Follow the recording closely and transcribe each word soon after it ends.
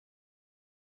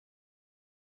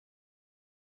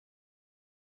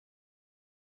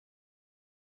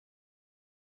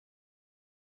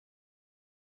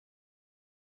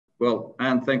Well,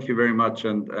 Anne, thank you very much.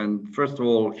 And first of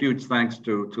all, huge thanks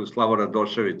to Slavo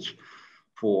Radošević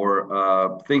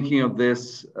for thinking of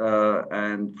this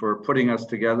and for putting us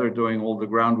together, doing all the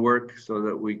groundwork so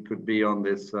that we could be on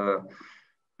this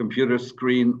computer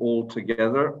screen all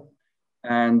together.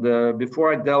 And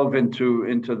before I delve into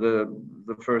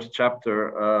the first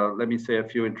chapter, let me say a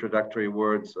few introductory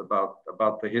words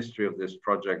about the history of this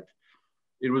project.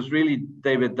 It was really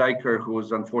David Dyker, who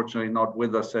is unfortunately not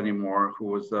with us anymore, who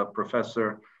was a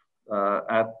professor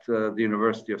at the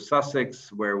University of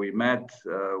Sussex, where we met,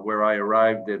 where I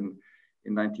arrived in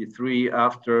 '93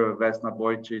 after Vesna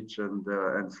Bojčić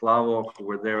and Slavo, who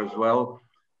were there as well.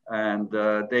 And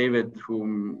David,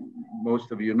 whom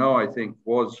most of you know, I think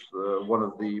was one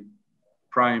of the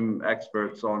prime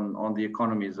experts on the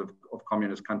economies of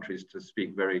communist countries, to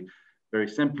speak very, very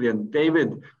simply. And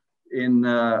David, in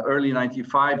early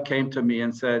 '95, came to me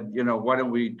and said, you know, why don't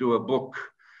we do a book?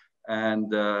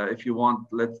 And if you want,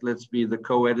 let's be the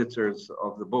co-editors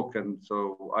of the book. And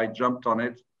so I jumped on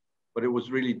it, but it was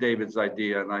really David's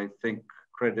idea. And I think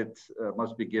credit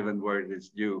must be given where it is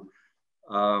due.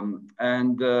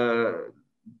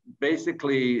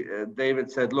 Basically,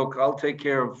 David said, look, I'll take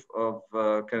care of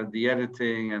kind of the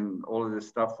editing and all of this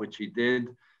stuff, which he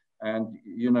did. And,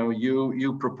 you know,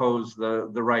 you propose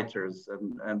the writers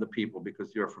and the people,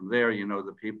 because you're from there, you know,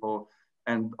 the people.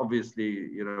 And obviously,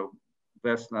 you know,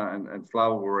 Vesna and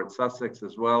Slava were at Sussex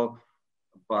as well.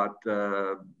 But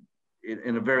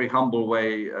in a very humble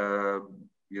way,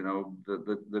 you know,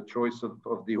 the choice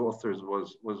of the authors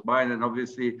was mine. And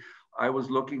obviously, I was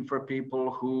looking for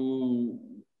people who,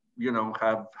 you know,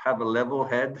 have a level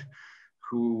head,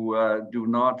 who do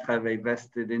not have a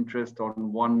vested interest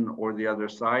on one or the other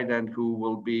side, and who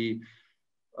will be,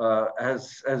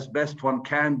 as best one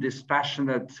can,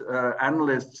 dispassionate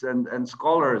analysts and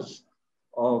scholars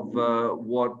of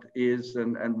what is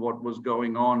and what was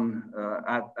going on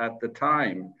at the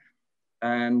time.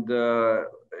 And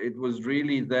it was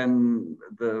really then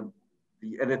the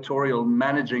editorial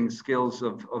managing skills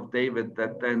of David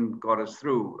that then got us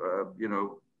through. You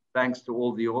know, thanks to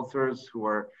all the authors who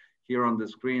are here on the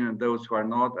screen and those who are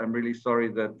not. I'm really sorry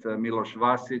that Miloš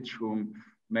Vasić, whom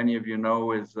many of you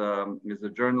know, is a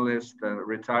journalist,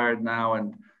 retired now.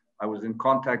 And I was in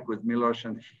contact with Miloš,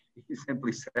 and he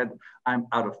simply said, I'm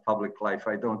out of public life.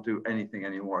 I don't do anything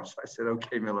anymore. So I said,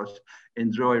 okay, Miloš,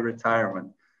 enjoy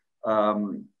retirement.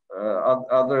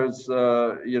 Others,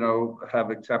 you know,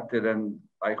 have accepted, and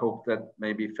I hope that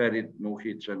maybe Ferit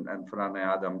Muhic and Frane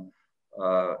Adam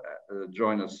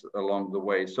join us along the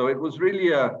way. So it was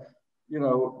really a, you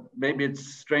know, maybe it's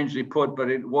strangely put, but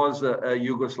it was a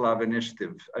Yugoslav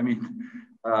initiative. I mean,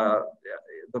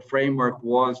 the framework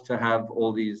was to have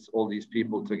all these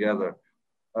people together.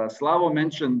 Slavo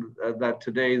mentioned that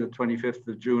today, the 25th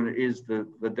of June, is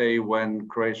the day when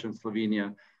Croatia and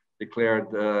Slovenia declared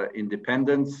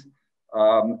independence.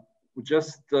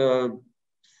 Just a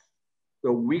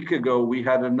week ago, we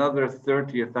had another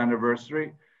 30th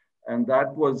anniversary. And that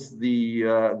was the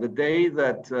day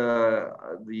that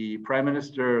the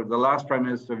last prime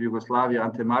minister of Yugoslavia,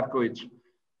 Ante Marković,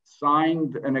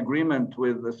 signed an agreement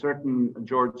with a certain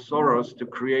George Soros to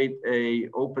create an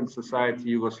open society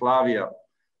Yugoslavia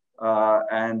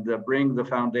and bring the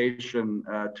foundation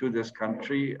to this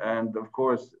country. And of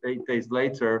course, 8 days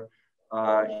later,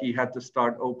 he had to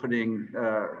start opening,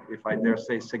 if I dare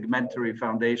say, segmentary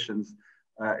foundations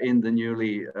in the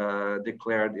newly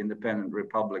declared independent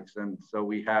republics. And so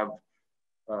we have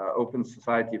open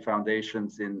society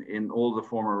foundations in all the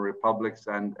former republics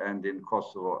and in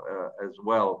Kosovo as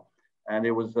well. And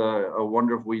it was a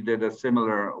wonderful, we did a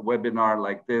similar webinar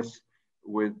like this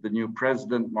with the new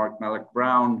president, Mark Malloch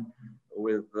Brown,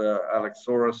 with Alex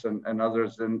Soros and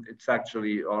others. And it's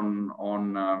actually on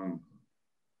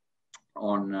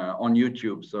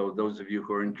YouTube. So those of you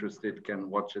who are interested can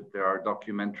watch it. There are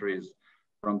documentaries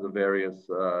from the various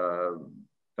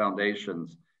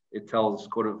foundations. It tells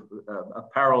sort of a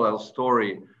parallel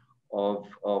story of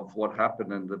what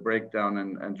happened and the breakdown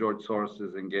and George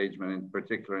Soros's engagement, in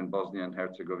particular in Bosnia and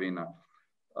Herzegovina.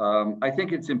 I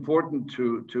think it's important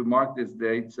to mark these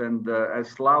dates. And as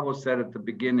Slavo said at the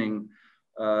beginning,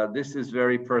 this is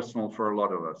very personal for a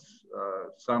lot of us.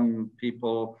 Some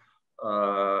people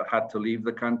had to leave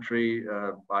the country.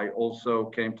 I also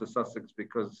came to Sussex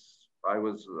because I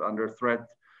was under threat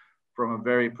from a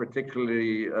very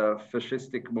particularly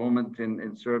fascistic moment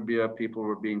in Serbia. People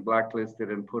were being blacklisted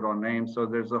and put on names. So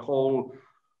there's a whole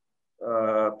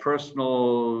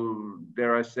personal,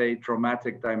 dare I say,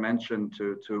 traumatic dimension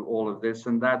to all of this.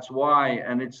 And that's why,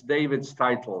 and it's David's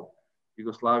title,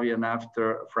 Yugoslavia and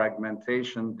After,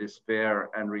 Fragmentation, Despair,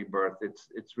 and Rebirth.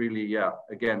 It's really, yeah,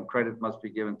 again, credit must be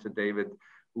given to David,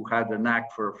 who had a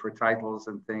knack for titles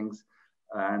and things.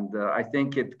 And I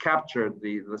think it captured,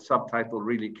 the subtitle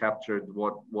really captured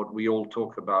what we all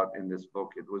talk about in this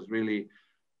book. It was really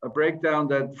a breakdown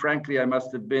that, frankly, I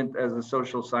must admit, as a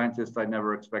social scientist, I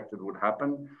never expected would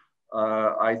happen.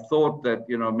 I thought that,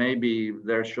 you know, maybe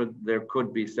there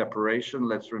could be separation.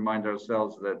 Let's remind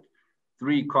ourselves that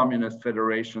 3 communist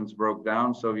federations broke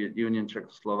down: Soviet Union,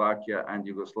 Czechoslovakia, and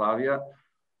Yugoslavia.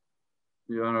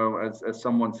 You know, as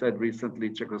someone said recently,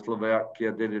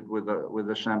 Czechoslovakia did it with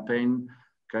a champagne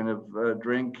kind of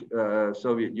drink.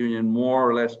 Soviet Union more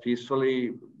or less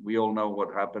peacefully. We all know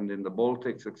what happened in the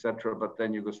Baltics, etc. But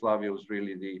then Yugoslavia was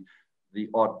really the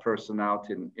odd person out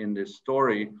in this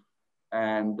story.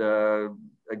 And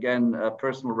again, a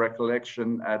personal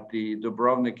recollection at the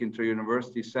Dubrovnik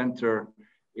Inter-University Center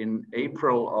in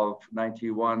April of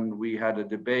 '91, we had a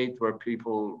debate where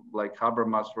people like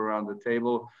Habermas were around the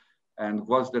table, and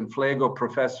Gvozden Flego,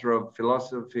 professor of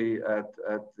philosophy at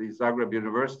the Zagreb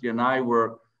University, and I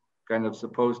were kind of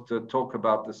supposed to talk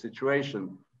about the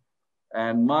situation.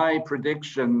 And my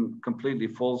prediction, completely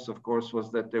false, of course,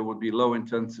 was that there would be low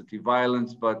intensity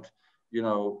violence, but, you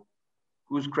know,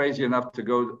 who's crazy enough to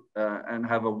go and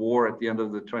have a war at the end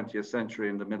of the 20th century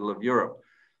in the middle of Europe?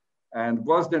 And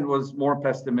Gvozden was more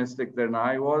pessimistic than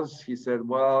I was. He said,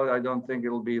 well, I don't think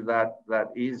it'll be that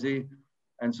easy.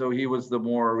 And so he was the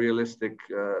more realistic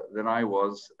than I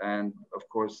was. And of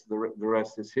course, the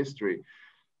rest is history.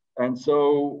 And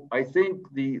so I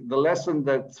think the lesson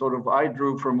that sort of I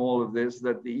drew from all of this,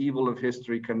 that the evil of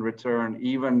history can return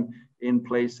even in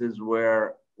places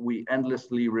where we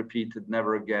endlessly repeated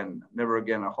never again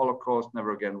a Holocaust,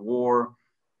 never again war.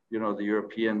 You know, the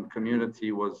European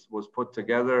community was put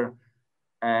together.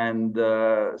 And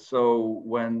so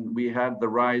when we had the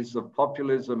rise of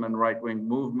populism and right-wing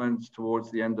movements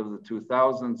towards the end of the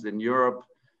 2000s in Europe,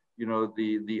 you know,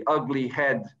 the ugly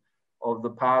head of the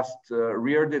past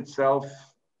reared itself.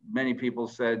 Many people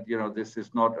said, you know, this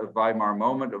is not a Weimar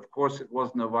moment. Of course, it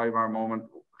wasn't a Weimar moment.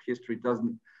 History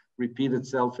doesn't repeat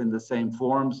itself in the same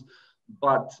forms,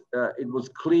 but it was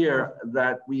clear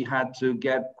that we had to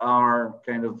get our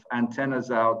kind of antennas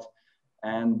out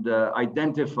and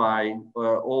identify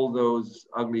all those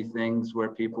ugly things where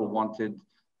people wanted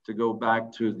to go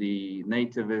back to the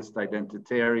nativist,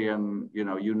 identitarian, you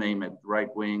know, you name it, right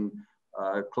wing,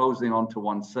 closing onto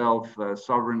oneself,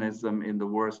 sovereignism in the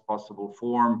worst possible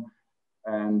form,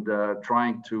 and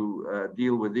trying to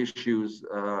deal with issues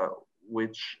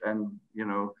which, and, you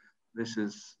know, this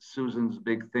is Susan's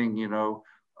big thing, you know,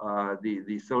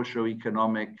 the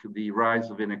socio-economic, the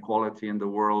rise of inequality in the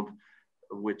world,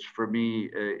 which for me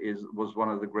was one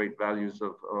of the great values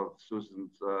of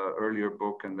Susan's earlier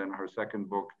book and then her second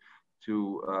book,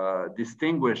 to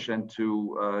distinguish and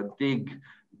to dig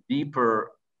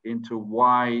deeper into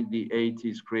why the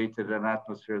 80s created an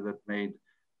atmosphere that made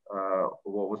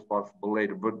what was possible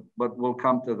later. But we'll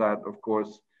come to that, of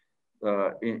course,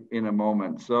 in a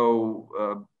moment.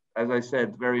 So as I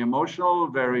said, very emotional,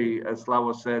 very, as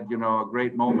Slavo said, you know, a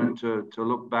great moment to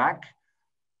look back.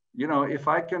 You know, if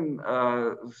I can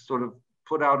sort of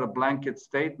put out a blanket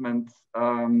statement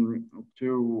to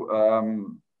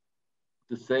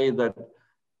say that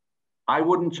I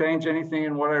wouldn't change anything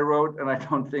in what I wrote, and I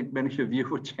don't think many of you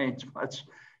would change much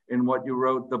in what you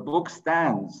wrote. The book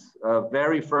stands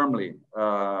very firmly,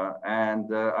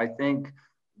 and I think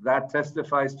that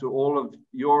testifies to all of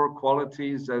your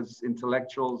qualities as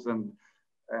intellectuals and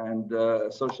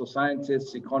social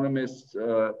scientists, economists,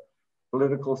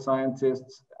 political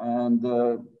scientists, and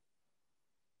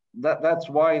that's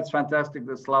why it's fantastic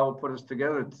that Slavo put us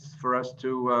together. It's for us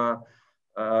to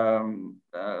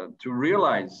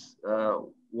realize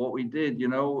what we did. You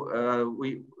know,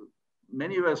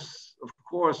 many of us, of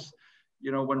course,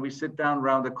 you know, when we sit down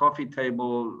around the coffee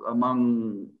table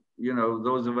among, you know,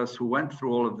 those of us who went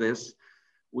through all of this,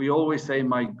 we always say,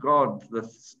 my God, the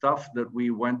stuff that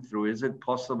we went through, is it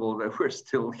possible that we're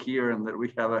still here and that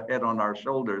we have a head on our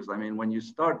shoulders? I mean, when you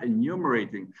start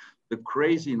enumerating the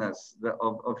craziness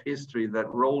of history that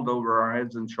rolled over our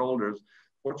heads and shoulders,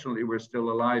 fortunately, we're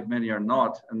still alive, many are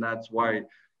not. And that's why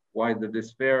the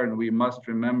despair, and we must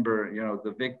remember, you know,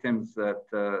 the victims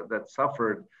that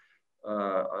suffered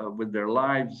with their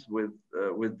lives, with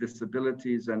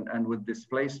disabilities and with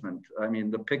displacement. I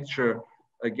mean, the picture,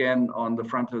 again, on the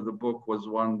front of the book was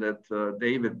one that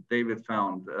David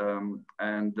found.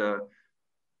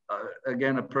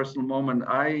 Again, a personal moment.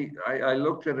 I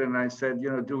looked at it and I said,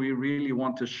 you know, do we really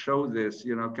want to show this?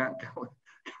 You know, can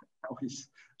we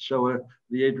show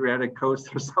the Adriatic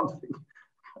coast or something?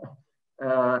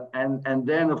 And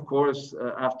then, of course,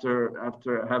 after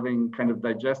having kind of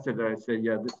digested it, I said,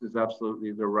 yeah, this is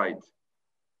absolutely the right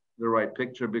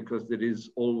picture, because it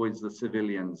is always the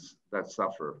civilians that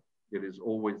suffer. It is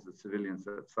always the civilians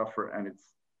that suffer, and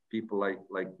it's people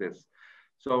like this.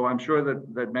 So I'm sure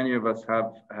that many of us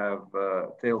have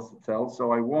tales to tell.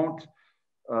 So I won't,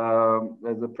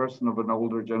 as a person of an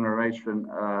older generation,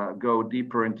 go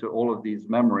deeper into all of these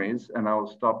memories, and I'll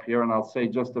stop here and I'll say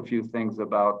just a few things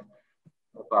about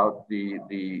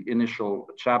the initial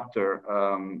chapter,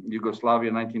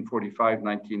 Yugoslavia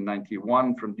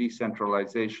 1945-1991, from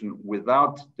decentralization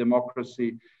without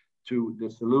democracy to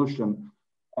dissolution.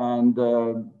 And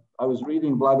I was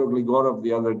reading Vlado Gligorov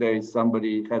the other day.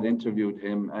 Somebody had interviewed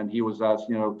him, and he was asked,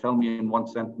 tell me in one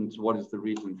sentence, what is the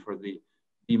reason for the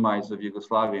demise of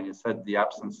Yugoslavia? And he said, the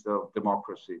absence of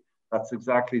democracy. That's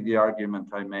exactly the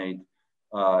argument I made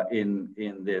in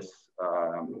this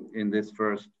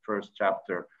first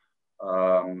chapter.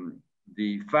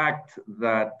 The fact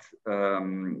that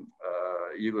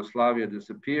Yugoslavia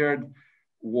disappeared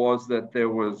was that there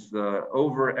was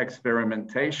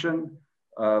over-experimentation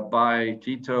by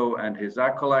Tito and his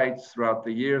acolytes throughout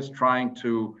the years, trying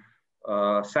to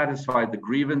satisfy the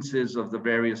grievances of the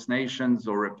various nations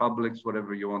or republics,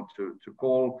 whatever you want to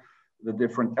call the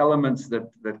different elements that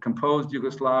composed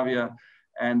Yugoslavia.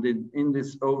 And in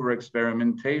this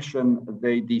over-experimentation,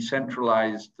 they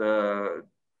decentralized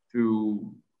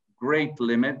to great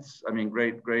limits,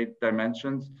 great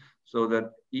dimensions, so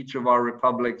that each of our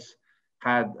republics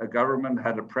had a government,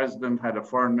 had a president, had a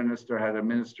foreign minister, had a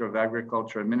minister of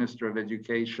agriculture, a minister of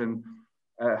education,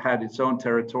 had its own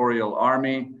territorial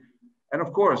army. And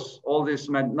of course, all this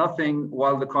meant nothing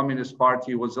while the Communist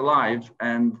Party was alive,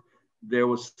 and there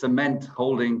was cement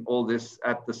holding all this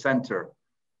at the center.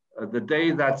 The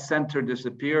day that center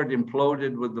disappeared,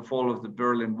 imploded with the fall of the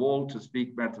Berlin Wall, to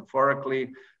speak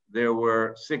metaphorically, there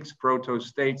were 6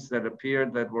 proto-states that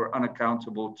appeared that were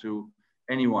unaccountable to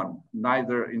anyone,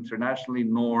 neither internationally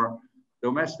nor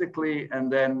domestically. And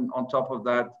then on top of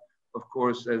that, of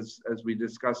course, as we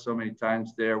discussed so many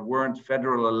times, there weren't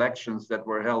federal elections that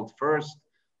were held first,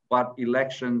 but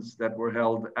elections that were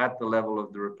held at the level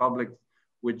of the republic,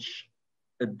 which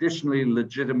additionally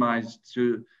legitimized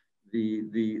to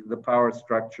the power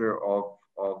structure of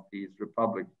these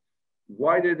republics.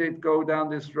 Why did it go down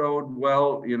this road?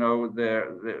 Well, there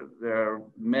are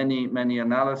many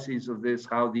analyses of this,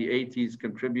 how the 80s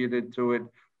contributed to it,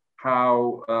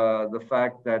 how the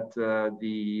fact that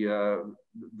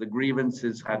the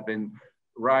grievances had been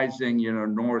rising,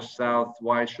 north, south,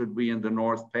 why should we in the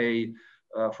north pay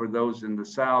for those in the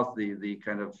south, the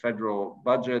kind of federal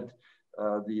budget,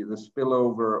 the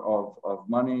spillover of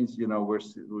monies,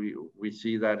 we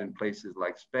see that in places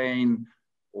like Spain,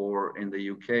 or in the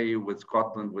UK with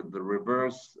Scotland, with the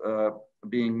reverse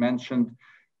being mentioned.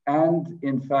 And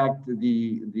in fact,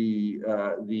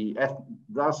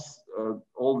 thus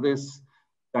all this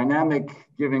dynamic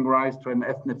giving rise to an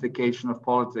ethnification of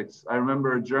politics. I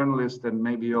remember a journalist, and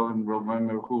maybe you will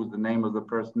remember who the name of the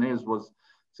person is, was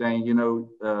saying,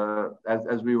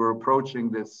 as we were approaching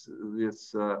this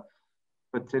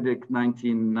fatidic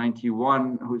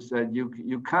 1991, who said,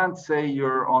 you can't say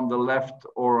you're on the left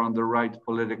or on the right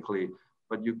politically,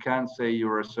 but you can say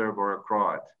you're a Serb or a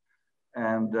Croat.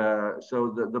 And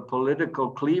so the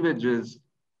political cleavages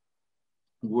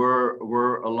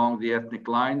were along the ethnic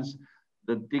lines.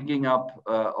 The digging up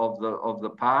of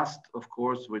the past, of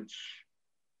course, which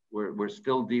we're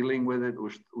still dealing with it.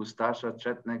 Ustasha,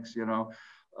 Chetniks,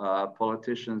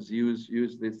 politicians use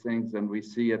these things, and we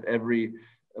see at every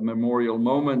memorial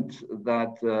moment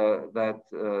that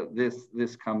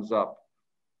this comes up.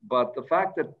 But the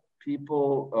fact that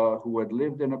people who had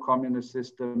lived in a communist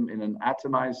system, in an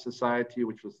atomized society,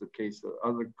 which was the case of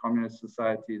other communist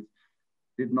societies,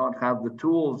 did not have the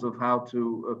tools of how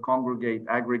to congregate,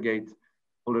 aggregate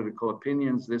political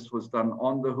opinions. This was done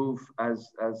on the hoof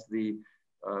as the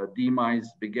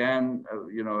demise began.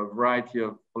 A variety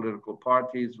of political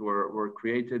parties were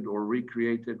created or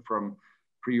recreated from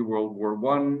pre-World War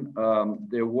I.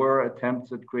 There were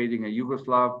attempts at creating a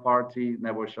Yugoslav party.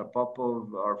 Nebojša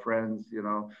Popov, our friends,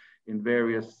 in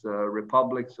various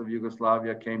republics of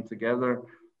Yugoslavia came together.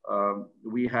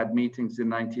 We had meetings in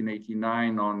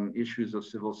 1989 on issues of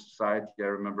civil society. I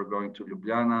remember going to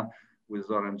Ljubljana with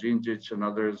Zoran Đinđić and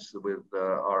others, with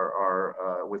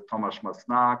with Tomasz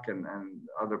Masnak and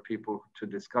other people, to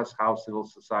discuss how civil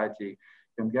society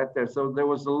can get there. So there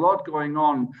was a lot going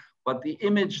on, but the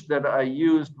image that I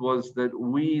used was that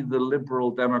we, the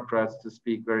liberal Democrats, to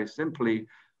speak very simply,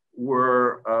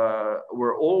 were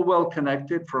all well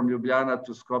connected from Ljubljana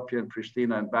to Skopje and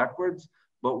Pristina and backwards,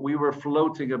 but we were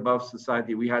floating above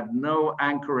society. We had no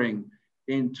anchoring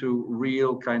into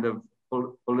real kind of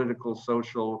political,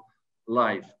 social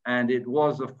life. And it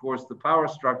was, of course, the power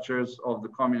structures of the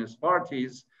communist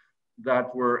parties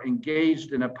that were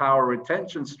engaged in a power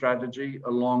retention strategy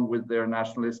along with their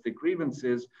nationalistic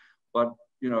grievances. But,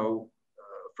 you know,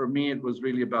 for me, it was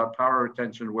really about power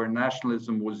retention, where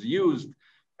nationalism was used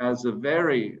as a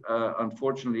very,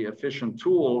 unfortunately, efficient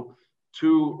tool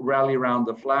to rally around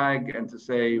the flag and to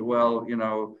say, well, you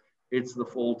know, it's the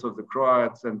fault of the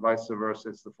Croats and vice versa,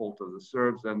 it's the fault of the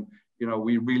Serbs. And, you know,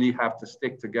 we really have to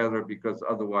stick together because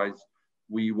otherwise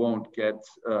we won't get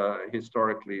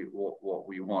historically what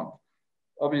we want.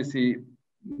 Obviously,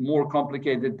 more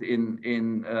complicated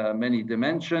in many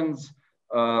dimensions.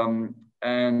 I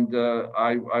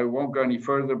won't go any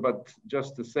further, but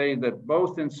just to say that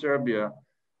both in Serbia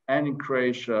and in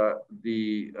Croatia,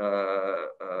 the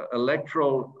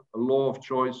electoral law of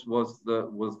choice was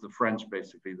the French,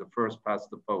 basically, the first past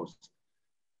the post.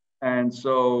 And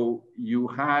so you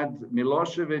had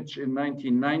Milosevic in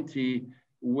 1990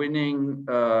 winning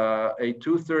a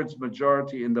 2/3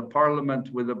 majority in the parliament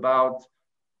with about,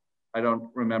 I don't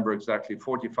remember exactly,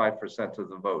 45% of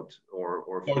the vote,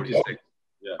 or 46.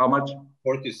 Yeah. How much?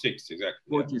 46, exactly.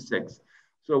 46. Yeah.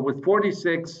 So with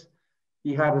 46,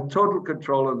 he had a total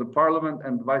control of the parliament,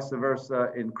 and vice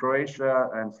versa in Croatia,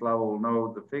 and Slava will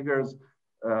know the figures,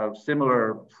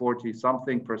 similar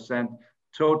 40-something%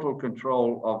 total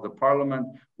control of the parliament,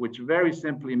 which very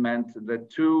simply meant that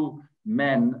two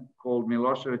men called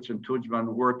Milosevic and Tudjman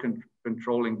were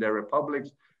controlling their republics.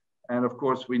 And of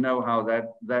course, we know how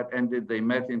that ended. They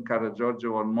met in Karađorđe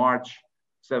on March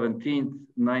 17th,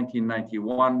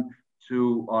 1991,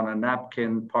 to, on a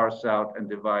napkin, parse out and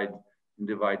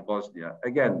divide Bosnia.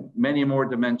 Again, many more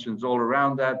dimensions all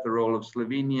around that. The role of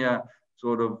Slovenia,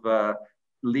 sort of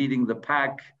leading the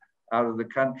pack out of the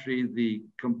country, the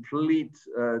complete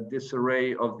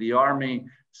disarray of the army,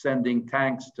 sending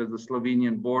tanks to the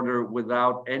Slovenian border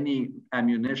without any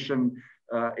ammunition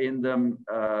in them.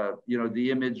 You know, the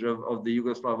image of the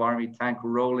Yugoslav army tank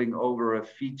rolling over a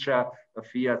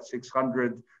Fiat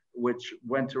 600, which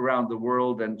went around the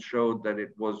world and showed that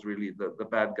it was really the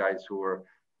bad guys who were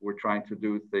trying to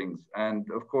do things. And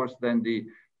of course, then the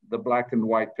black and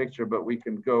white picture, but we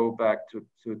can go back to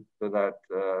that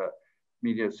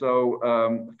media. So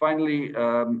finally,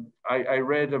 I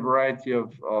read a variety of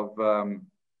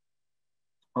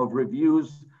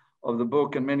reviews of the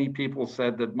book, and many people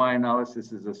said that my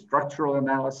analysis is a structural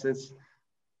analysis.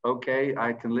 Okay,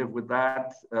 I can live with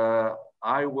that.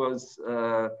 I was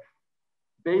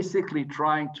basically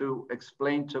trying to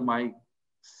explain to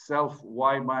myself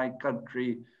why my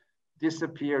country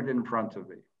disappeared in front of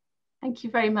me. Thank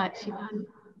you very much, Ivan.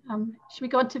 Should we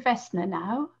go on to Vesna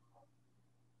now?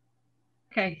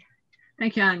 Okay,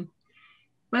 thank you, Anne.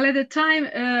 Well, at the time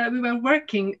we were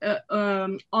working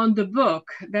on the book,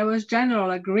 there was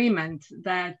general agreement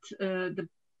that the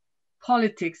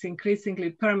politics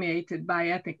increasingly permeated by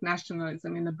ethnic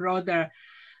nationalism in the broader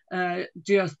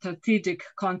geostrategic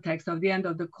context of the end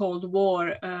of the Cold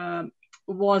War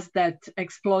was that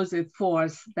explosive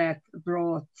force that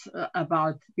brought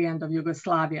about the end of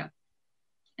Yugoslavia.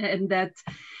 And that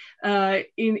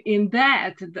in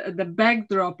that, the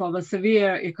backdrop of a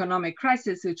severe economic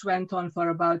crisis, which went on for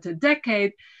about a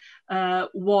decade,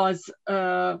 was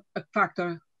a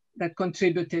factor that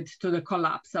contributed to the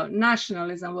collapse. So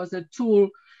nationalism was a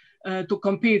tool to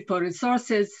compete for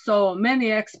resources. So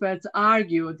many experts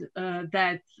argued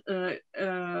that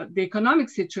the economic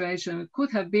situation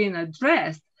could have been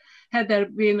addressed had there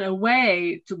been a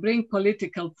way to bring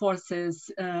political forces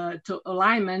to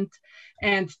alignment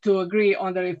and to agree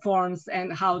on the reforms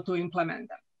and how to implement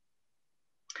them.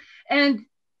 And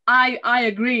I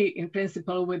agree in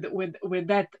principle with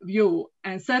that view.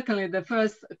 And certainly the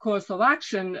first course of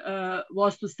action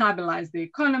was to stabilize the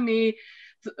economy,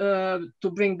 to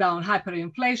bring down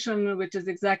hyperinflation, which is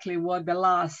exactly what the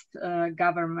last federal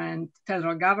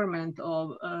government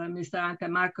of Mr. Ante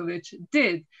Marković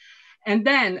did. And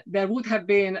then there would have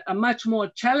been a much more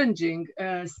challenging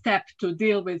step to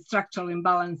deal with structural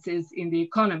imbalances in the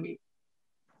economy.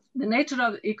 The nature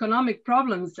of economic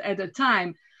problems at the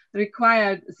time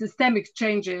required systemic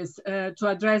changes to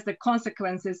address the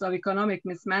consequences of economic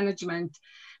mismanagement,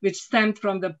 which stemmed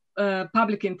from the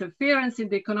public interference in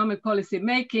the economic policy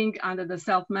making under the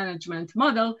self-management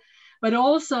model, but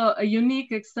also a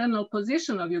unique external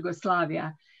position of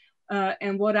Yugoslavia.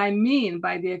 And what I mean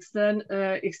by the exceptional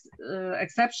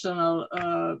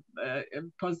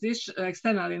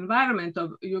external environment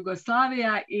of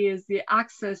Yugoslavia is the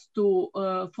access to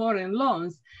foreign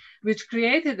loans, which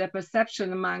created a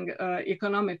perception among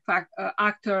economic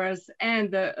actors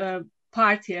and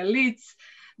party elites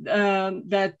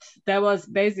that there was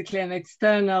basically an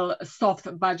external soft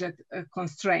budget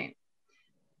constraint.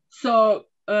 So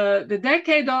the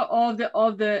decade of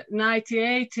the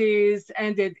 1980s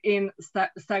ended in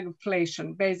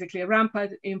stagflation, basically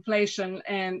rampant inflation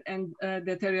and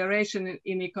deterioration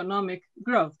in economic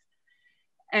growth.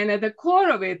 And at the core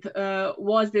of it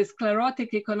was this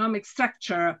sclerotic economic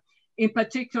structure, in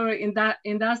particular in that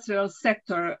industrial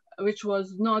sector, which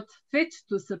was not fit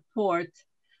to support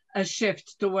a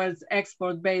shift towards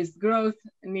export-based growth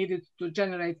needed to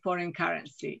generate foreign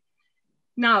currency.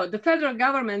 Now, the federal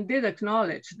government did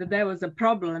acknowledge that there was a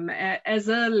problem as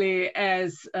early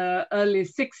as early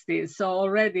 60s. So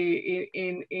already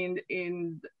in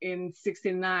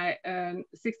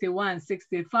 61,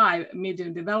 65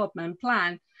 medium development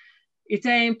plan, it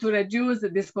aimed to reduce the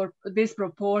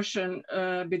disproportion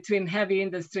between heavy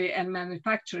industry and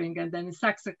manufacturing. And then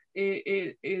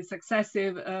in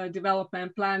successive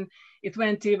development plan, it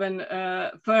went even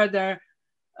further,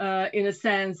 in a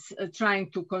sense, trying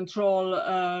to control,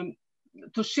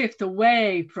 to shift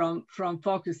away from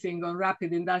focusing on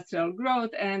rapid industrial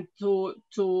growth and to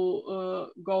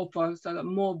go for sort of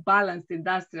more balanced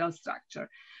industrial structure.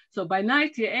 So by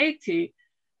 1980,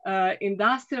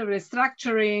 industrial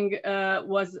restructuring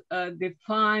was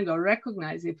defined or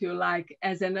recognized, if you like,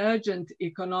 as an urgent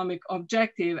economic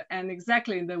objective, and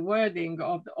exactly in the wording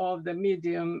of the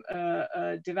medium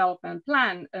development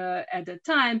plan at the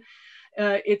time,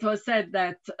 it was said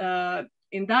that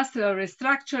industrial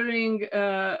restructuring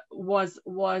was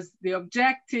the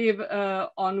objective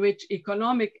on which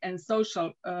economic and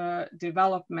social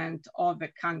development of the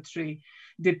country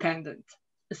depended.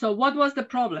 So what was the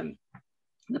problem?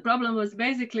 The problem was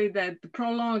basically that the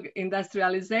prolonged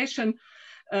industrialization,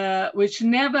 which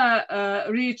never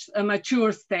reached a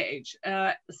mature stage,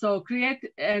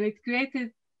 it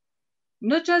created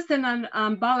not just an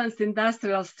unbalanced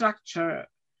industrial structure,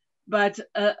 but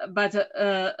a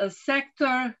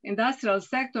industrial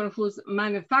sector whose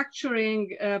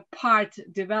manufacturing part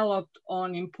developed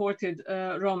on imported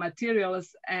raw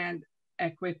materials and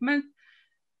equipment,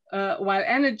 while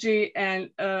energy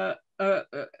and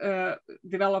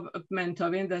development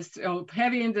of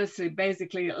heavy industry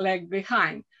basically lagged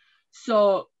behind.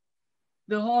 So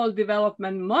the whole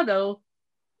development model,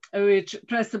 which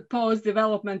presupposed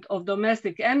development of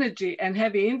domestic energy and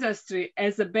heavy industry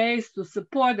as a base to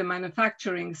support the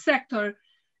manufacturing sector,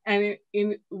 and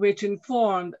which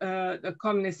informed the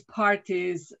Communist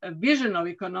Party's vision of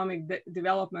economic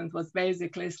development, was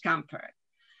basically scampered.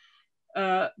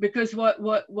 Because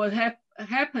what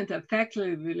happened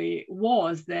effectively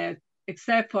was that,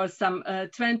 except for some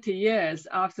 20 years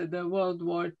after the World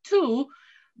War II,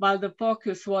 while the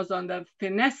focus was on the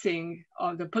finessing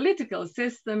of the political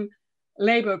system,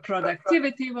 labor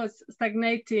productivity was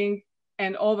stagnating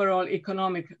and overall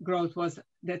economic growth was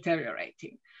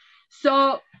deteriorating.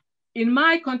 So in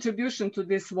my contribution to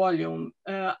this volume,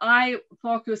 I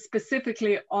focus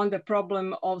specifically on the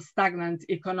problem of stagnant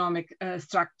economic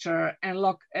structure and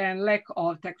lack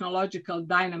of technological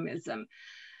dynamism.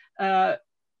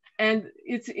 And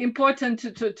it's important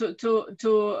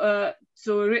to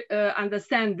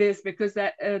understand this because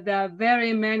there are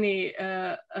very many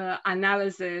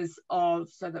analyses of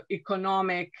sort of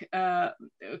economic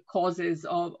causes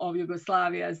of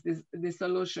Yugoslavia's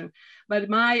dissolution. But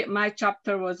my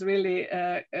chapter was really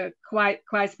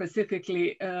quite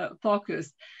specifically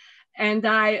focused. And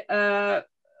I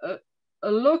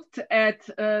looked at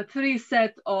three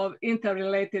sets of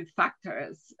interrelated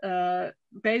factors.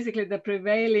 Basically, the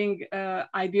prevailing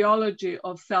ideology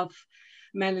of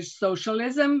self-managed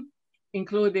socialism,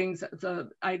 including the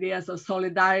ideas of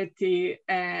solidarity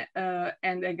and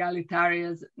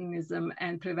egalitarianism,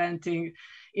 and preventing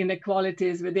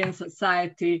inequalities within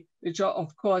society, which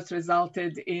of course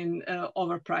resulted in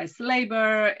overpriced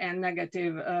labor and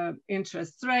negative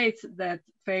interest rates that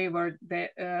favored the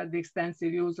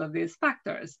extensive use of these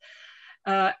factors.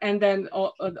 And then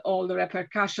all the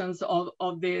repercussions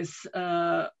of this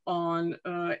on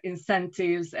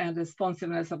incentives and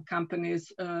responsiveness of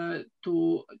companies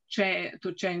to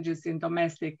changes in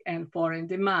domestic and foreign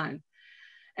demand.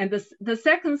 And the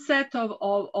second set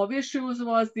of issues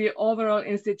was the overall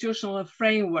institutional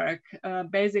framework,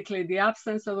 basically the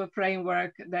absence of a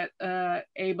framework that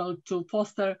able to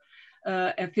foster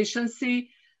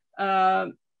efficiency.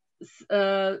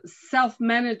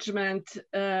 Self-management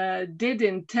did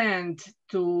intend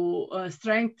to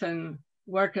strengthen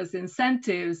workers'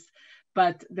 incentives,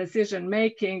 but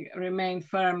decision-making remained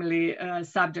firmly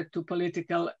subject to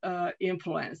political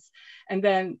influence. And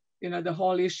then the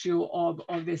whole issue of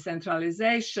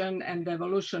decentralization and the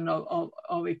evolution of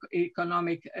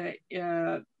economic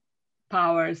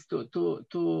powers to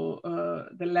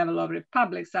the level of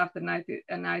republics after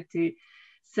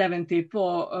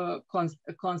 1974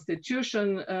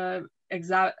 constitution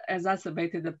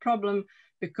exacerbated the problem,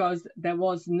 because there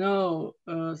was no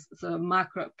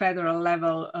federal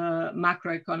level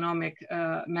macroeconomic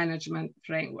management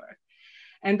framework.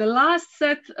 And the last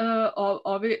set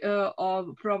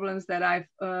of problems that I've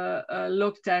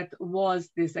looked at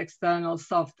was this external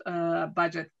soft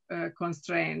budget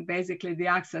constraint, basically the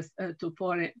access to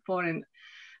foreign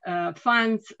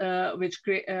funds, which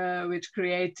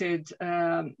created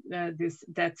this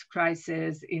debt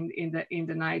crisis in the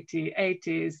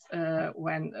 1980s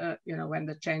when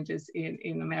the changes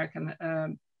in American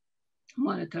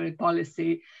monetary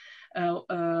policy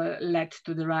led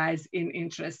to the rise in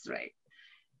interest rate.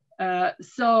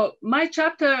 So my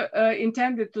chapter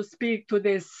intended to speak to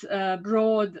this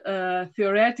broad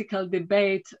theoretical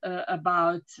debate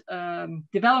about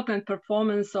development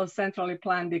performance of centrally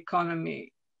planned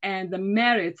economy and the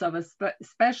merits of a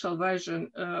special version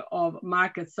of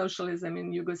market socialism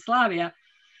in Yugoslavia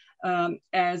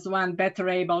as one better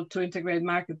able to integrate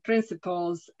market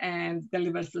principles and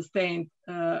deliver sustained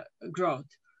growth.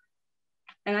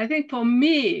 And I think for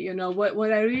me,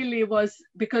 what I really was,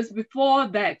 because before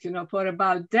that, for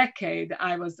about a decade,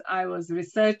 I was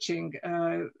researching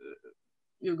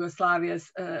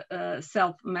Yugoslavia's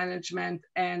self-management,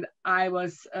 and I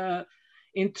was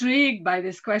intrigued by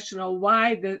this question of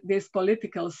why this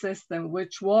political system,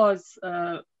 which was,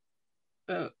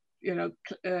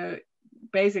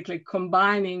 basically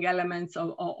combining elements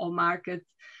of markets,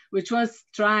 which was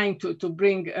trying to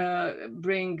bring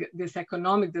this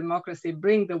economic democracy,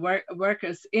 bring the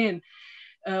workers in,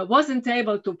 wasn't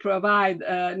able to provide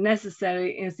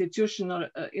necessary institutional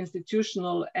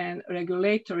and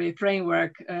regulatory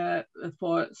framework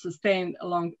for sustained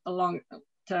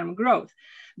long-term growth.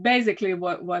 Basically,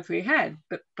 what we had,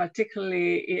 but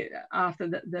particularly after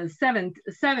the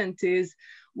 70s,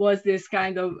 was this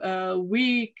kind of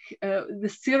weak,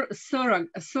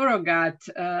 surrogate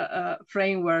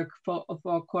framework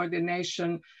for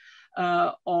coordination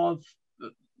of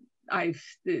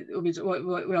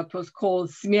what was called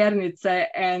smjernice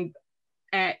and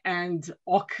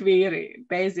okviri,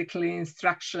 basically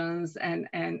instructions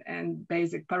and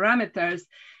basic parameters,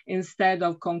 instead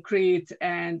of concrete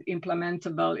and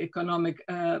implementable economic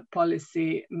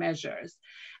policy measures.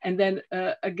 And then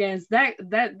against that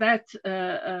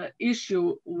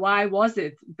issue, why was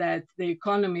it that the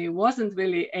economy wasn't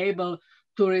really able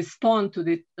to respond to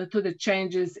the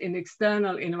changes in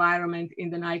external environment in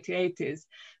the 1980s?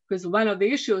 Because one of the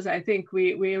issues I think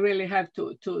we really have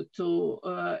to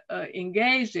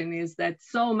engage in is that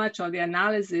so much of the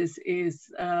analysis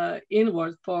is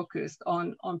inward focused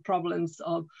on problems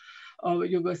of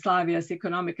Yugoslavia's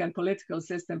economic and political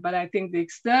system. But I think the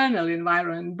external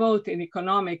environment, both in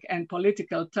economic and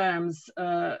political terms,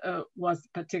 was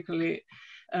particularly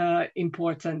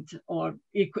important, or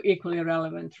equally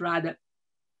relevant rather.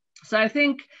 So I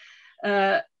think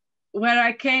where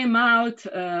I came out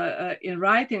in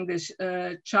writing this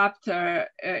chapter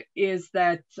is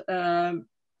that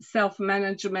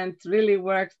self-management really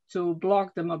worked to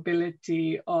block the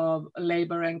mobility of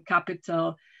labor and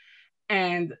capital,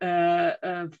 and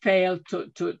failed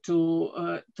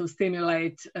to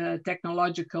stimulate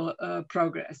technological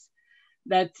progress.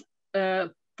 That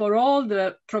for all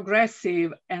the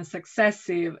progressive and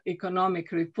successive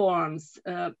economic reforms,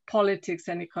 politics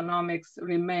and economics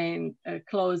remain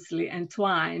closely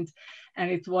entwined, and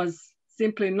it was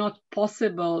simply not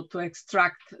possible to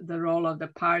extract the role of the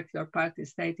party or party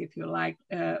state, if you like,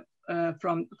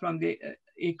 from the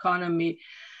economy.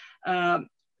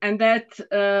 And that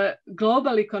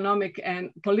global economic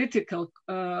and political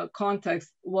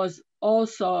context was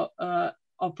also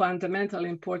of fundamental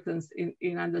importance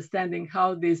in understanding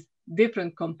how these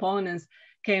different components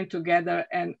came together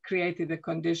and created a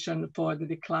condition for the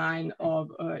decline of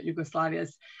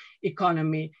Yugoslavia's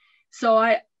economy. So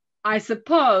I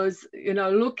suppose,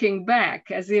 looking back,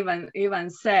 as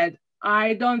Ivan said,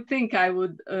 I don't think I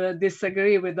would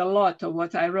disagree with a lot of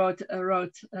what I wrote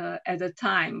at the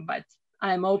time, but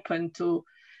I'm open to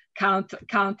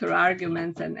counter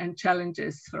arguments and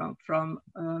challenges from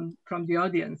the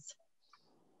audience.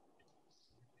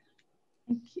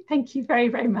 Thank you very,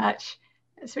 very much.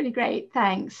 That's really great.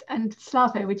 Thanks. And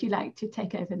Slavo, would you like to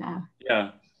take over now?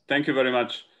 Yeah, thank you very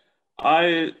much.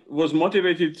 I was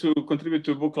motivated to contribute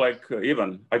to a book like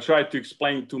Ivan. I tried to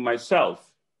explain to myself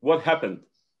what happened.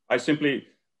 I simply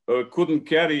couldn't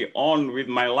carry on with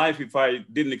my life if I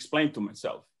didn't explain to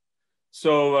myself.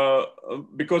 So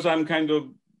because I'm kind of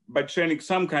by training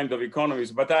some kind of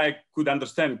economist, but I could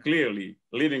understand clearly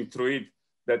living through it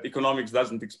that economics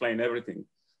doesn't explain everything.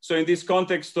 So in this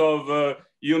context of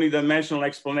unidimensional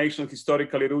explanation,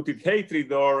 historically rooted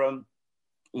hatred, or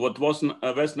what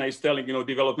Vesna is telling,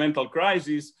 developmental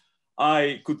crisis,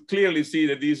 I could clearly see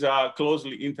that these are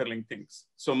closely interlinked things.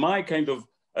 So my kind of,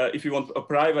 if you want, a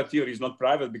private theory is not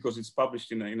private because it's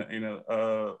published in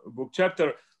a book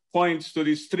chapter, points to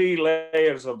these three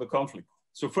layers of the conflict.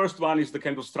 So first one is the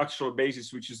kind of structural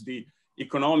basis, which is the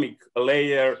economic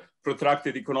layer,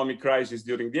 protracted economic crisis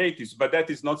during the 80s, but that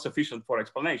is not sufficient for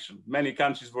explanation. Many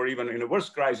countries were even in a worse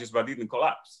crisis, but didn't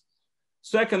collapse.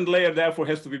 Second layer, therefore,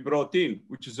 has to be brought in,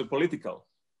 which is the political,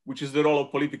 which is the role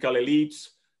of political elites,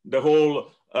 the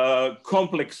whole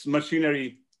complex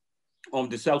machinery of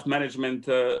the self-management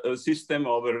system,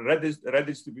 of a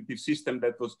redistributive system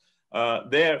that was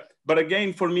there. But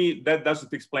again, for me, that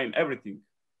doesn't explain everything,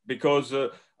 because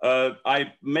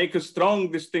I make a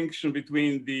strong distinction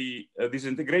between the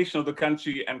disintegration of the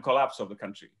country and collapse of the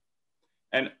country.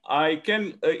 And I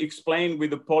can explain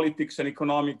with the politics and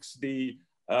economics the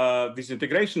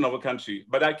disintegration of a country,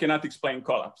 but I cannot explain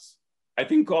collapse. I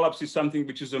think collapse is something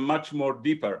which is a much more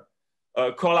deeper.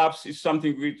 Collapse is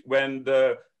something which, when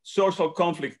the social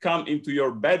conflict come into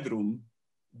your bedroom,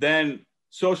 then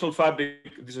social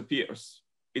fabric disappears.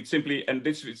 It's simply, and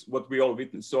this is what we all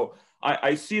witness. So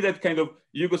I see that kind of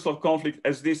Yugoslav conflict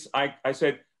as this, I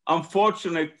said,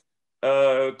 unfortunate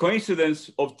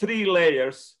coincidence of three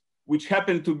layers which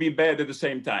happen to be bad at the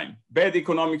same time. Bad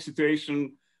economic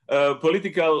situation,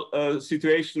 political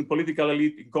situation, political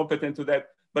elite incompetent to that.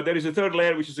 But there is a third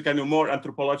layer, which is a kind of more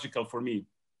anthropological for me.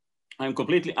 I'm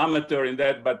completely amateur in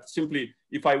that, but simply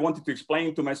if I wanted to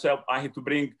explain to myself, I had to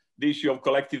bring the issue of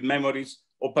collective memories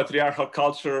or patriarchal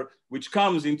culture, which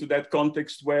comes into that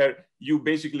context where you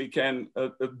basically can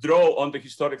draw on the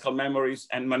historical memories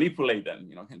and manipulate them,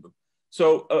 kind of.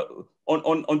 So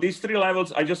on these three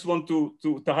levels, I just want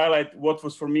to highlight what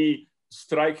was for me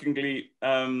strikingly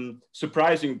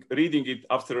surprising reading it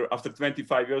after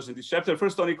 25 years in this chapter.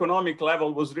 First, on economic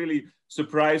level was really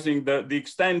surprising the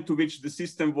extent to which the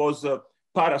system was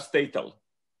parastatal.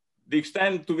 The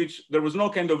extent to which there was no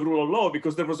kind of rule of law,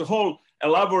 because there was a whole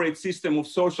elaborate system of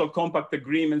social compact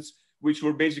agreements, which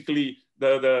were basically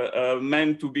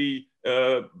meant to be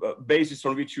basis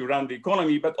on which you run the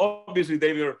economy. But obviously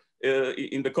they were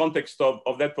in the context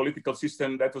of that political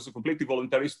system that was completely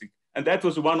voluntaristic. And that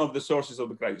was one of the sources of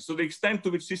the crisis. So the extent to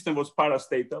which system was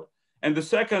parastatal. And the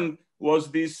second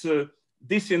was this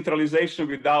decentralization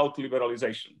without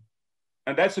liberalization.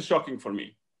 And that's shocking for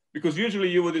me, because usually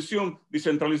you would assume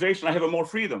decentralization, I have more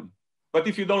freedom. But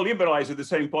if you don't liberalize at the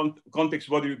same context,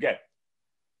 what do you get?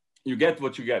 You get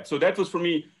what you get. So that was for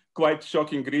me quite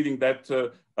shocking reading that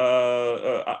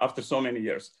after so many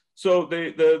years. So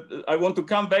I want to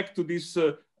come back to these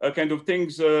kind of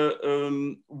things,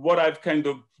 what I've kind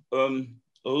of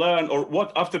learned, or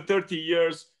what after 30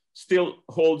 years still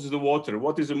holds the water,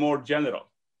 what is more general.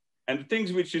 And the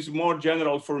things which is more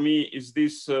general for me is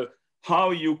this,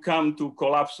 how you come to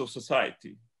collapse of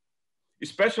society,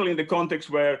 especially in the context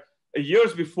where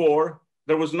years before,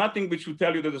 there was nothing which would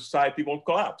tell you that the society will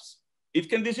collapse. It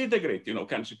can disintegrate,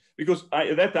 country. Because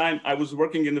at that time, I was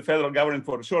working in the federal government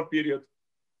for a short period,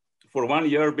 for 1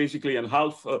 year, basically, and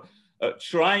half,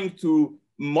 trying to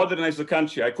modernize the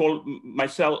country. I call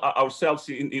ourselves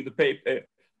in the paper,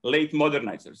 late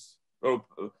modernizers.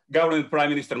 Government Prime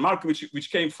Minister Mark,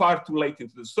 which came far too late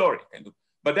into the story, kind of.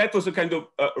 But that was a kind of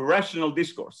rational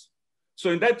discourse. So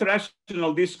in that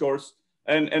rational discourse,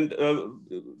 and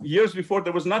years before,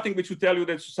 there was nothing which would tell you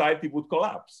that society would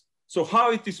collapse. So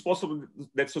how it is possible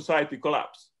that society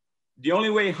collapse? The only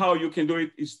way how you can do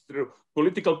it is through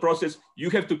political process. You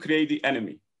have to create the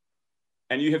enemy.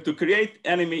 And you have to create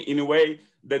enemy in a way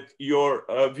that your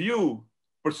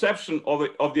perception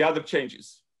of the other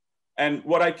changes. And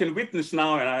what I can witness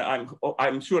now, and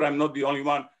I'm sure I'm not the only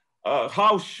one,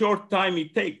 how short time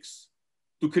it takes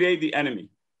to create the enemy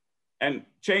and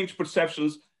change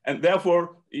perceptions. And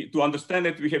therefore, to understand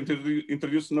it, we have to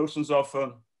introduce notions of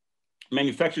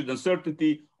manufactured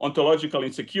uncertainty, ontological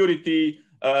insecurity.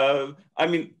 I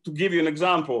mean, to give you an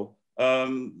example,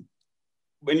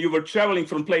 when you were traveling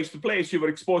from place to place, you were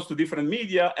exposed to different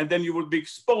media, and then you would be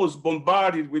exposed,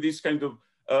 bombarded with this kind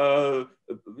of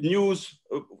news,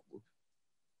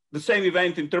 the same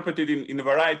event interpreted in a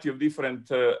variety of different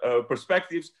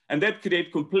perspectives, and that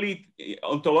create complete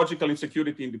ontological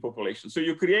insecurity in the population. So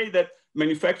you create that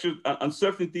manufactured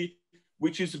uncertainty,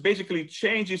 which is basically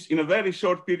changes in a very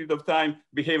short period of time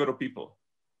behavior of people.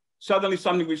 Suddenly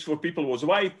something which for people was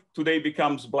white, today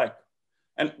becomes black.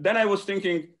 And then I was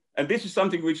thinking, and this is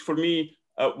something which for me,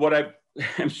 what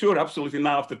I'm sure absolutely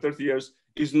now after 30 years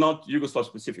is not Yugoslav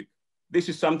specific. This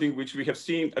is something which we have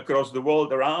seen across the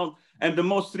world around. And the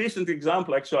most recent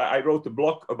example, actually, I wrote a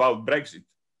blog about Brexit.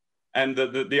 And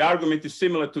the argument is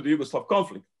similar to the Yugoslav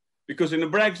conflict. Because in the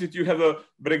Brexit, you have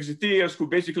Brexiteers who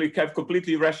basically have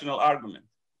completely irrational argument.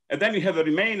 And then you have a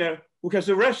Remainer who has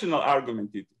a rational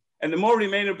argument. And the more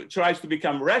Remainer tries to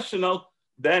become rational,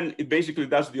 then it basically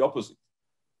does the opposite.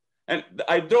 And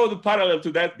I draw the parallel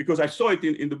to that because I saw it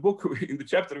in the book, in the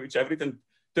chapter which I've written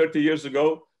 30 years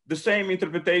ago, the same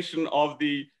interpretation of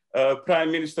the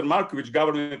Prime Minister Markovic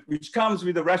government, which comes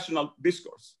with a rational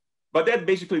discourse. But that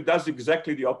basically does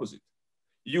exactly the opposite.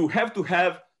 You have to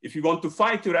have, if you want to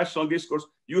fight irrational discourse,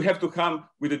 you have to come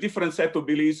with a different set of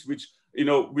beliefs, which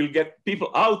will get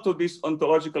people out of this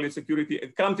ontological insecurity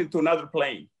and come into another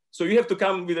plane. So you have to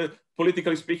come with a,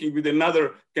 politically speaking, with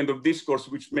another kind of discourse,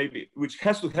 which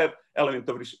has to have element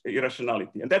of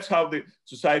irrationality. And that's how the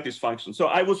societies function. So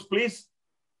I was pleased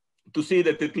to see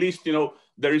that at least,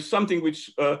 there is something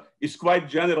which is quite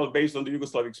general based on the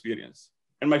Yugoslav experience.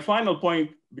 And my final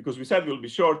point, because we said we'll be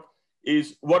short,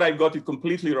 is what I got it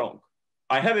completely wrong.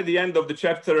 I have at the end of the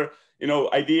chapter,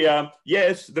 idea,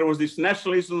 yes, there was this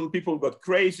nationalism, people got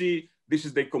crazy,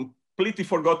 they completely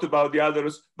forgot about the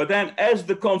others, but then as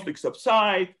the conflict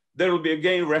subsides, there will be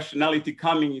again rationality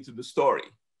coming into the story.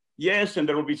 Yes, and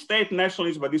there will be state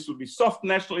nationalism, but this will be soft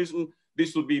nationalism,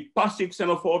 this will be passive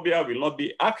xenophobia, will not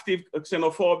be active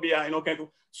xenophobia,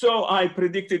 So I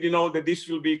predicted, that this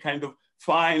will be kind of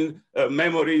fine,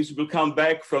 memories will come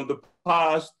back from the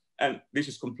past, and this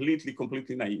is completely,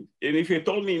 completely naive. And if you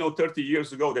told me, 30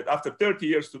 years ago that after 30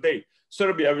 years today,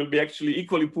 Serbia will be actually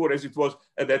equally poor as it was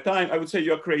at that time, I would say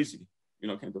you're crazy,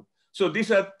 So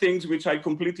these are things which I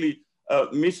completely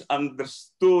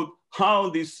misunderstood, how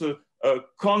this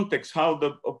context, how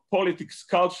the politics,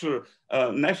 culture,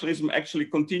 nationalism actually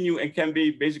continue and can be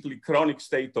basically chronic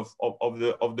state of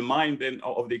the mind and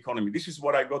of the economy. This is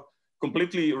what I got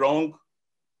completely wrong,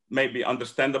 maybe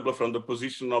understandable from the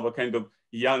position of a kind of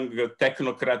young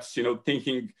technocrats,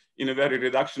 thinking in a very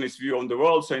reductionist view on the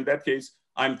world. So in that case,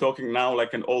 I'm talking now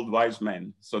like an old wise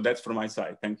man. So that's from my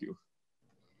side. Thank you.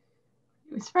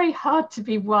 It was very hard to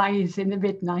be wise in the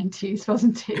mid-90s,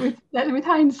 wasn't it? With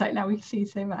hindsight, now we see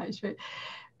so much. But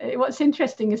what's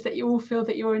interesting is that you all feel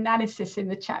that your analysis in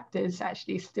the chapters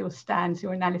actually still stands,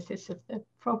 your analysis of the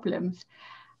problems.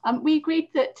 We agreed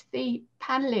that the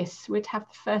panelists would have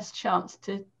the first chance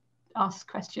to ask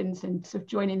questions and sort of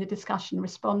join in the discussion,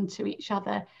 respond to each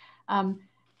other.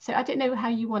 So I don't know how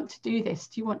you want to do this.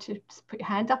 Do you want to put your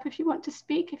hand up if you want to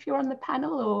speak, if you're on the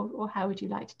panel, or how would you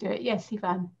like to do it? Yes,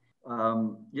 Ivan.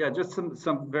 Yeah, just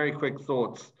some very quick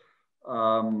thoughts.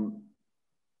 I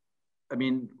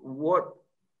mean,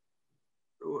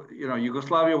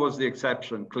 Yugoslavia was the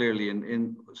exception, clearly,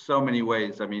 in so many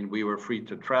ways. I mean, we were free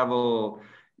to travel.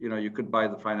 You could buy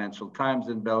the Financial Times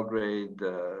in Belgrade.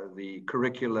 The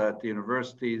curricula at the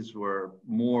universities were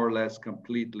more or less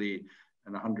completely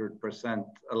and 100%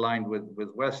 aligned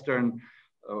with Western,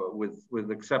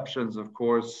 with exceptions, of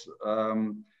course.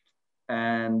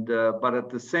 But at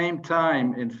the same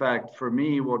time, in fact, for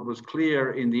me, what was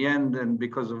clear in the end, and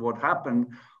because of what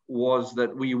happened, was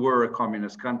that we were a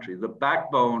communist country. The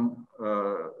backbone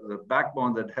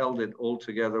that held it all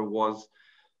together was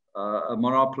a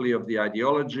monopoly of the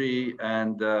ideology,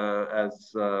 and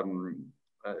as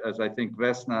I think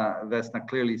Vesna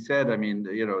clearly said, I mean,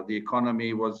 the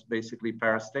economy was basically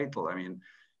parastatal. I mean,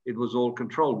 it was all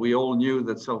controlled. We all knew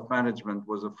that self-management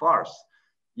was a farce.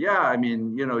 Yeah, I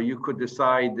mean, you could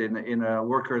decide in a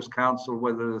workers' council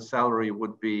whether the salary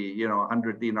would be,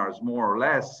 100 dinars more or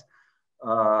less.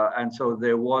 And so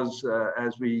there was,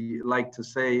 as we like to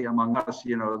say among us,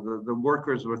 the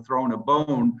workers were thrown a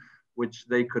bone, which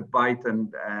they could bite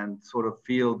and sort of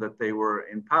feel that they were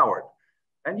empowered.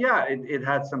 And yeah, it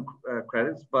had some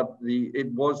credits, but it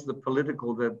was the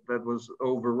political that was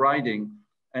overriding.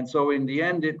 And so in the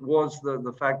end, it was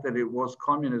the fact that it was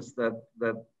communist that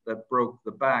broke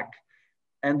the back.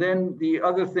 And then the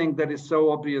other thing that is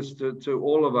so obvious to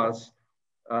all of us,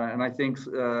 and I think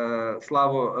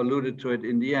Slavo alluded to it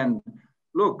in the end,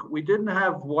 look, we didn't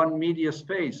have one media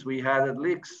space. We had at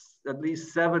least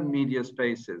 7 media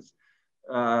spaces.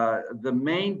 The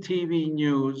main TV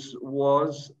news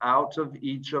was out of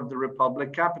each of the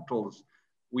Republic capitals.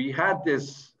 We had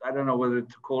this, I don't know whether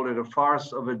to call it a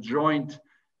farce of a joint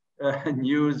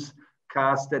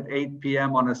newscast at 8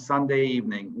 p.m. on a Sunday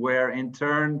evening, where in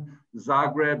turn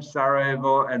Zagreb,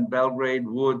 Sarajevo, and Belgrade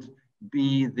would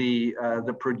be the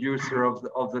producer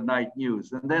of the night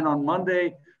news. And then on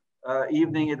Monday,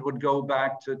 evening it would go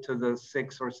back to the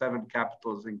 6 or 7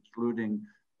 capitals, including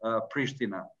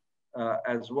Pristina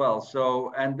as well.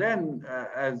 So, and then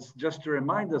as just to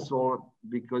remind us all,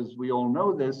 because we all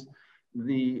know this,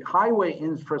 the highway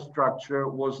infrastructure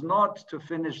was not to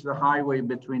finish the highway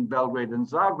between Belgrade and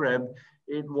Zagreb.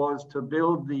 It was to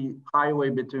build the highway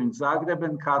between Zagreb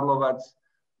and Karlovac,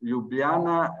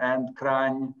 Ljubljana and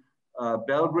Kranj,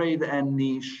 Belgrade and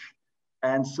Niš.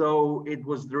 And so it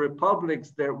was the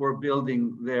republics that were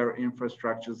building their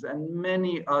infrastructures and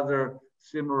many other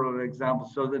similar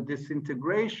examples. So the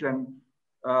disintegration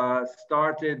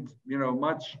started, you know,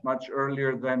 much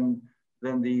earlier than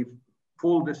the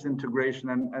full disintegration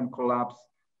and collapse,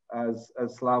 as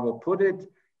Slavo put it.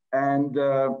 And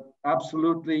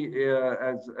absolutely,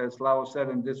 as Slavo said,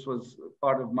 and this was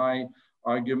part of my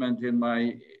argument in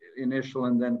my initial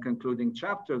and then concluding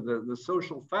chapter, the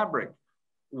social fabric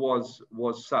was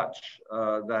such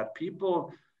that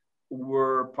people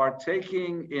were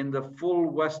partaking in the full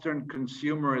Western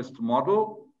consumerist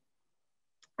model.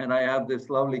 And I have this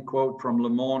lovely quote from Le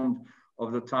Monde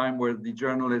of the time where the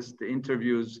journalist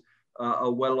interviews a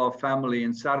well-off family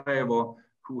in Sarajevo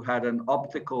who had an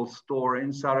optical store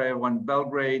in Sarajevo and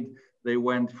Belgrade. They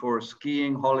went for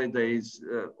skiing holidays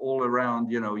all around,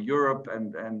 you know, Europe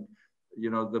and you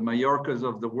know, the Mallorcas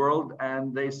of the world.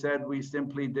 And they said, we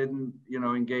simply didn't, you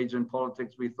know, engage in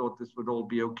politics. We thought this would all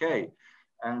be okay.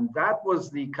 And that was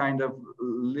the kind of,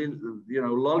 you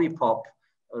know, lollipop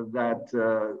that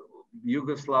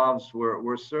Yugoslavs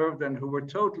were served, and who were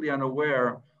totally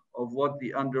unaware of what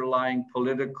the underlying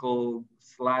political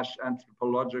 /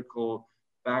 anthropological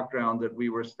background that we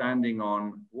were standing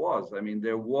on was. I mean,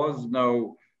 there was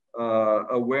no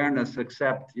awareness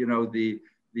except, you know, the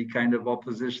kind of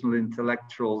oppositional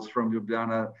intellectuals from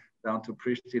Ljubljana down to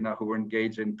Pristina who were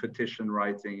engaged in petition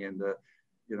writing in the,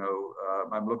 you know,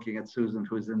 I'm looking at Susan,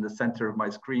 who's in the center of my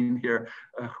screen here,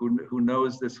 who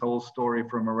knows this whole story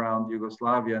from around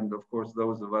Yugoslavia, and of course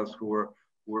those of us who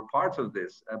were part of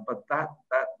this. But that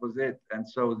was it. And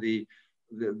so the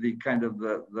kind of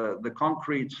the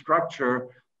concrete structure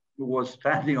was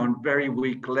standing on very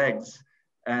weak legs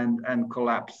and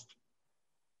collapsed.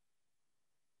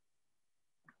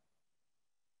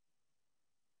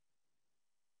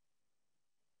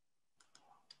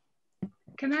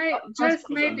 Can I just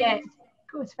maybe? Yeah,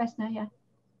 go as fast now, yeah.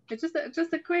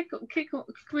 Just a quick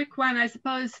one, I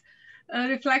suppose, a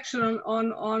reflection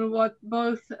on what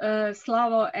both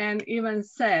Slavo and Ivan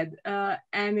said,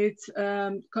 and it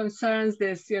concerns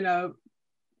this, you know,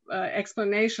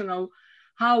 explanation of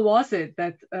how was it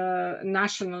that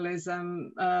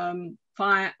nationalism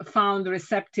found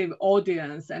receptive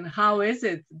audience, and how is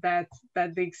it that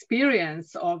the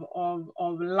experience of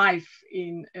life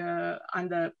in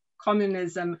under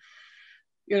communism,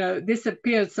 you know,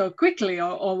 disappeared so quickly,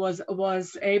 or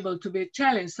was able to be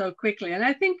challenged so quickly. And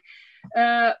I think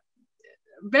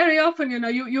very often, you know,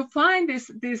 you find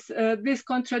this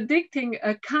contradicting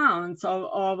accounts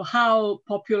of how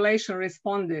population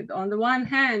responded. On the one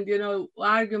hand, you know,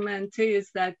 argument is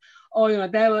that, oh, you know,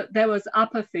 there was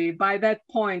apathy. By that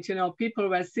point, you know, people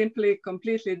were simply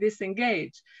completely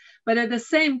disengaged. But at the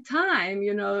same time,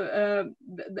 you know,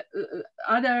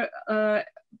 other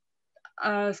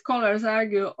scholars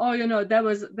argue, oh, you know, there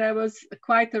was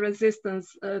quite a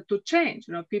resistance to change.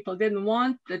 You know, people didn't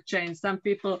want the change. Some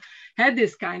people had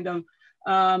this kind of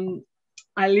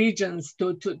allegiance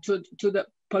to the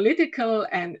political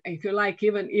and, if you like,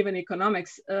 even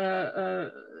economics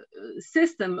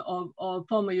system of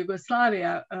former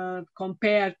Yugoslavia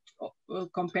compared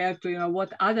to, you know,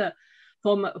 what other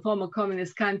former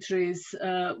communist countries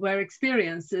were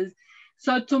experiencing.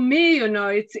 So to me, you know,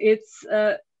 it's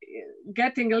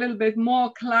getting a little bit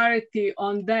more clarity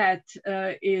on that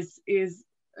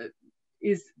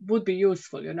would be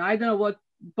useful. You know, I don't know what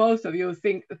both of you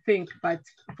think, but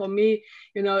for me,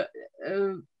 you know,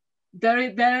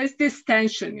 there is this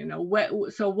tension. You know,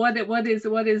 so what is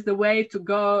the way to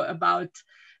go about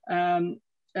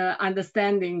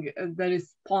understanding the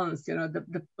response? You know,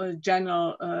 the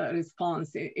general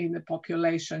response in the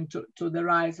population to the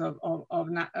rise of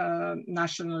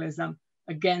nationalism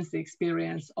against the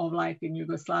experience of life in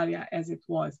Yugoslavia as it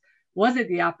was. Was it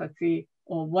the apathy,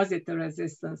 or was it the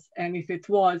resistance? And if it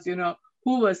was, you know,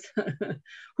 who was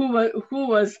who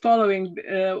was following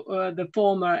the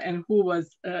former, and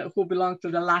who belonged to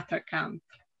the latter camp?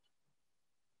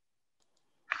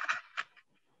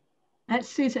 That's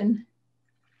Susan.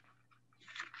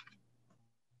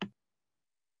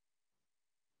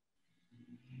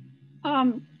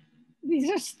 These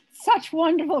are such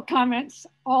wonderful comments,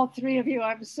 all three of you.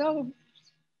 I'm so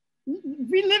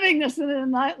reliving this in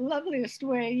the loveliest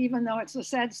way, even though it's a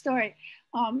sad story.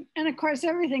 And of course,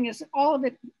 everything is, all of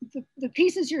it, the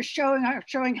pieces you're showing are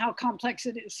showing how complex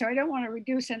it is. So I don't want to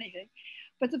reduce anything.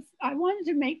 But I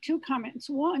wanted to make two comments.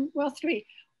 Three.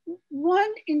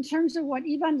 One, in terms of what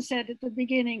Ivan said at the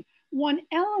beginning, one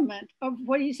element of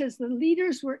what he says, the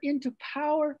leaders were into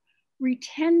power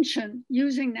retention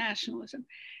using nationalism.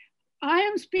 I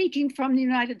am speaking from the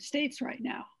United States right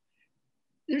now.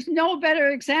 There's no better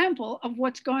example of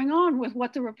what's going on with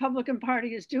what the Republican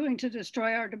Party is doing to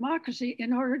destroy our democracy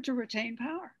in order to retain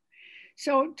power.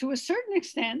 So to a certain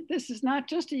extent, this is not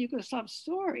just a Yugoslav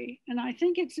story. And I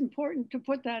think it's important to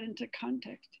put that into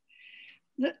context.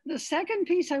 The second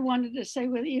piece I wanted to say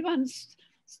with Ivan's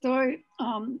story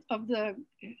of the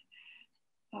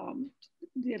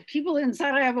people in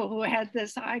Sarajevo who had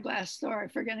this eyeglass store,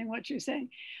 forgetting what you're saying.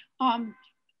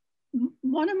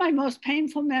 One of my most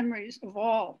painful memories of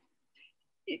all,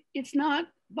 it's not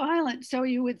violent, so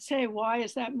you would say, why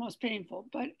is that most painful?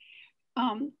 But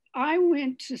I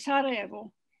went to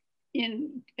Sarajevo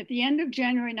at the end of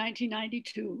January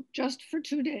 1992, just for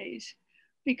 2 days,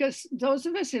 because those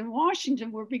of us in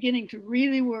Washington were beginning to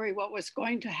really worry what was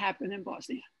going to happen in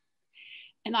Bosnia.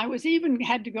 And I was even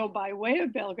had to go by way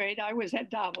of Belgrade. I was at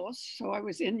Davos, so I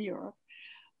was in Europe.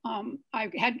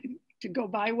 I had to go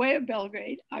by way of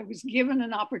Belgrade. I was given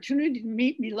an opportunity to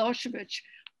meet Milosevic.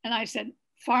 And I said,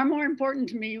 far more important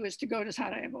to me was to go to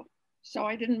Sarajevo. So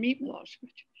I didn't meet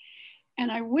Milosevic.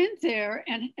 And I went there,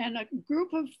 and a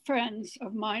group of friends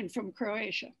of mine from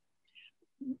Croatia,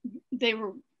 they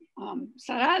were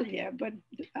Sarajevo, but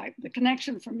the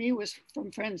connection for me was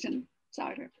from friends in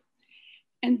Zagreb.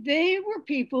 And they were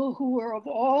people who were of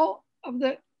all of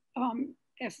the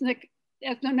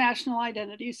ethno-national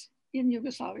identities in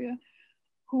Yugoslavia,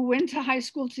 who went to high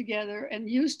school together and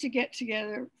used to get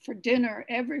together for dinner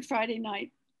every Friday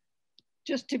night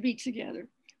just to be together.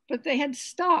 But they had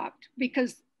stopped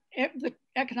because the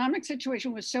economic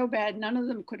situation was so bad, none of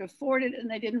them could afford it, and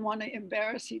they didn't want to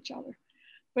embarrass each other.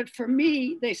 But for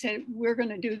me, they said, we're going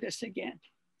to do this again.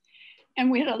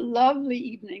 And we had a lovely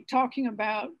evening talking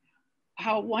about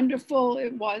how wonderful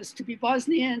it was to be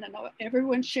Bosnian, and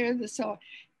everyone shared this. So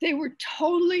they were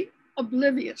totally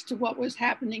oblivious to what was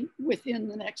happening within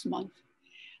the next month.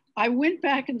 I went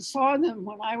back and saw them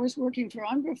when I was working for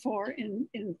UNRWA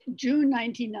in June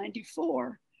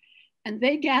 1994, and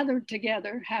they gathered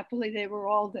together. Happily, they were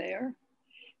all there.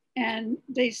 And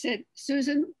they said,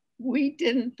 Susan, we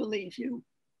didn't believe you,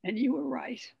 and you were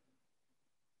right.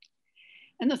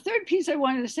 And the third piece I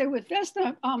wanted to say with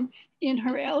Vesna, in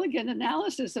her elegant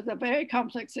analysis of the very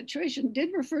complex situation, did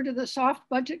refer to the soft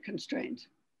budget constraints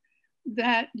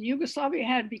that Yugoslavia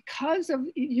had because of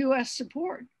US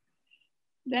support.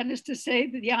 That is to say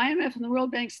that the IMF and the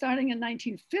World Bank starting in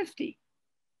 1950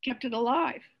 kept it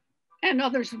alive, and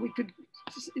others we could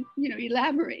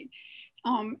elaborate.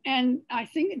 And I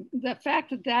think the fact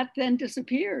that that then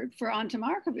disappeared for Ante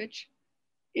Markovic,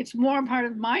 it's more part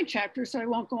of my chapter, so I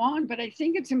won't go on, but I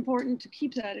think it's important to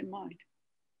keep that in mind.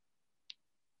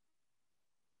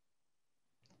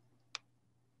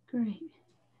 Great.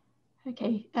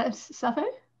 Okay, Savo?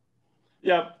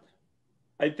 Yeah,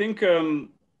 I think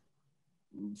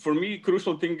for me,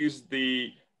 crucial thing is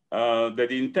that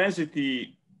the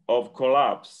intensity of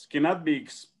collapse cannot be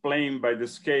explained by the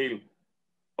scale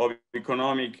of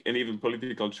economic and even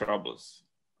political troubles.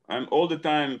 All the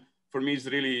time, for me, is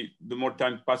really, the more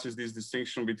time passes, this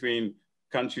distinction between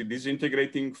country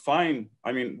disintegrating, fine.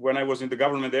 I mean, when I was in the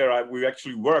government there, we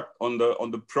actually worked on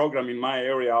the program in my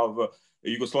area of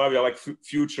Yugoslavia, like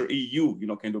future EU,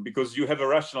 kind of, because you have a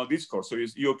rational discourse, so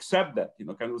you accept that,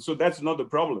 kind of. So that's not the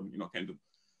problem, kind of.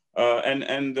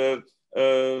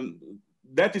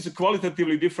 That is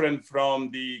qualitatively different from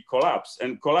the collapse,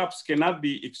 and collapse cannot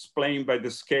be explained by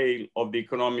the scale of the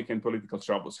economic and political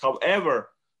troubles, however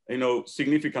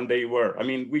significant they were. I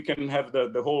mean, we can have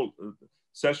the whole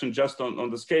session just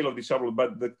on the scale of the trouble,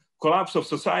 but the collapse of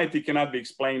society cannot be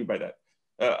explained by that.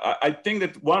 I think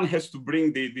that one has to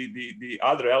bring the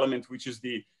other element, which is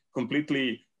the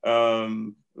completely, I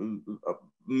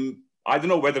don't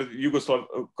know whether the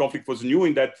Yugoslav conflict was new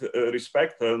in that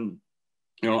respect.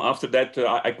 After that,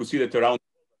 I could see that around.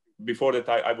 Before that,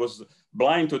 I was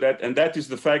blind to that. And that is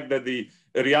the fact that the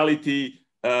reality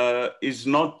is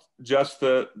not just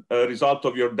a result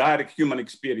of your direct human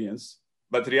experience,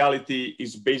 but reality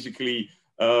is basically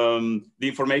the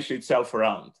information itself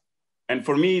around. And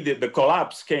for me, the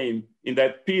collapse came in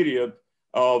that period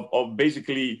of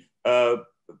basically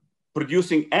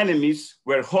producing enemies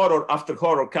where horror after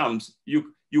horror comes.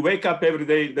 You wake up every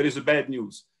day, there is a bad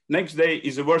news. Next day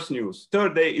is the worse news.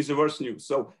 Third day is the worse news.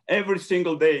 So every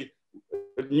single day,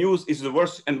 news is the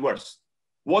worse and worse.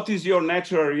 What is your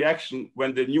natural reaction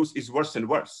when the news is worse and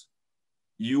worse?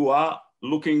 You are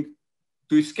looking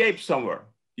to escape somewhere.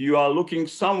 You are looking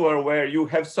somewhere where you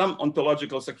have some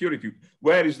ontological security.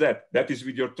 Where is that? That is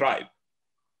with your tribe.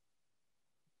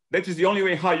 That is the only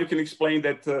way how you can explain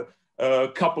that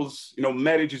couples,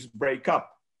 marriages break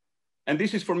up. And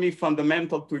this is for me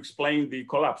fundamental to explain the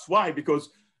collapse. Why? Because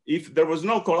if there was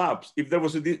no collapse, if there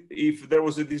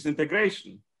was a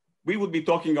disintegration, we would be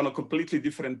talking on a completely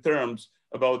different terms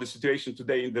about the situation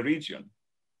today in the region.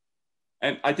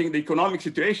 And I think the economic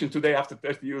situation today after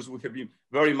 30 years would have been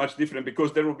very much different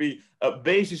because there will be a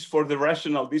basis for the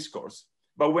rational discourse.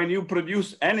 But when you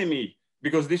produce enemy,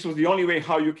 because this was the only way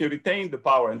how you can retain the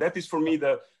power, and that is for me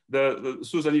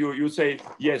Susan, you say,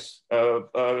 yes,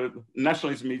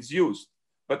 nationalism is used.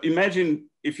 But imagine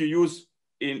if you use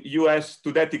in US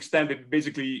to that extent, it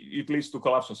basically it leads to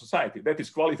collapse of society. That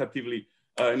is qualitatively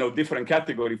different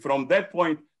category. From that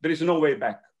point, there is no way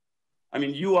back. I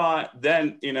mean, you are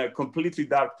then in a completely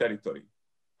dark territory.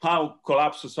 How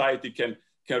collapsed society can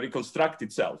reconstruct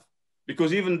itself?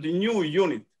 Because even the new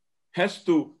unit has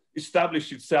to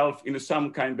establish itself in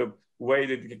some kind of way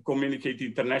that it can communicate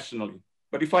internationally.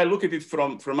 But if I look at it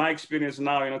from my experience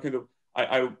now,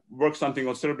 I work something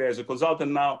on Serbia as a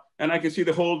consultant now, and I can see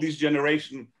the whole this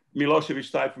generation Milosevic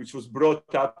type, which was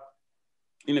brought up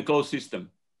in a closed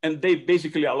system, and they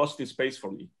basically are lost in space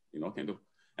for me,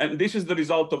 And this is the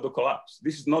result of the collapse.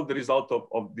 This is not the result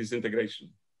of disintegration.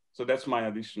 So that's my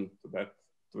addition to that,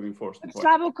 to reinforce the point.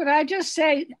 Slavo, could I just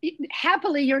say,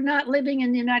 happily, you're not living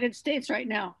in the United States right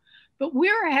now, but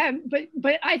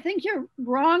but I think you're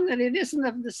wrong that it isn't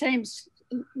of the same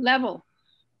level.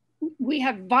 We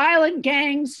have violent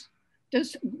gangs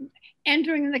just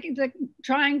entering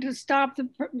trying to stop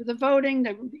the voting,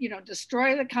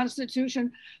 destroy the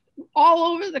Constitution. All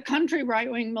over the country,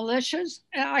 right-wing militias.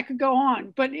 I could go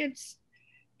on, but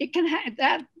it can have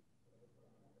that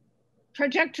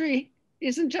trajectory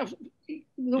isn't just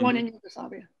the one in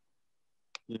Yugoslavia.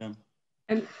 Yeah.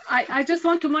 And I just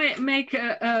want to make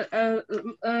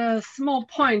a small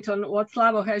point on what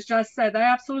Slavo has just said. I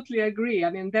absolutely agree.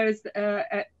 I mean, there is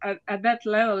at that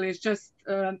level, it's just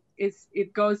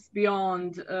it goes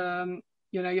beyond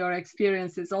your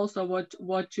experiences. Also,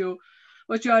 what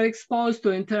you are exposed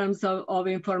to in terms of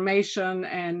information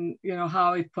and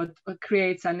how it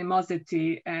creates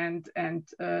animosity and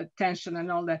tension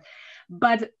and all that.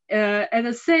 But at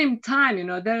the same time,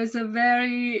 there is a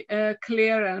very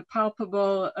clear and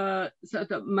palpable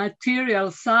sort of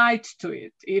material side to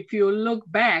it. If you look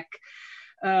back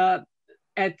at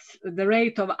the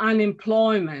rate of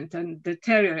unemployment and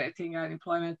deteriorating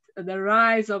unemployment, the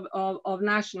rise of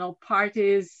national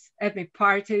parties, ethnic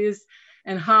parties,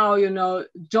 and how,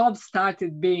 jobs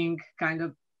started being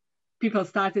people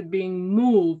started being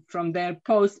moved from their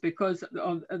posts because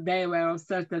they were of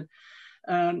certain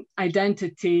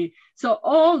identity. So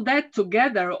all that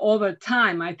together over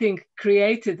time, I think,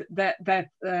 created that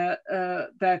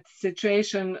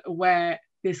situation where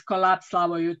this collapse,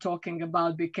 Slavo, you're talking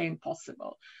about, became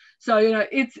possible. So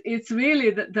it's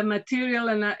really the material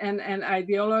and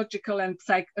ideological and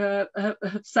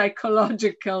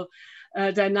psychological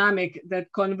dynamic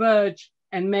that converge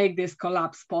and make this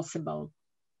collapse possible.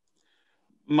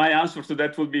 My answer to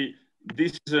that would be,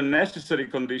 this is a necessary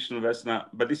condition, Vesna,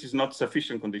 but this is not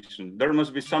sufficient condition. There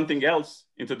must be something else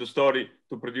into the story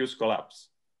to produce collapse.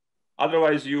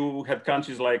 Otherwise, you have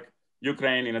countries like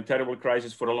Ukraine in a terrible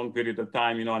crisis for a long period of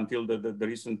time, until the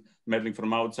recent meddling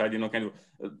from outside,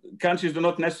 countries do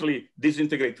not necessarily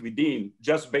disintegrate within,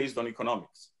 just based on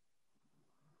economics.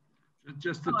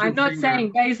 I'm not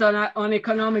saying based on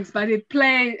economics, but it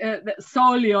play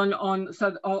solely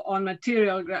on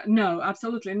material. No,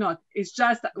 absolutely not. It's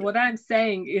just what I'm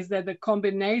saying is that the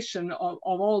combination of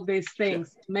all these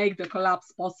things make the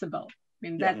collapse possible. I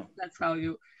mean, that's how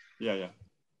you. Yeah.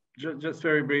 Just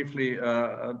very briefly,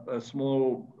 a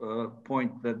small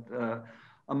point that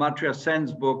Amartya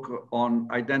Sen's book on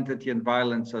identity and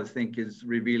violence, I think, is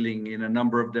revealing in a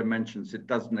number of dimensions. It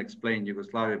doesn't explain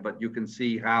Yugoslavia, but you can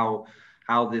see how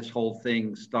this whole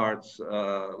thing starts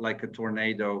like a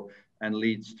tornado and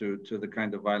leads to the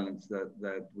kind of violence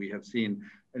that we have seen.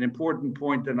 An important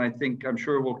point, and I'm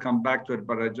sure we'll come back to it,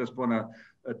 but I just want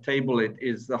to table it,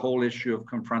 is the whole issue of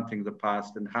confronting the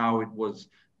past and how it was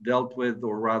dealt with,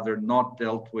 or rather not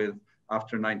dealt with,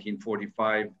 after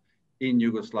 1945 in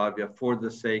Yugoslavia for the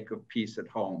sake of peace at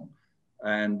home.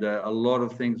 And a lot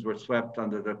of things were swept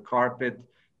under the carpet.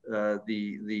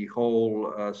 The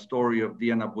whole story of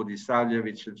Dijana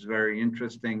Budisavljević is very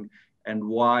interesting and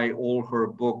why all her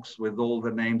books with all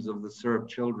the names of the Serb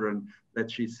children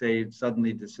that she saved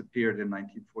suddenly disappeared in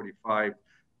 1945,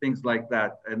 things like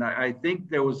that. And I think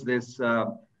there was this,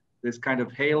 this kind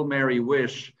of Hail Mary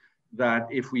wish that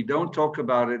if we don't talk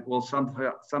about it, we'll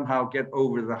somehow get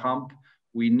over the hump.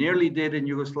 We nearly did in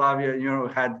Yugoslavia, you know,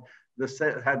 had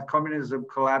communism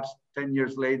collapsed 10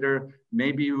 years later,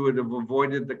 maybe we would have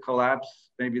avoided the collapse,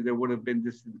 maybe there would have been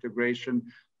disintegration,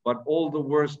 but all the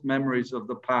worst memories of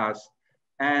the past.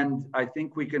 And I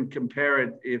think we can compare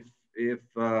it if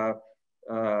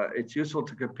it's useful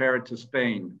to compare it to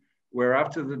Spain, where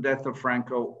after the death of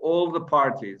Franco, all the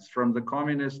parties from the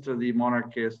communists to the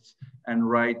monarchists and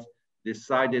right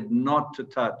decided not to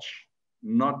touch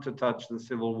the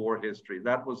Civil War history.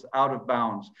 That was out of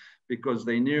bounds because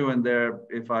they knew, and they're,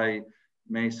 if I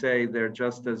may say, they're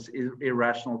just as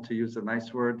irrational, to use a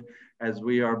nice word, as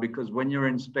we are, because when you're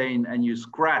in Spain and you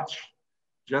scratch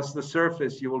just the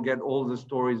surface, you will get all the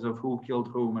stories of who killed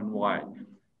whom and why.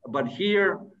 But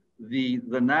here, the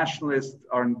nationalists,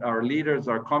 our leaders,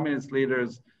 our communist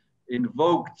leaders,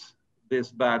 invoked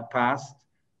this bad past.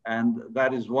 And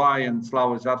that is why, and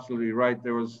Slava is absolutely right,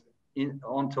 there was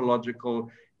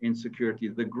ontological insecurity.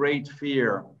 The great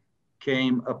fear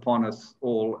came upon us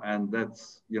all, and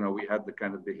that's, you know, we had the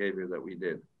kind of behavior that we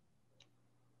did.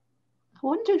 I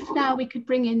wonder if now we could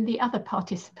bring in the other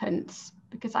participants,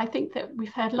 because I think that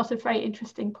we've heard a lot of very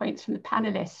interesting points from the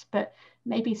panelists, but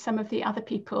maybe some of the other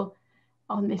people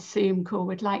on this Zoom call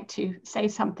would like to say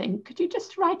something. Could you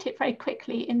just write it very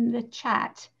quickly in the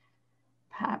chat,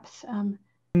 perhaps?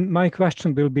 My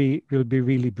question will be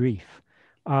really brief.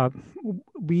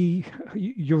 You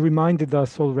reminded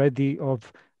us already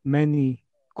of many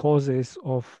causes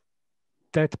of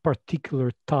that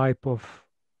particular type of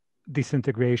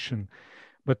disintegration,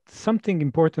 but something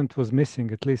important was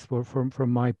missing, at least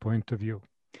from my point of view.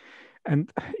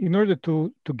 And in order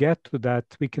to get to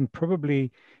that, we can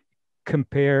probably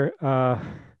compare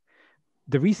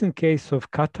the recent case of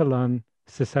Catalan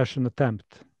secession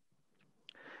attempt.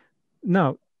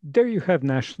 Now, there you have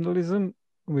nationalism,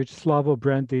 which Slavo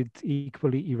branded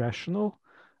equally irrational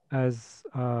as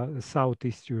a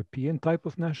Southeast European type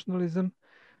of nationalism.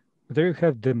 There you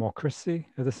have democracy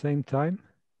at the same time,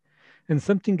 and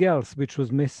something else which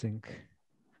was missing.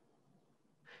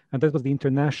 And that was the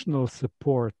international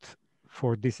support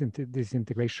for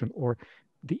disintegration, or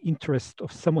the interest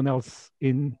of someone else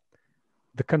in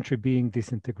the country being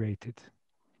disintegrated.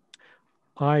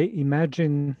 I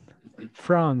imagine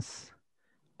France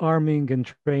arming and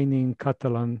training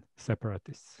Catalan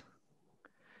separatists.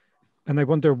 And I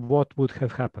wonder what would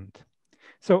have happened.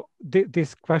 So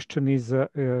this question is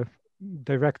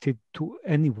directed to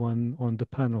anyone on the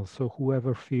panel. So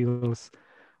whoever feels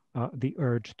the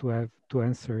urge to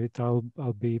answer it, I'll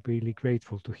be really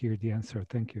grateful to hear the answer.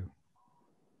 Thank you.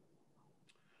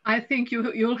 I think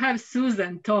you'll have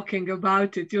Susan talking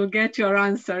about it. You'll get your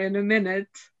answer in a minute.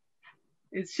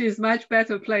 She's much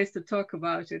better placed to talk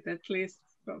about it, at least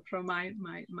from my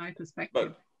perspective.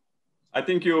 But I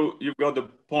think you got the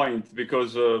point,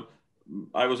 because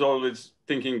I was always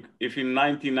thinking if in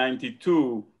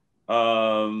 1992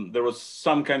 there was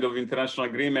some kind of international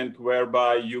agreement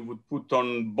whereby you would put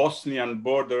on Bosnian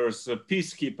borders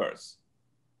peacekeepers,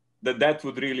 that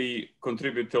would really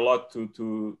contribute a lot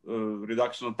to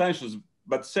reduction of tensions.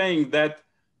 But saying that,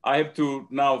 I have to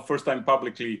now, first time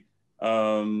publicly,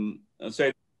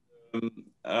 say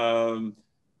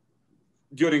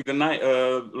during the night,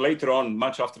 later on,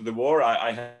 much after the war,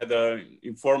 I had an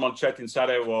informal chat in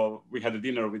Sarajevo. We had a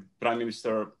dinner with Prime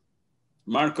Minister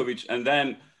Markovic, and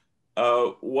then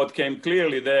what came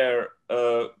clearly there,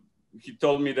 he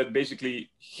told me that basically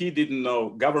he didn't know,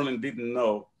 government didn't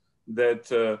know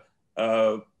that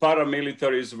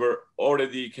paramilitaries were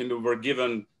already were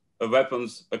given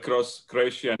weapons across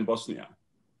Croatia and Bosnia.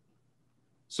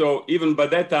 So even by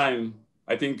that time,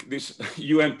 I think these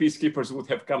UN peacekeepers would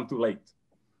have come too late.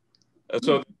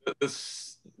 So the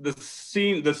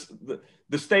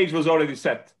stage was already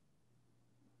set.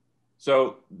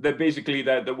 So that basically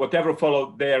that whatever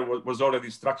followed there was already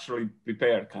structurally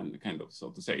prepared, kind of, so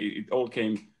to say. It all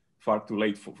came far too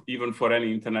late even for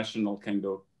any international kind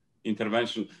of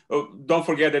intervention. Oh, don't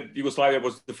forget that Yugoslavia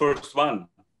was the first one.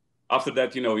 After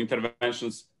that,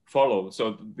 interventions follow.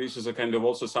 So this is a kind of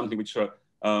also something which,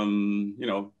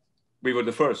 we were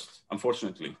the first,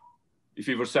 unfortunately. If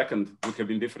we were second, it would have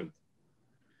been different.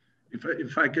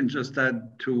 If I can just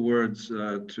add 2 words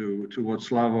to what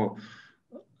Slavo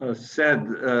said.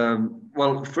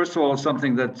 Well, first of all,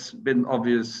 something that's been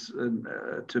obvious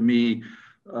to me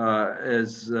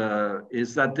is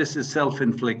that this is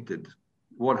self-inflicted.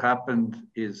 what happened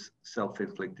is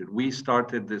self-inflicted. We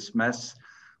started this mess.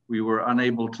 We were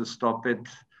unable to stop it.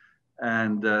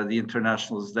 And the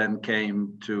internationals then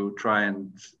came to try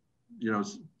and,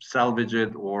 salvage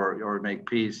it or make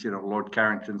peace. Lord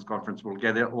Carrington's conference, we'll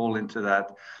get it all into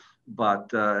that. But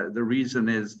the reason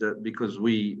is that because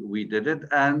we did it,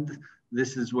 and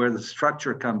this is where the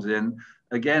structure comes in.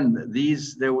 Again,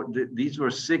 these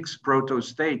were 6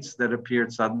 proto-states that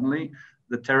appeared suddenly.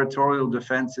 The territorial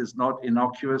defense is not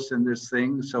innocuous in this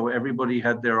thing, so everybody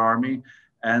had their army,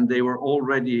 and they were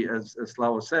already, as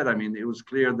Slavo said, I mean, it was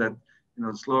clear that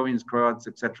Slovenes, Croats,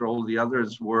 etc., all the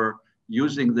others were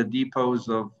using the depots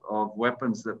of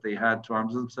weapons that they had to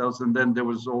arm themselves. And then there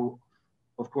was,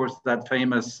 of course, that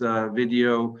famous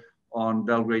video on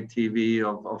Belgrade TV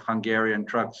of Hungarian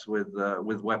trucks with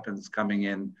weapons coming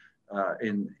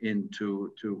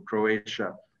into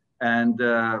Croatia. And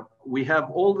we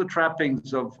have all the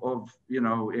trappings of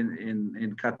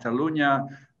in Catalonia,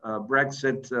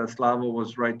 Brexit. Slavo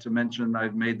was right to mention,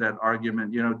 I've made that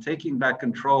argument. Taking back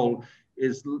control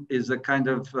is a kind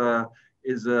of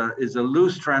is a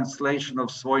loose translation of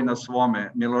Svoj na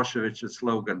svome, Milosevic's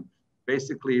slogan.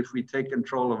 Basically, if we take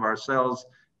control of ourselves,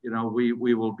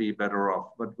 we will be better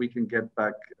off. But we can get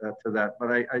back to that.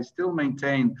 But I still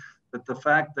maintain that the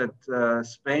fact that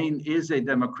Spain is a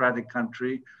democratic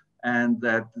country and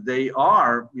that they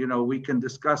are, we can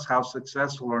discuss how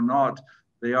successful or not,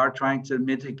 they are trying to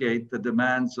mitigate the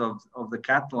demands of the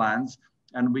Catalans.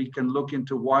 And we can look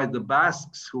into why the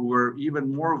Basques, who were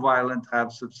even more violent,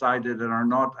 have subsided and are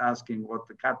not asking what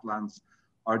the Catalans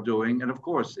are doing. And of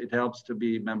course, it helps to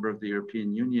be a member of the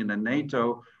European Union and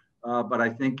NATO. But I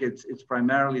think it's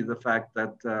primarily the fact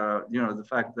that, that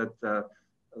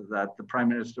the Prime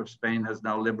Minister of Spain has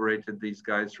now liberated these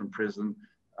guys from prison.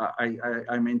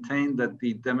 I maintain that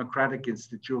the democratic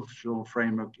institutional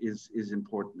framework is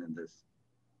important in this.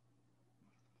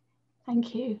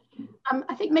 Thank you.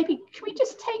 I think maybe, can we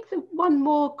just take the one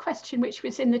more question which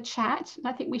was in the chat? And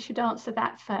I think we should answer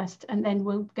that first, and then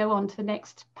we'll go on to the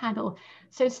next panel.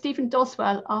 So Stephen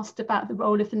Doswell asked about the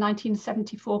role of the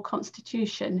 1974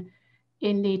 Constitution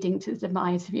in leading to the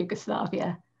demise of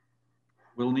Yugoslavia.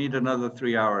 We'll need another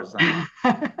 3 hours.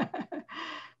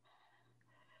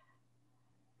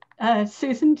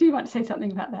 Susan, do you want to say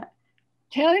something about that?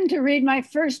 Tell him to read my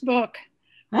first book.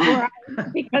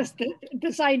 Because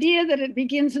this idea that it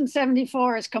begins in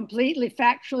 74 is completely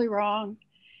factually wrong.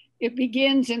 It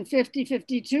begins in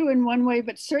 50-52 in one way,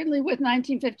 but certainly with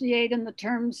 1958 in the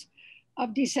terms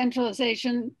of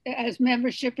decentralization as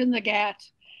membership in the GATT,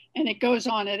 and it goes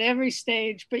on at every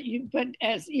stage. But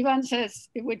as Ivan says,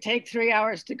 it would take 3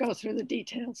 hours to go through the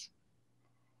details.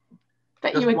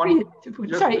 But just you agree?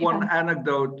 Just one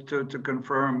anecdote to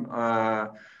confirm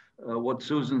what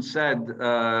Susan said.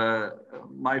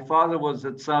 My father was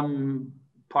at some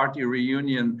party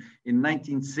reunion in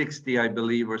 1960, I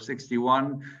believe, or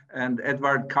 61, and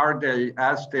Edvard Kardel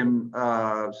asked him,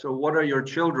 so what are your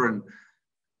children?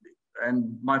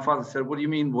 And my father said, what do you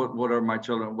mean, what are my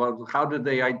children? Well, how did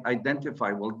they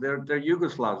identify? Well, they're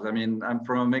Yugoslavs. I mean, I'm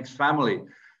from a mixed family.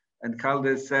 And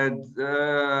Kardel said,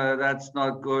 that's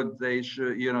not good. They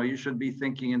should, you should be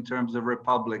thinking in terms of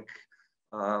republic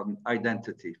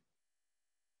identity.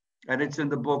 And it's in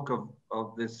the book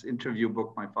of this interview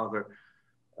book my father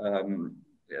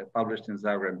published in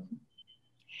Zagreb.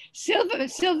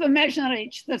 Silva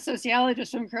Mezhnaric, the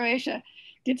sociologist from Croatia,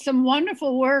 did some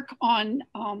wonderful work on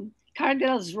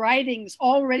Kardel's writings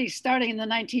already starting in the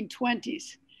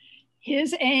 1920s.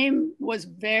 His aim was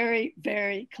very,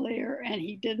 very clear, and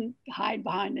he didn't hide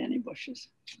behind any bushes.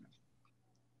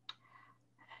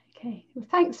 Okay, well,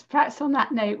 thanks. Perhaps on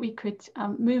that note, we could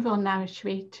move on now,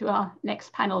 shall we, to our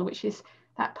next panel, which is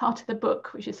that part of the book,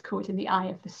 which is called In the Eye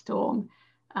of the Storm.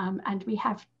 And we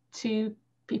have 2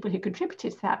 people who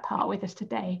contributed to that part with us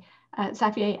today,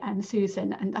 Xavier and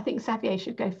Susan. And I think Xavier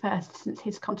should go first, since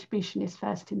his contribution is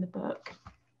first in the book.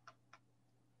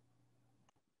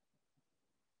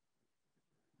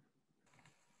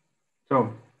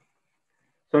 So,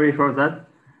 sorry for that.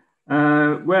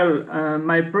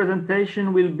 My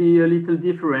presentation will be a little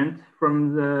different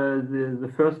from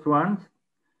the first ones.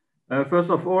 First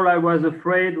of all, I was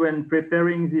afraid when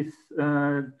preparing this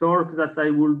talk that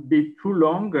I would be too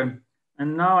long,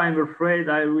 and now I'm afraid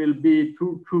I will be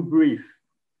too brief.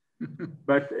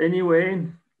 But anyway,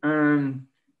 in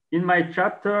my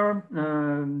chapter,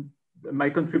 my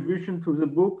contribution to the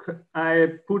book,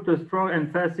 I put a strong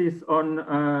emphasis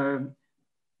on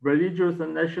religious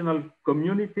and national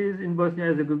communities in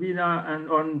Bosnia and Herzegovina, and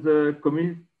on the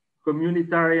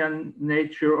communitarian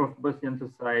nature of Bosnian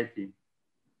society.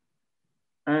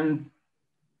 And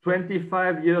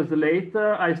 25 years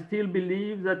later, I still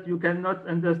believe that you cannot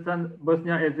understand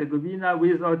Bosnia-Herzegovina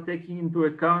without taking into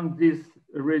account these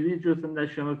religious and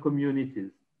national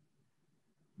communities.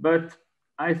 But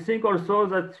I think also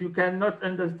that you cannot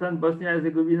understand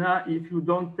Bosnia-Herzegovina if you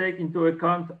don't take into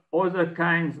account other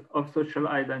kinds of social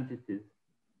identities.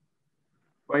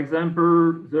 For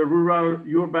example, the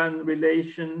rural-urban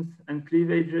relations and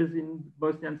cleavages in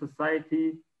Bosnian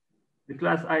society, the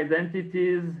class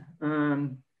identities,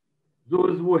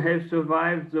 those who have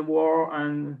survived the war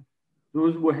and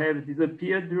those who have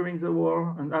disappeared during the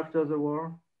war and after the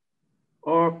war.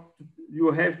 Or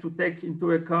you have to take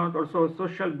into account also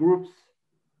social groups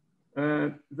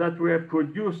that were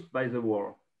produced by the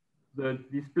war, the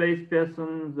displaced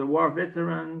persons, the war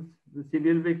veterans, the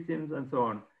civil victims, and so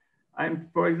on. I'm,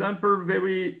 for example,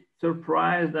 very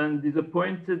surprised and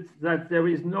disappointed that there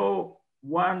is no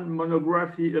one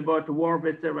monography about war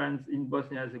veterans in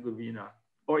Bosnia-Herzegovina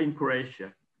or in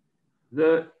Croatia.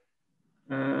 The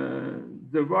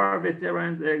war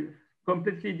veterans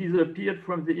completely disappeared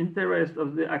from the interest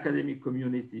of the academic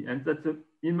community. And that's,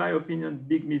 in my opinion, a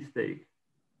big mistake,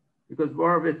 because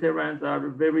war veterans are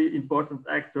very important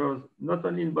actors, not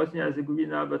only in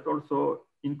Bosnia-Herzegovina, but also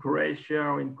in Croatia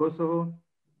or in Kosovo.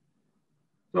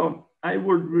 So I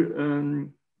would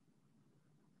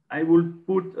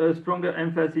put a stronger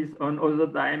emphasis on other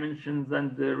dimensions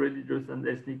than the religious and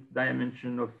ethnic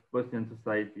dimension of Bosnian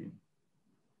society.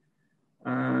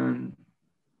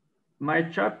 My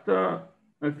chapter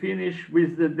finished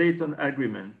with the Dayton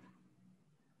Agreement.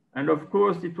 And of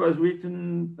course, it was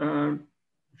written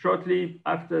shortly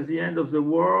after the end of the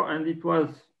war, and it was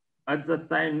at that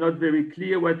time not very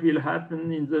clear what will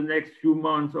happen in the next few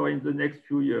months or in the next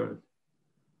few years.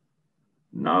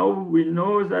 Now we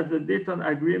know that the Dayton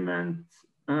Agreement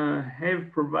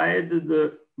have provided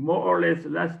a more or less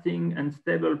lasting and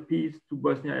stable peace to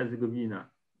Bosnia-Herzegovina.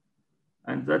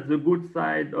 And that's the good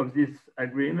side of this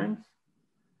agreement.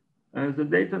 The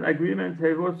Dayton Agreement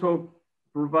have also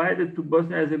provided to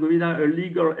Bosnia-Herzegovina a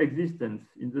legal existence,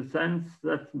 in the sense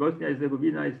that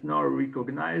Bosnia-Herzegovina is now a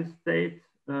recognized state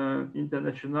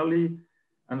internationally,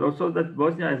 and also that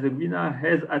Bosnia-Herzegovina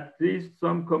has at least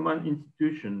some common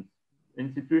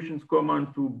institutions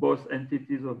common to both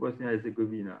entities of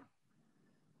Bosnia-Herzegovina.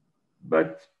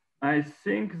 But I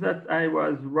think that I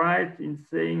was right in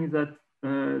saying that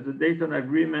the Dayton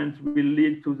Agreement will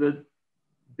lead to the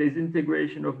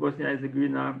disintegration of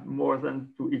Bosnia-Herzegovina more than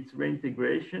to its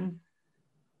reintegration,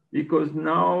 because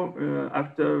now,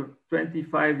 after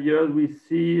 25 years, we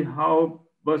see how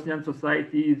Bosnian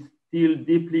society is still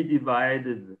deeply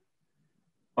divided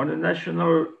on a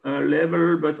national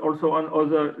level, but also on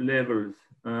other levels.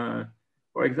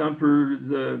 For example,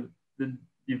 the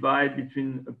divide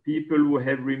between people who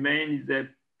have remained in their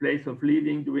place of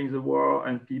living during the war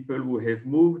and people who have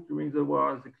moved during the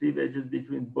war. The cleavages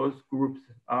between both groups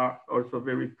are also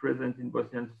very present in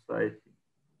Bosnian society.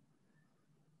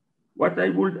 What I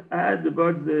would add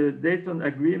about the Dayton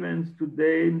agreements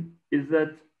today is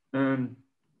that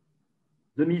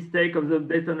the mistake of the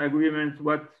Dayton agreements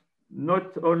was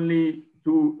not only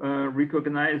to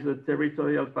recognize the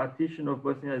territorial partition of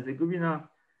Bosnia-Herzegovina,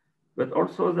 but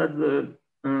also that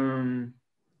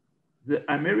the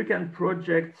American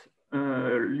project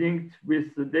linked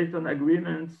with the Dayton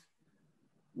agreements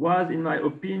was, in my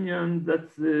opinion, that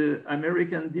the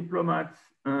American diplomats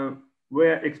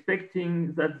were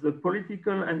expecting that the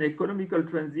political and economical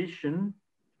transition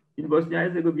in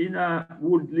Bosnia-Herzegovina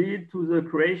would lead to the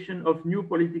creation of new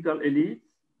political elites,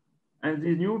 and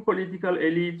these new political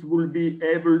elites will be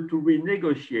able to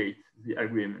renegotiate the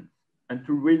agreement and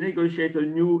to renegotiate a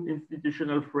new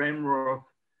institutional framework,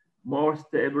 more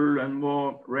stable and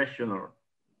more rational.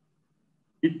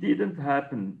 It didn't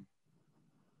happen.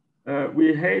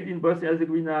 We had in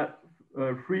Bosnia-Herzegovina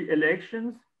 3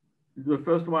 elections, the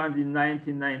first one in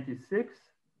 1996.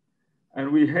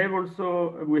 And we had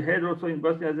also in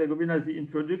Bosnia-Herzegovina the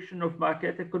introduction of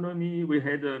market economy. We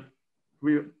had a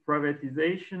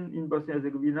privatization in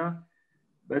Bosnia-Herzegovina,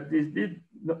 but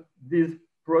these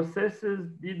processes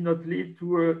did not lead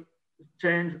to a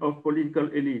change of political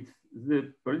elites.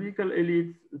 The political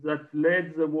elites that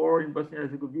led the war in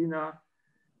Bosnia-Herzegovina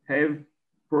have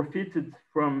profited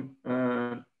from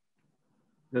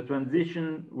the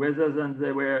transition rather than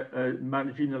they were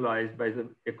marginalized by the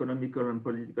economical and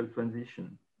political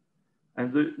transition.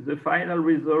 And the final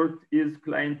result is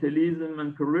clientelism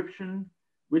and corruption,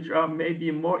 which are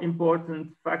maybe more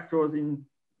important factors in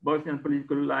Bosnian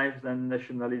political life than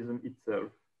nationalism itself.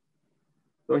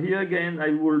 So here again,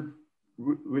 I would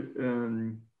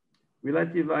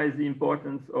relativize the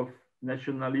importance of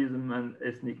nationalism and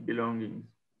ethnic belongings.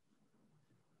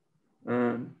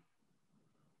 The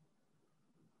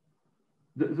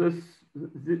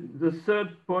third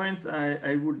point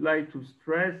I would like to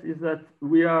stress is that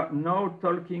we are now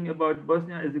talking about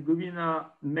Bosnia and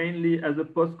Herzegovina mainly as a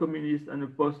post-communist and a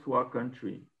post-war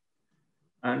country.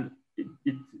 And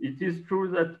it is true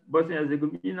that Bosnia and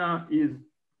Herzegovina is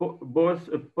both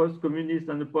a post-communist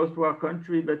and a post-war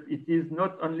country, but it is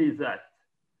not only that.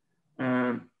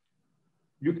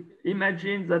 You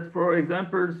imagine that, for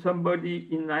example, somebody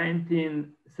in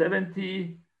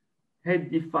 1970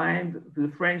 had defined the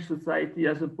French society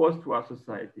as a post-war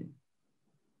society.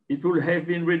 It would have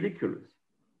been ridiculous.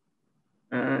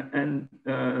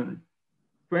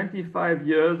 25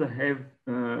 years have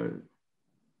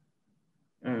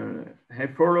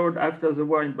followed after the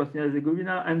war in Bosnia and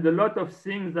Herzegovina, and a lot of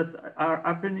things that are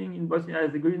happening in Bosnia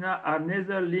and Herzegovina are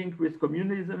neither linked with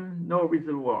communism nor with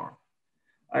the war.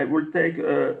 I will take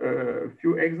a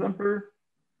few examples.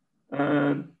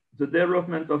 The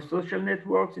development of social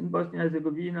networks in Bosnia and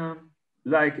Herzegovina,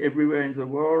 like everywhere in the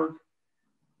world,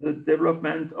 the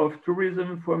development of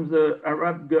tourism from the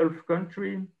Arab Gulf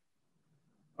country,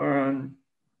 the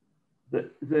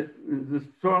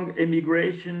strong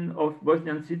emigration of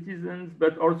Bosnian citizens,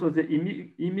 but also the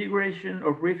immigration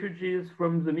of refugees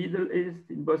from the Middle East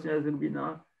in Bosnia and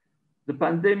Herzegovina. The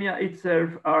pandemic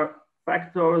itself are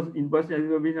factors in Bosnia and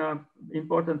Herzegovina,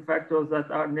 important factors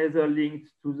that are neither linked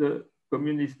to the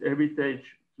communist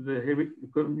heritage, to the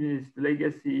communist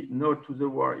legacy, nor to the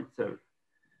war itself.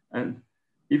 And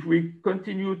if we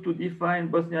continue to define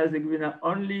Bosnia and Herzegovina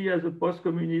only as a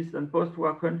post-communist and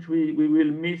post-war country, we will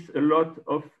miss a lot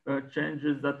of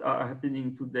changes that are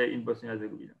happening today in Bosnia and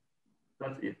Herzegovina.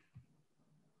 That's it.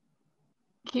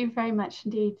 Thank you very much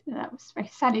indeed. That was a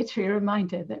very salutary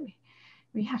reminder that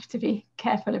we have to be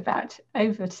careful about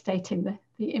overstating the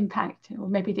impact, or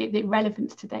maybe the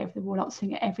relevance today of the war, not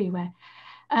seeing it everywhere.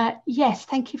 Yes,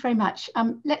 thank you very much.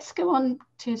 Let's go on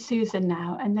to Susan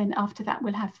now, and then after that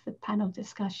we'll have the panel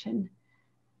discussion.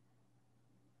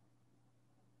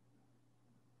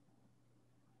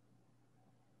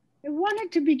 I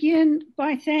wanted to begin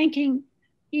by thanking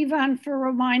Ivan for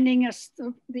reminding us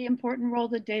the important role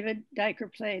that David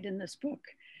Dyker played in this book,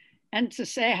 and to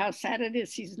say how sad it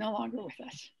is he's no longer with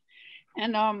us.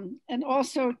 And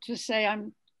also to say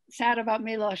I'm sad about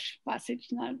Milos Vasic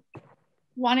not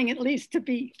wanting at least to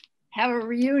have a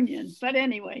reunion, but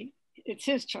anyway, it's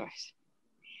his choice.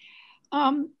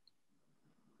 I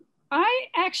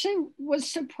actually was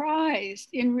surprised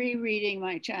in rereading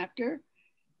my chapter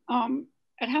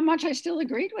at how much I still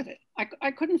agreed with it.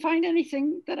 I couldn't find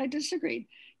anything that I disagreed.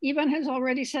 Ivan has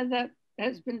already said that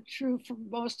has been true for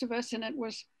most of us, and it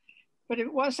was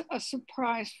a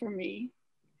surprise for me.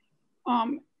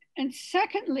 And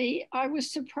secondly, I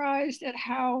was surprised at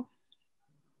how,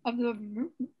 of the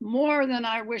more than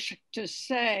I wish to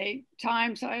say,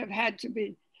 times I have had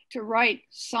to write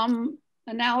some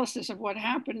analysis of what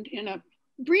happened in a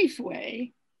brief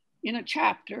way in a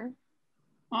chapter.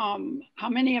 How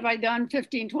many have I done?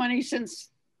 15, 20 since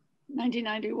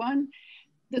 1991?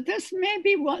 That this may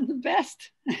be one of the best.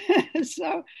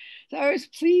 so I was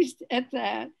pleased at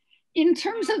that. In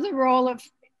terms of the role of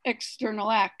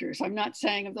external actors, I'm not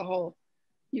saying of the whole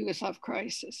Yugoslav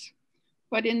crisis,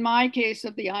 but in my case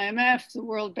of the IMF, the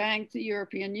World Bank, the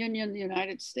European Union, the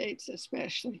United States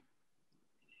especially.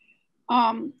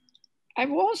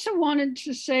 I've also wanted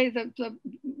to say that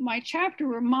my chapter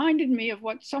reminded me of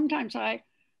what sometimes I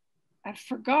have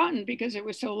forgotten because it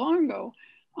was so long ago,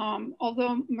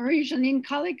 although Marie-Janine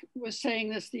Kalik was saying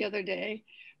this the other day,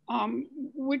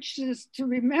 which is to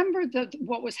remember that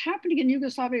what was happening in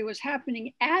Yugoslavia was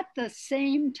happening at the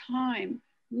same time,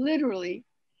 literally,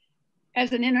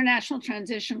 as an international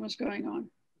transition was going on.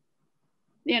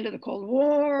 The end of the Cold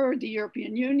War, the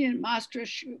European Union,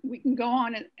 Maastricht, we can go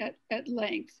on at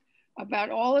length about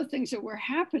all the things that were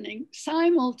happening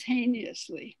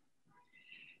simultaneously.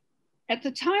 At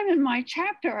the time in my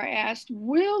chapter, I asked,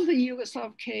 will the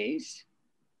Yugoslav case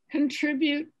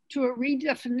contribute to a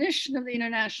redefinition of the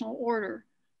international order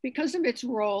because of its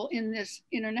role in this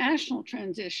international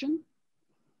transition?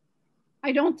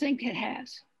 I don't think it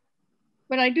has.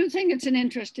 But I do think it's an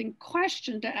interesting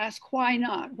question to ask, why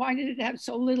not? Why did it have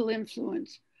so little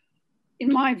influence,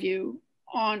 in my view,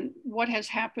 on what has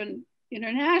happened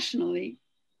internationally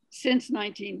since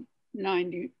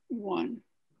 1991?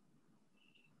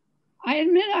 I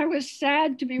admit I was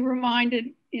sad to be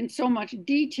reminded in so much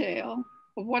detail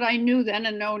of what I knew then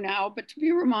and know now, but to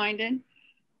be reminded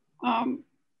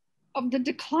of the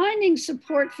declining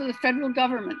support for the federal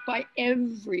government by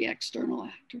every external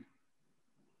actor.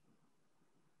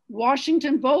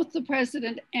 Washington, both the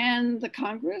president and the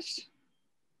Congress,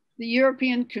 the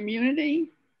European Community,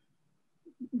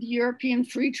 the European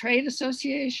Free Trade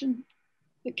Association,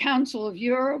 the Council of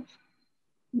Europe,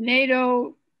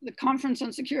 NATO, the Conference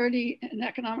on Security and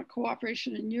Economic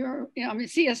Cooperation in Europe,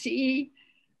 CSCE,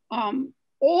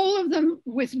 all of them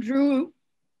withdrew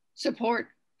support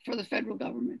for the federal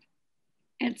government.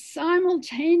 And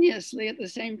simultaneously, at the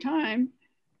same time,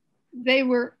 they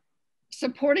were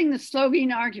supporting the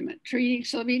Slovene argument, treating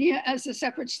Slovenia as a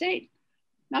separate state,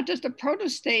 not just a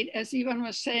proto-state, as Ivan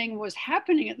was saying was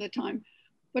happening at the time,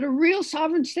 but a real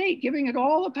sovereign state, giving it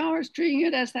all the powers, treating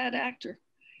it as that actor.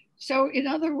 So in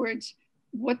other words,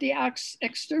 what the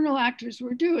external actors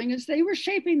were doing is they were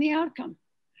shaping the outcome,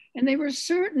 and they were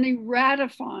certainly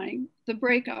ratifying the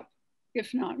breakup,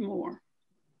 if not more.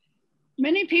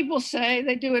 Many people say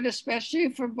they do it especially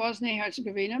for Bosnia and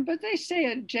Herzegovina, but they say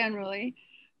it generally,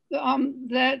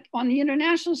 that on the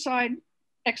international side,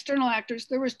 external actors,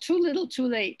 there was too little too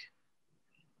late.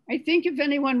 I think if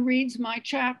anyone reads my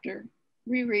chapter,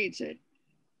 rereads it,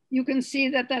 you can see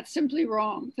that that's simply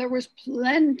wrong. There was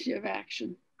plenty of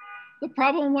action. The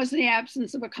problem was the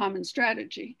absence of a common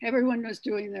strategy. Everyone was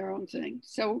doing their own thing.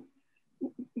 So,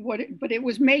 but it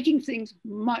was making things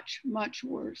much, much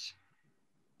worse.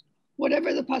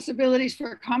 Whatever the possibilities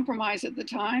for a compromise at the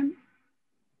time,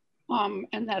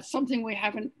 and that's something we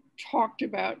haven't talked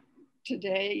about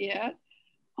today yet,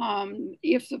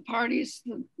 if the parties,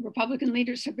 the Republican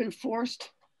leaders have been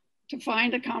forced to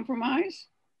find a compromise,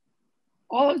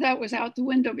 all of that was out the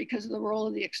window because of the role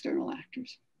of the external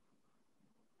actors.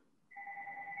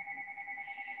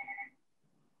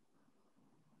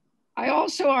 I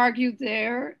also argued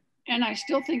there, and I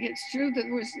still think it's true, that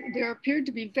there appeared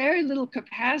to be very little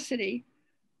capacity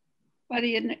by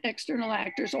the external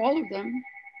actors, all of them,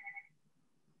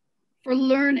 for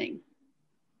learning.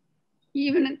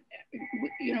 Even,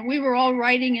 we were all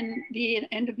writing in the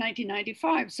end of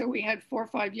 1995, so we had 4 or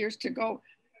 5 years to go.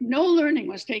 No learning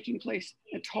was taking place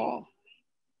at all.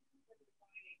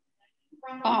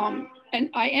 And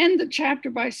I end the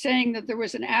chapter by saying that there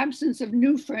was an absence of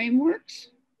new frameworks.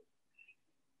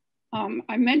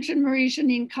 I mentioned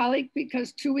Marie-Janine Kalik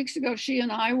because 2 weeks ago, she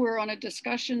and I were on a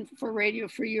discussion for Radio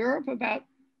Free Europe about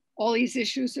all these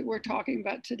issues that we're talking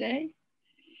about today.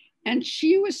 And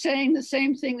she was saying the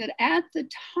same thing, that at the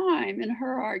time in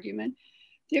her argument,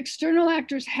 the external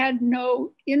actors had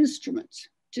no instruments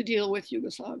to deal with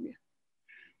Yugoslavia,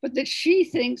 but that she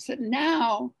thinks that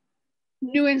now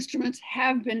new instruments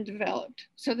have been developed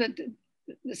so that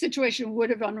the situation would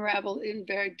have unraveled in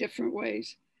very different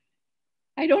ways.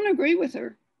 I don't agree with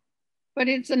her, but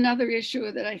it's another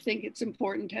issue that I think it's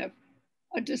important to have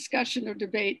a discussion or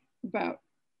debate about.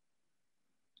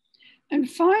 And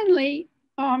finally,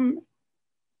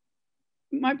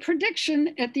 my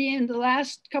prediction at the end, the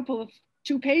last couple of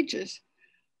 2 pages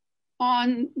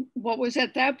on what was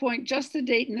at that point just the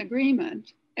Dayton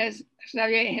Agreement, as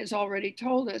Xavier has already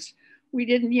told us, we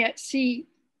didn't yet see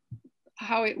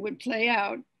how it would play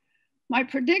out. My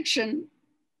prediction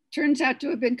turns out to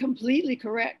have been completely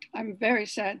correct. I'm very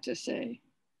sad to say.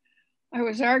 I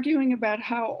was arguing about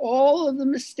how all of the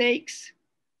mistakes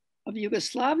of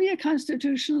Yugoslavia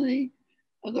constitutionally,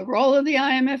 of the role of the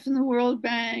IMF and the World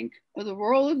Bank, of the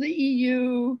role of the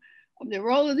EU, of the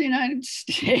role of the United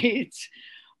States,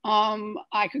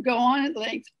 I could go on at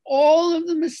length. All of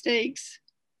the mistakes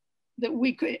that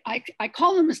we could, I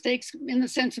call them mistakes in the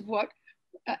sense of what,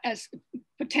 as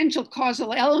potential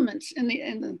causal elements in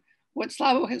the what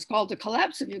Slavo has called the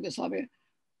collapse of Yugoslavia,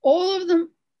 all of them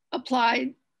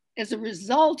applied as a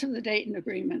result of the Dayton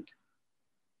Agreement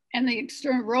and the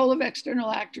role of external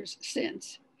actors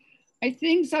since. I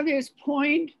think Xavier's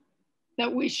point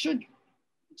that we should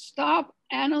stop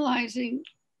analyzing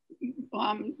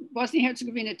Bosnia and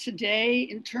Herzegovina today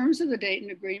in terms of the Dayton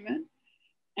Agreement,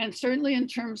 and certainly in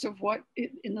terms of what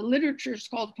in the literature is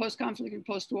called post-conflict and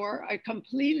post-war. I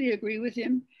completely agree with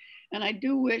him. And I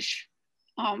do wish,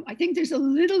 I think there's a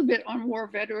little bit on war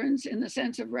veterans in the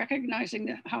sense of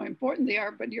recognizing how important they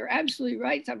are, but you're absolutely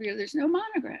right, Xavier, there's no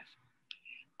monograph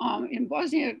in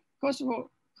Bosnia,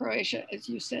 Kosovo, Croatia, as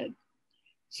you said.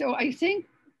 So I think,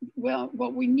 well,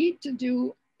 what we need to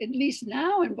do, at least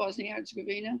now in Bosnia and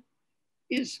Herzegovina,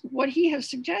 is what he has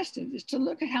suggested, is to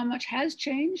look at how much has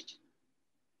changed,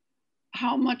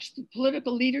 how much the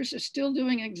political leaders are still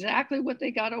doing exactly what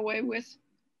they got away with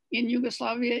in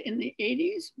Yugoslavia in the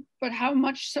 80s, but how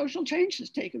much social change has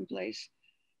taken place,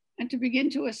 and to begin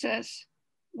to assess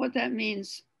what that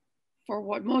means for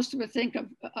what most of us think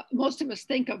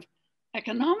of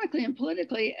economically and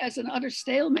politically as an utter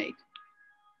stalemate,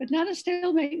 but not a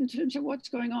stalemate in terms of what's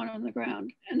going on the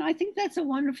ground. And I think that's a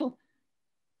wonderful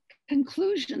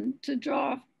conclusion to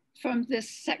draw from this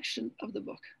section of the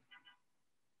book.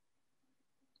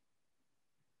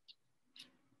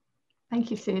 Thank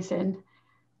you, Susan.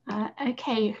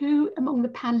 Okay, who among the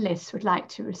panelists would like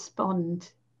to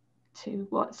respond to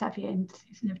what Xavier and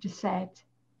Susan have just said?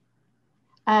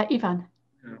 Ivan.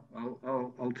 Yeah,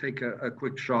 I'll take a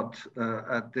quick shot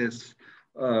at this.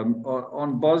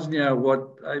 On Bosnia, what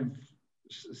I've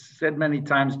said many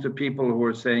times to people who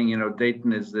are saying, you know,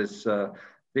 Dayton is this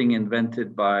thing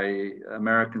invented by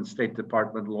American State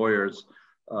Department lawyers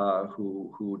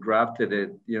who drafted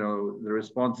it, you know,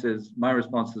 my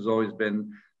response has always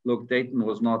been, look, Dayton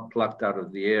was not plucked out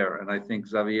of the air. And I think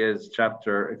Xavier's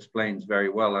chapter explains very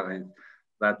well. And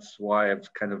that's why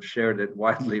I've kind of shared it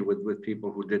widely with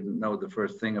people who didn't know the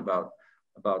first thing about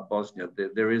Bosnia.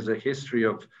 There is a history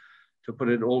of, to put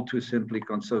it all too simply,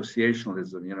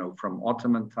 consociationalism, you know, from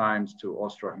Ottoman times to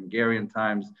Austro-Hungarian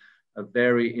times, a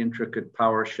very intricate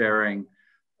power sharing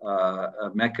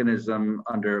mechanism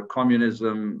under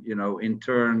communism. You know, in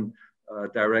turn,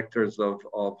 directors of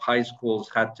high schools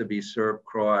had to be Serb,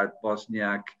 Croat,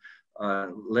 Bosniak,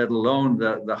 let alone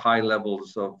the high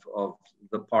levels of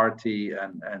the party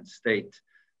and state,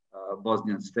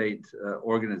 Bosnian state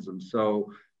organism.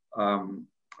 So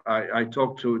I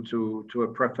talked to a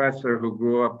professor who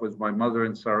grew up with my mother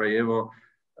in Sarajevo.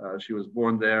 She was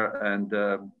born there, and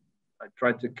I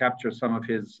tried to capture some of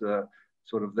his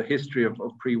sort of the history of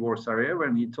pre-war Sarajevo.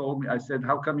 And he told me, I said,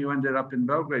 how come you ended up in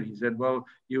Belgrade? He said, well,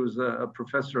 he was a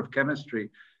professor of chemistry.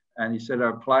 And he said, I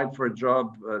applied for a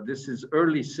job. This is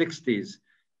early 60s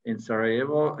in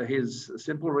Sarajevo. His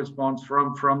simple response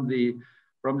from the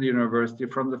university,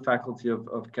 from the faculty of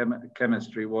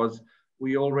chemistry was,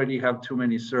 we already have too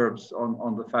many Serbs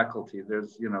on the faculty.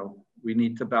 There's, you know, we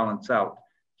need to balance out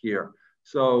here.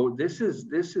 So this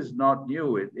is not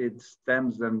new. It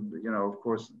stems, and you know, of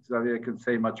course, Xavier can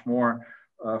say much more.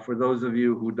 For those of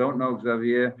you who don't know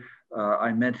Xavier,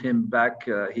 I met him back.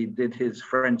 He did his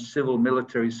French civil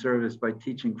military service by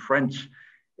teaching French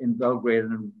in Belgrade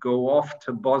and go off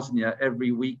to Bosnia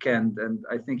every weekend. And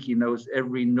I think he knows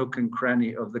every nook and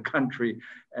cranny of the country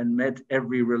and met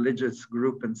every religious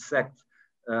group and sect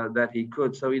that he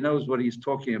could. So he knows what he's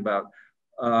talking about.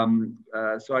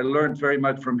 So I learned very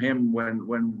much from him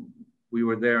when we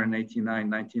were there in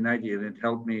 1990, and it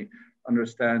helped me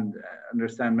understand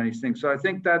many things. So I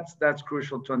think that's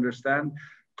crucial to understand.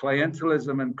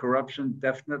 Clientelism and corruption,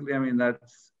 definitely. I mean,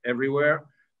 that's everywhere.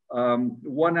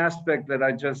 One aspect that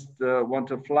I just want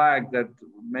to flag that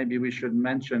maybe we should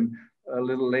mention a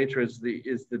little later is the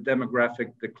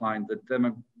demographic decline, the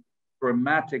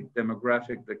dramatic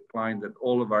demographic decline that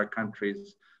all of our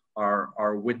countries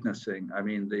are witnessing. I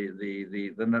mean,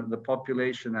 the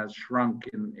population has shrunk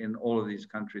in all of these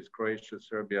countries, Croatia,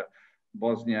 Serbia,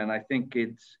 Bosnia, and I think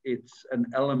it's an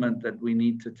element that we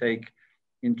need to take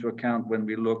into account when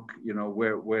we look, you know,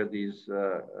 where these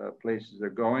places are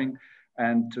going.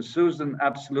 And to Susan,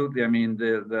 absolutely. I mean,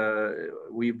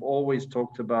 we've always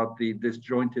talked about the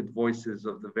disjointed voices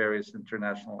of the various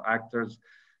international actors,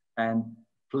 and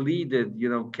pleaded, you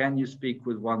know, can you speak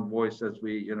with one voice as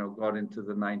we, you know, got into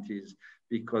the 90s,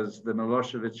 because the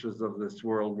Milosevic's of this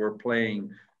world were playing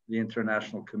the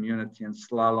international community and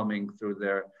slaloming through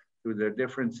their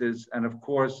differences. And of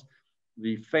course,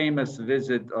 the famous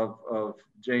visit of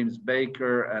James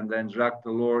Baker and then Jacques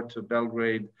Delors to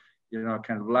Belgrade, you know,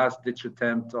 kind of last ditch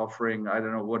attempt offering, I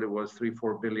don't know what it was,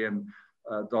 $3-4 billion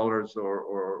or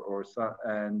so.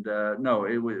 And no,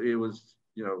 it was,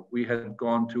 you know, we had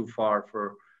gone too far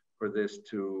for this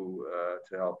to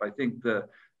help. I think the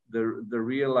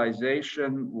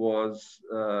realization was,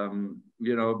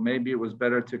 you know, maybe it was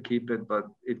better to keep it, but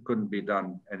it couldn't be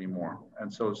done anymore.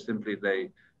 And so simply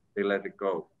they let it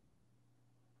go.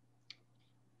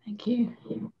 Thank you.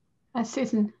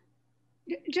 Susan.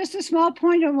 Just a small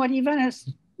point on what Ivan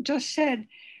has just said.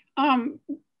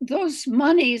 Those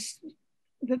monies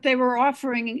that they were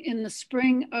offering in the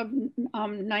spring of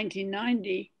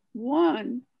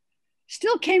 1991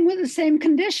 still came with the same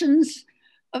conditions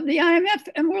of the IMF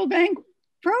and World Bank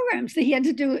programs. That he had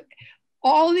to do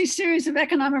all these series of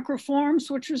economic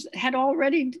reforms, which had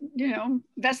already, you know,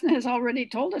 Vesna has already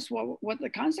told us what the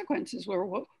consequences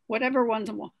were.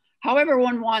 However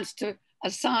one wants to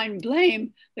assign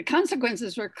blame, the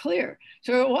consequences were clear.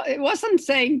 So it wasn't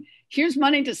saying, here's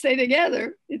money to stay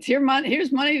together. It's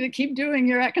here's money to keep doing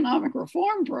your economic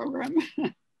reform program.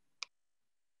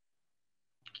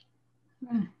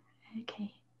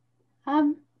 Okay.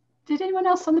 Did anyone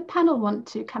else on the panel want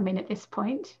to come in at this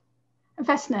point?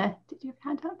 Vesna, did you have a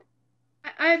hand up?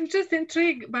 I'm just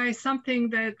intrigued by something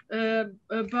that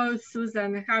both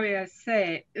Susan and Javier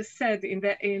said in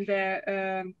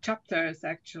the chapters,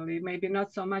 actually, maybe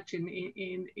not so much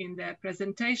in the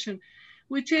presentation,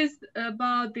 which is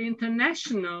about the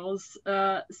internationals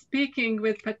speaking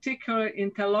with particular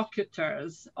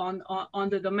interlocutors on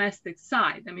the domestic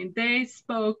side. I mean, they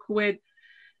spoke with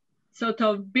sort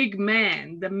of big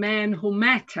men, the men who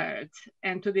mattered,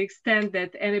 and to the extent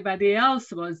that anybody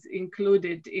else was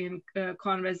included in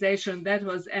conversation, that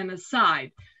was an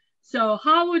aside. So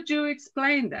how would you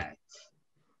explain that?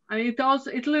 I mean,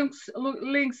 it links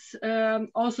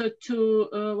also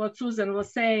to what Susan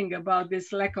was saying about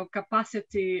this lack of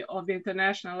capacity of the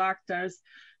international actors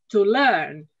to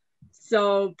learn.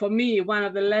 So for me, one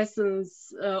of the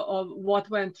lessons of what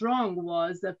went wrong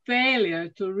was the failure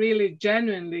to really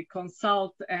genuinely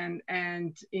consult and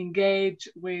engage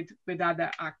with other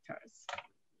actors.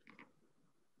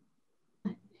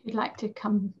 You'd like to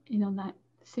come in on that.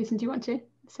 Susan, do you want to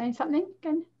say something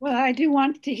again? Well, I do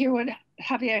want to hear what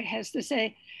Javier has to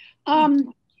say.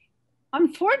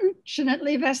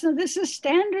 Unfortunately, Vesna, this is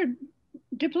standard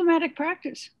diplomatic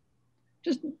practice.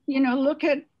 Just, look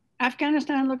at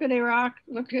Afghanistan, look at Iraq,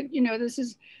 look at, this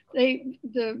is,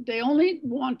 they only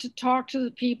want to talk to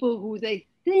the people who they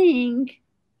think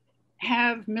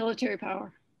have military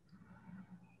power.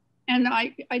 And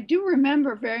I do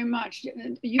remember very much,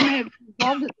 you may have been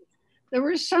involved in this, there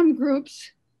were some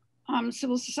groups,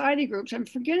 civil society groups, I'm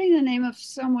forgetting the name of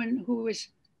someone who was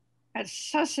at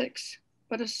Sussex,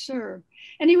 but a Serb.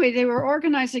 Anyway, they were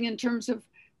organizing in terms of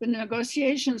the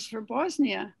negotiations for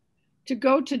Bosnia to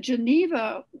go to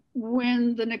Geneva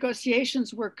when the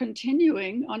negotiations were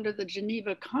continuing under the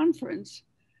Geneva Conference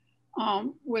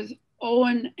with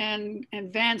Owen and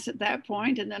Vance at that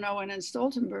point, and then Owen and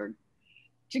Stoltenberg,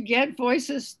 to get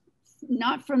voices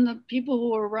not from the people who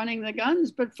were running the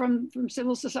guns, but from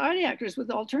civil society actors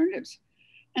with alternatives.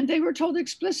 And they were told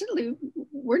explicitly,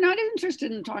 we're not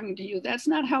interested in talking to you. That's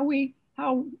not how we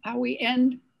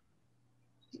end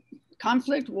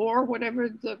conflict, war, whatever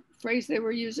the phrase they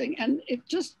were using. And it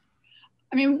just,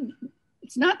 I mean,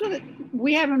 it's not that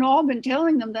we haven't all been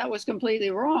telling them that was completely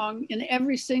wrong in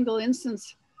every single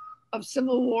instance of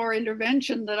civil war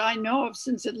intervention that I know of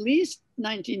since at least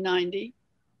 1990,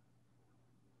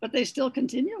 but they still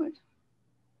continue it.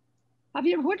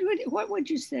 Javier, what would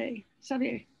you say,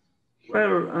 Xavier?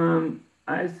 Well,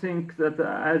 I think that,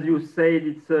 as you said,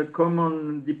 it's a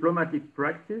common diplomatic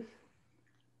practice.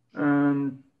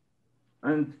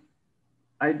 And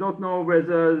I don't know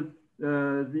whether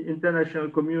the international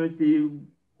community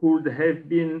could have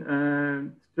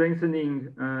been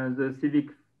strengthening the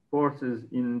civic forces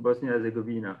in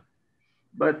Bosnia-Herzegovina.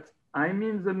 But I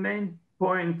mean, the main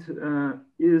point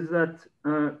is that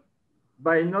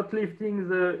by not lifting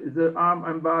the arm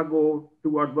embargo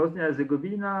toward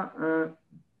Bosnia-Herzegovina,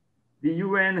 the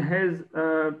UN has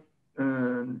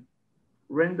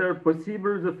rendered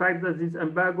possible the fact that this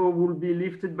embargo will be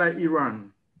lifted by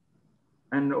Iran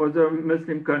and other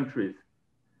Muslim countries.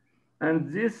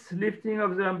 And this lifting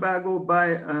of the embargo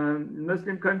by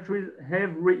Muslim countries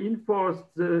have reinforced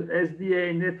the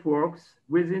SDA networks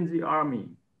within the army.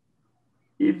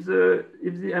 If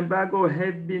the embargo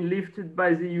had been lifted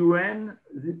by the UN,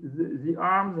 the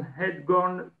arms had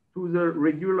gone to the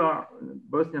regular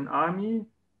Bosnian army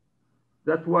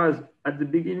that was, at the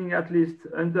beginning at least,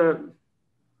 under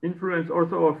influence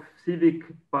also of civic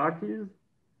parties,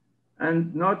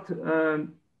 and not to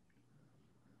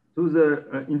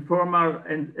the informal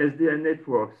and SDA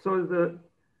network. So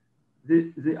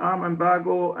the arm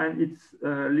embargo and its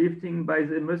lifting by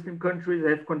the Muslim countries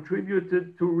have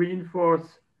contributed to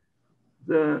reinforce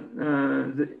the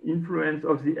influence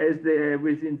of the SDA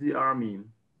within the army.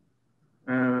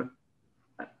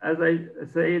 As I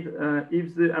said,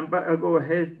 if the embargo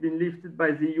had been lifted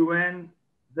by the UN,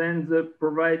 then the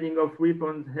providing of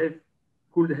weapons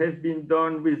could have been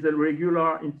done with the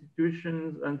regular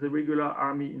institutions and the regular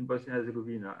army in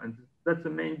Bosnia-Herzegovina. And that's the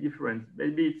main difference.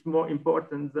 Maybe it's more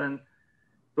important than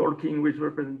talking with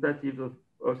representatives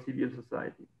of civil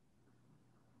society.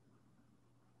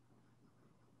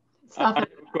 I have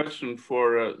a question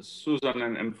for Susan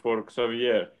and for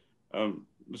Xavier.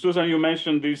 Susan, you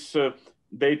mentioned this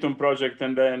Dayton project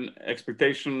and then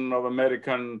expectation of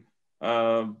American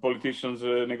politicians,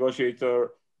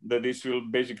 negotiator, that this will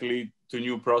basically lead to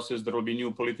new process, there will be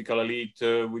new political elite,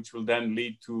 which will then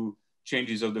lead to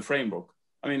changes of the framework.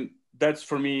 I mean, that's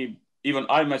for me, even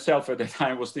I myself at that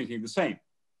time was thinking the same.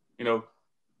 You know,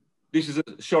 this is a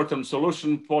short-term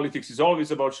solution. Politics is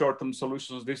always about short-term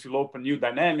solutions. This will open new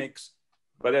dynamics,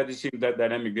 but at the same that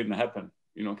dynamic didn't happen,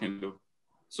 you know, kind of.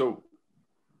 So,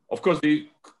 of course, the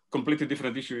completely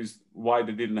different issue is why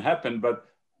they didn't happen. But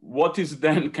what is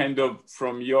then kind of,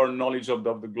 from your knowledge of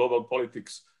the global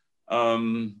politics,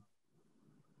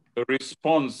 a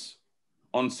response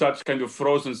on such kind of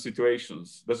frozen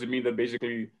situations? Does it mean that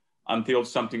basically until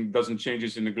something doesn't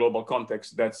change in the global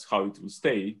context, that's how it will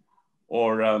stay?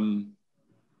 Or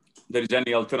there is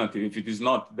any alternative? If it is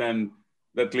not, then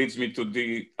that leads me to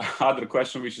the other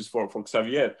question, which is for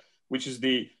Xavier, which is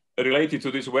related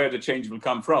to this, where the change will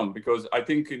come from. Because I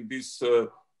think in this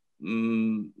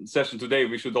session today,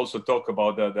 we should also talk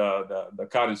about the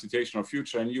current situation or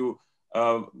future. And you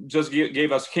just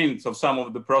gave us hints of some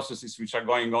of the processes which are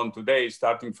going on today,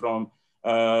 starting from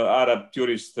Arab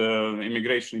tourist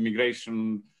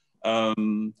immigration.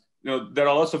 There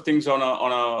are lots of things on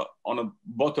a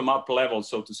bottom-up level,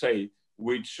 so to say,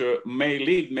 which may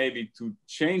lead maybe to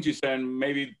changes, and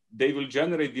maybe they will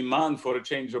generate demand for a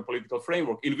change of political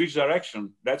framework. In which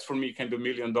direction? That's for me kind of $1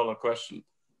 million question.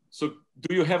 So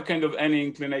do you have kind of any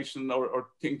inclination or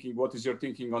thinking, what is your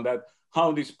thinking on that?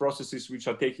 How these processes which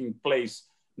are taking place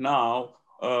now,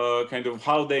 kind of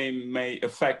how they may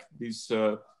affect this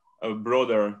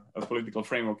broader political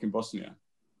framework in Bosnia?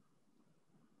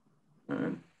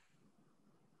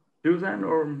 Susan,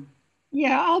 or?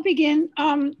 Yeah, I'll begin.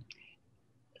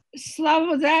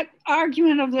 Slavo, that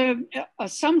argument of the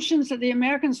assumptions that the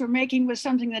Americans were making was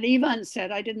something that Ivan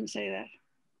said. I didn't say that.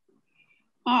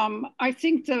 I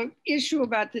think the issue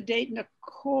about the Dayton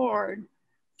Accord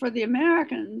for the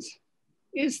Americans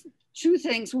is two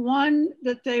things. One,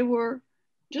 that they were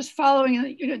just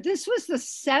following, this was the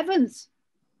 7th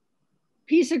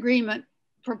peace agreement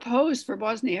proposed for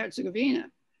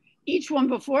Bosnia-Herzegovina. Each one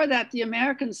before that, the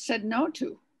Americans said no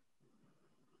to.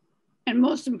 And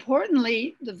most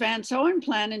importantly, the Vance Owen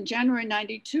plan in January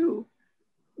 '92,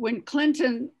 when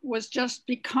Clinton was just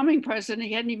becoming president,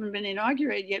 he hadn't even been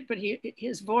inaugurated yet, but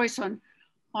his voice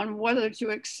on whether to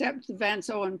accept the Vance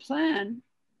Owen plan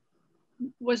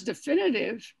was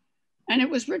definitive. And it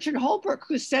was Richard Holbrooke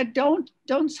who said, don't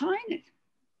sign it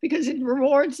because it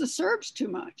rewards the Serbs too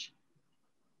much.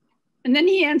 And then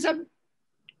he ends up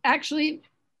actually,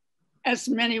 as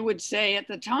many would say at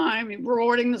the time,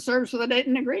 rewarding the Serbs for the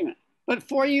Dayton Agreement, but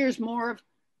 4 years more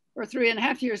or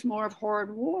 3.5 years more of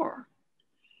horrid war.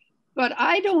 But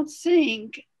I don't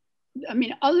think,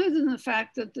 other than the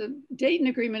fact that the Dayton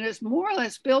Agreement is more or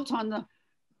less built on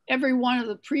every one of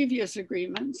the previous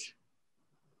agreements,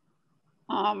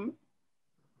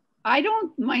 I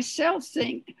don't myself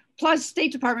think, plus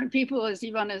State Department people, as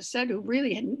Ivan has said, who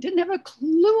really didn't have a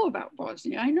clue about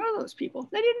Bosnia. I know those people,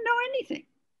 they didn't know anything.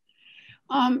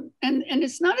 And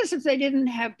it's not as if they didn't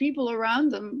have people around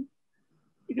them,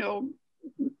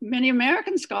 many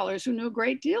American scholars who knew a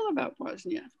great deal about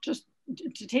Bosnia, just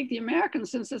to take the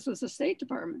Americans, since this was the State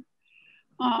Department.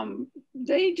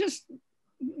 They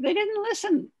didn't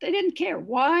listen. They didn't care.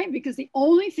 Why? Because the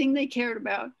only thing they cared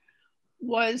about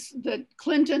was that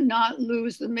Clinton not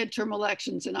lose the midterm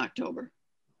elections in October.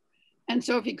 And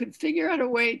so if he could figure out a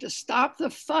way to stop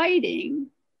the fighting,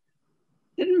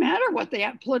 didn't matter what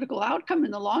the political outcome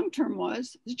in the long term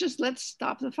was, it's just let's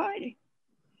stop the fighting.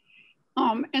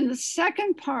 And the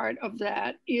second part of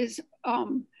that is, I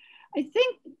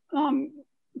think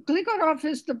Gligorov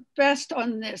is the best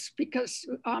on this because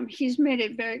he's made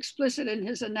it very explicit in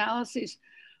his analyses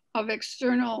of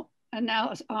external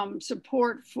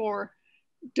support for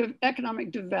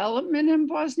economic development in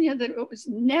Bosnia, that it was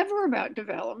never about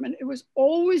development, it was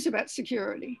always about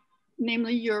security,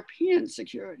 namely European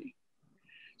security.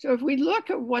 So if we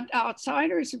look at what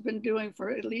outsiders have been doing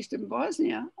for, at least in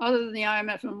Bosnia, other than the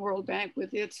IMF and World Bank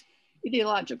with its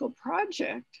ideological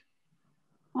project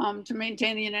to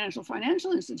maintain the international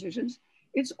financial institutions,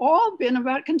 it's all been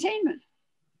about containment.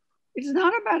 It's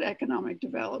not about economic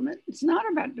development. It's not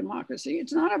about democracy.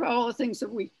 It's not about all the things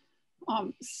that we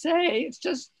say. It's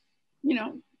just,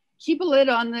 keep a lid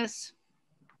on this.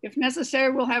 If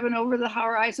necessary, we'll have an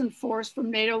over-the-horizon force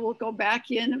from NATO. We'll go back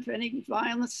in if any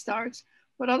violence starts.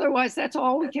 But otherwise, that's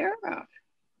all we care about.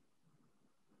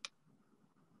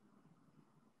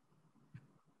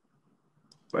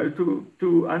 Well,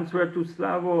 to answer to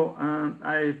Slavo,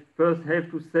 I first have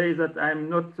to say that I'm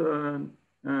not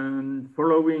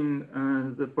following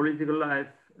the political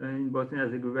life in Bosnia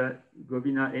and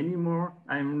Herzegovina anymore.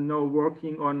 I'm now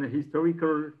working on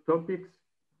historical topics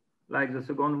like the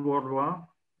Second World War.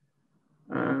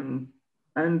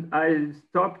 And I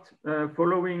stopped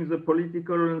following the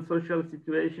political and social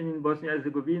situation in Bosnia and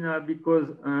Herzegovina because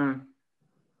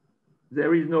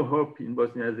there is no hope in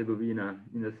Bosnia and Herzegovina,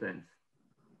 in a sense.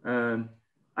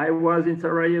 I was in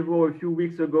Sarajevo a few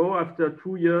weeks ago after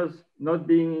 2 years not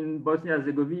being in Bosnia and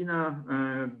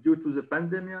Herzegovina due to the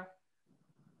pandemic.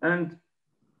 And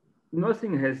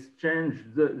nothing has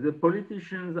changed. The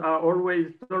politicians are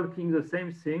always talking the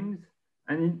same things,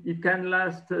 and it can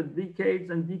last decades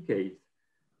and decades.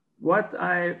 What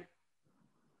I'm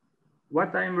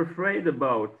afraid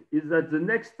about is that the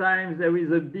next time there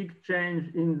is a big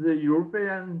change in the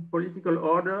European political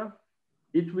order,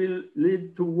 it will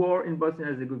lead to war in Bosnia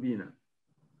and Herzegovina.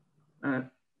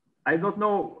 I don't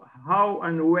know how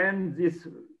and when this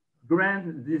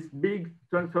big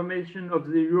transformation of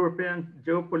the European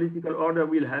geopolitical order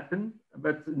will happen,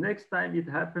 but next time it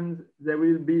happens, there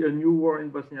will be a new war in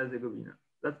Bosnia and Herzegovina.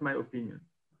 That's my opinion.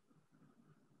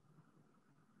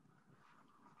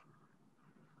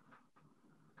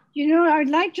 You know, I'd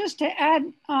like just to add,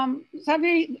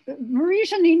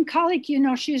 Marie-Janine Kalik, you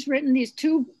know, she's written these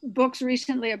 2 books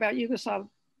recently about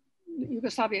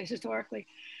Yugoslavia historically.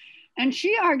 And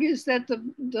she argues that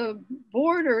the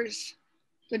borders,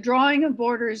 the drawing of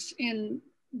borders in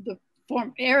the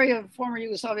area of former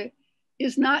Yugoslavia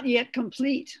is not yet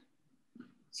complete.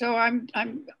 So I'm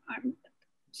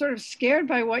sort of scared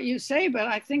by what you say, but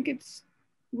I think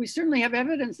we certainly have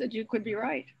evidence that you could be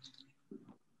right.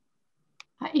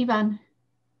 Ivan.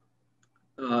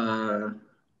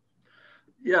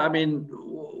 Yeah, I mean,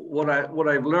 what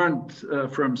I've learned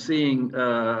from seeing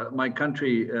my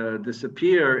country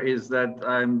disappear is that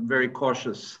I'm very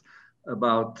cautious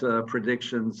about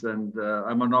predictions, and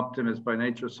I'm an optimist by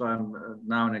nature, so I'm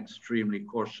now an extremely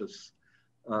cautious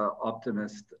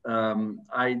optimist.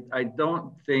 I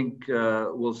don't think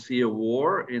we'll see a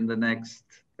war in the next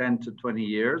 10 to 20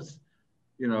 years.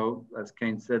 You know, as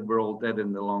Kane said, we're all dead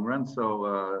in the long run, so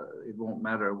it won't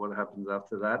matter what happens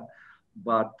after that.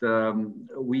 But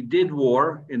we did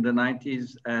war in the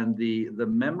 90s, and the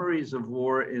memories of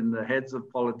war in the heads of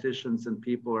politicians and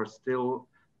people are still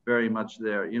very much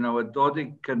there. You know, a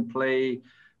Dodik can play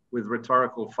with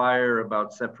rhetorical fire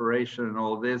about separation and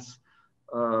all this,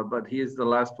 but he is the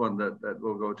last one that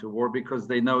will go to war, because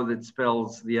they know that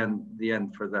spells the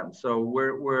end for them. So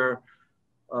we're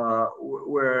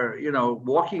you know,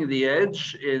 walking the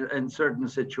edge in certain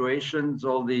situations.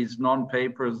 All these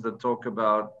non-papers that talk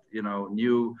about, you know,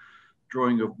 new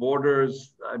drawing of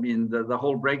borders. I mean, the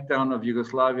whole breakdown of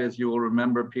Yugoslavia, as you will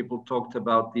remember, people talked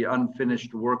about the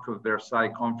unfinished work of Versailles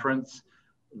Conference,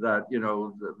 that, you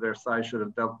know, Versailles should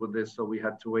have dealt with this, so we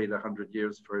had to wait 100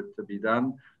 years for it to be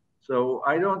done. So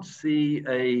I don't see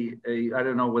I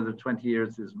don't know whether 20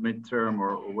 years is midterm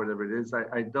or whatever it is.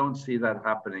 I don't see that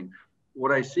happening.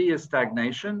 What I see is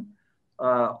stagnation.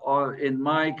 In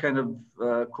my kind of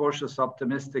cautious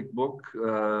optimistic book,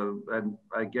 and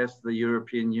I guess the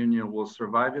European Union will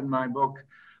survive in my book,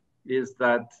 is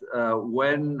that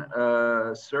when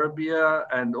Serbia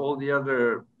and all the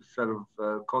other sort of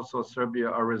Kosovo, Serbia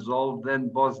are resolved, then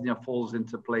Bosnia falls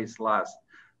into place last.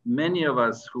 Many of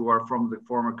us who are from the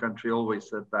former country always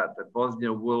said that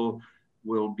Bosnia will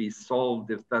be solved,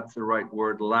 if that's the right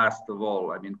word, last of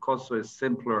all. I mean, Kosovo is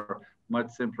simpler, much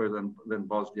simpler than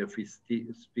Bosnia, if we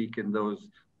speak in those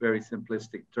very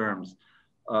simplistic terms.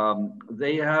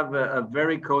 They have a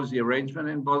very cozy arrangement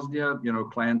in Bosnia, you know,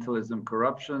 clientelism,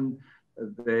 corruption.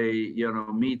 They, you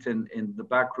know, meet in the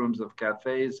back rooms of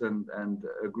cafes and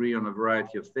agree on a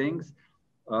variety of things.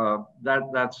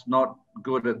 That's not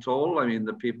good at all. I mean,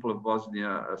 the people of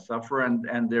Bosnia suffer,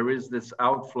 and there is this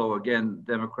outflow, again,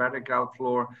 democratic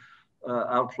outflow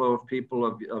of people,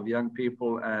 of young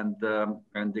people,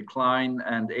 and decline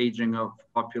and aging of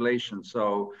population.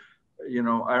 So, you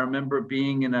know, I remember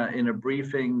being in a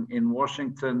briefing in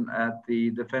Washington at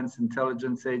the Defense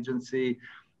Intelligence Agency.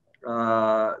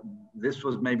 This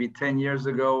was maybe 10 years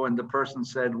ago, and the person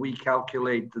said, we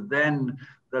calculate then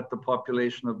that the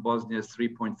population of Bosnia is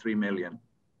 3.3 million.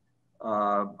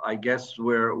 I guess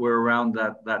we're around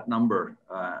that number.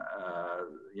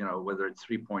 You know, whether it's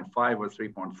 3.5 or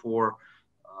 3.4,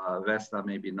 Vesna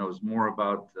maybe knows more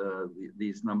about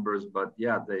these numbers, but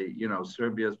yeah, you know,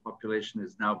 Serbia's population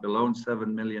is now below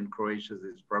 7 million. Croatia's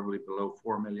is probably below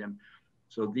 4 million.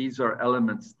 So these are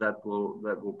elements that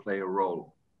will play a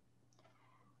role.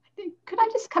 Could I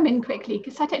just come in quickly?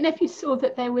 Because I don't know if you saw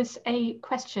that there was a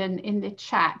question in the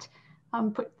chat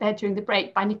put there during the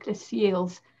break by Nicholas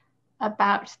Yields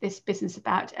about this business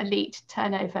about elite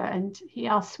turnover, and he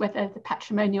asks whether the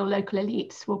patrimonial local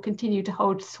elites will continue to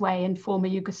hold sway in former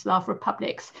Yugoslav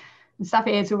republics. And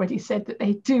Xavier has already said that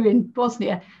they do in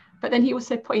Bosnia, but then he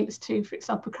also points to, for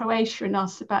example, Croatia, and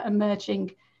asks about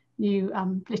emerging new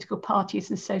political parties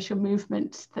and social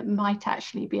movements that might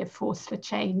actually be a force for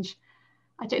change.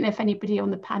 I don't know if anybody on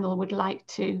the panel would like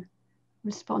to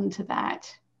respond to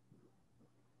that.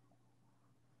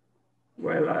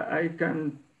 Well, I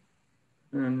can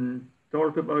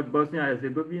talk about Bosnia and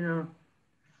Herzegovina.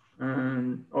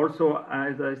 Also,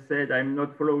 as I said, I'm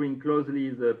not following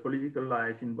closely the political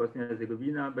life in Bosnia and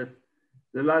Herzegovina, but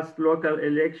the last local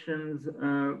elections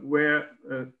were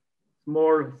a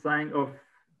small sign of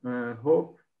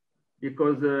hope,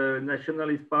 because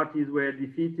nationalist parties were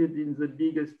defeated in the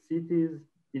biggest cities,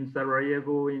 in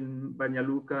Sarajevo, in Banja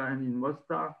Luka, and in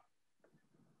Mostar.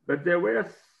 But there were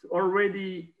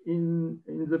already in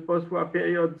the post-war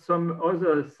period some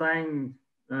other signs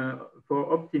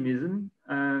for optimism.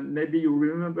 Maybe you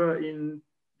remember in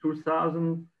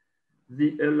 2000,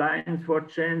 the Alliance for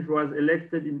Change was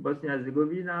elected in Bosnia and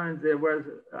Herzegovina, and there was,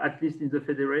 at least in the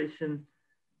federation,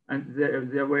 and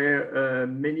there were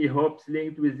many hopes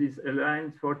linked with this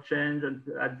Alliance for Change. And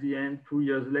at the end, 2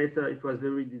 years later, it was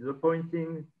very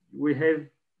disappointing. We had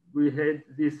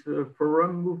this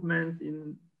forum movement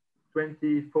in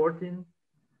 2014.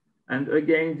 And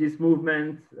again, this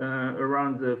movement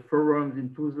around the forums in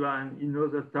Tuzla and in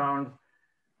other towns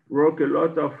broke a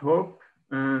lot of hope.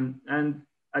 And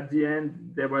at the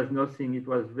end, there was nothing. It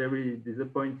was very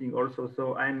disappointing also.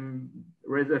 So I'm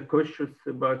rather cautious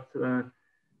about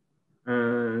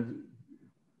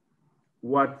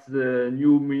what the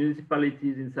new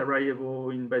municipalities in Sarajevo,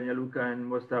 in Banja Luka and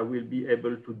Mostar will be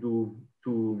able to do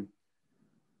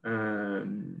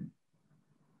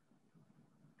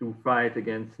to fight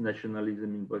against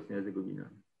nationalism in Bosnia and Herzegovina,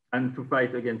 and to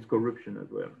fight against corruption as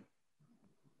well.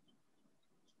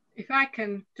 If I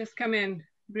can just come in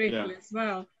briefly as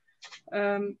well.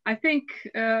 I think,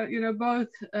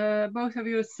 both of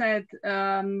you said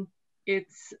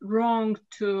it's wrong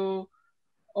to,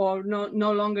 or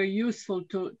no longer useful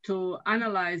to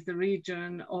analyze the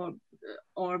region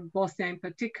or Bosnia in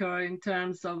particular in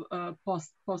terms of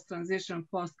post-transition,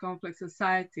 post-conflict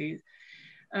societies.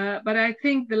 But I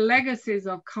think the legacies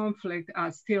of conflict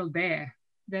are still there.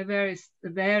 They're very,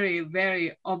 very,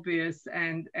 very obvious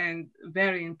and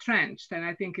very entrenched. And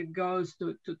I think it goes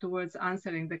towards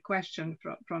answering the question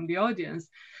from the audience.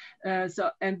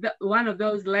 One of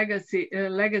those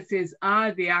legacies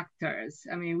are the actors.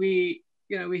 I mean, we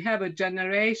have a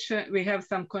generation, we have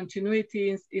some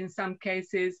continuity in some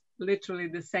cases, literally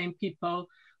the same people.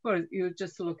 Or you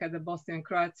just look at the Bosnian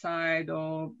Croat side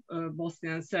or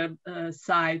Bosnian Serb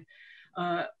side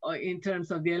in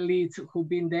terms of the elites who've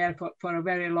been there for a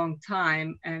very long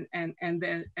time and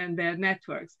their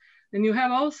networks. Then you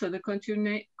have also the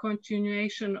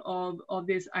continuation of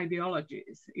these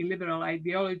ideologies, illiberal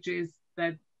ideologies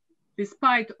that,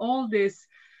 despite all these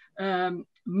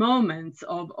moments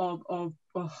of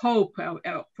hope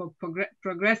for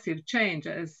progressive change,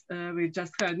 as we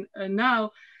just heard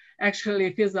now,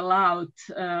 actually fizzle out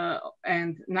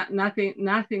and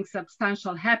nothing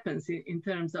substantial happens in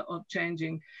terms of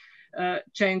changing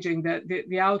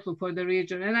the outlook for the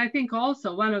region. And I think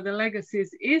also one of the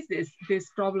legacies is this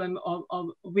problem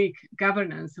of weak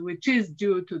governance, which is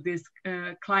due to this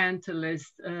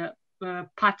clientelist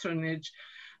patronage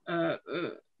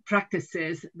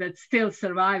practices that still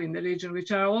survive in the region,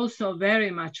 which are also very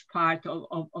much part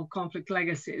of conflict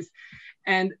legacies.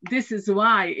 And this is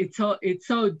why it's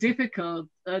so difficult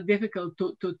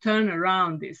to turn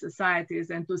around these societies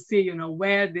and to see,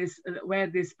 where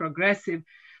this progressive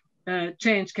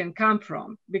change can come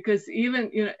from, because even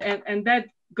and that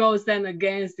goes then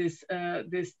against this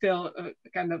still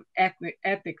kind of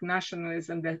ethnic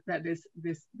nationalism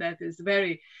that is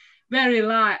very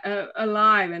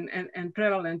alive and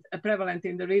prevalent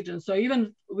in the region. So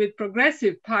even with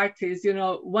progressive parties,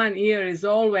 1 year is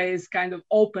always kind of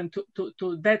open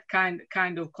to that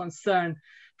kind of concern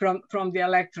from the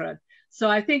electorate. So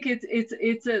I think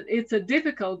it's a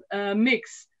difficult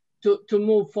mix to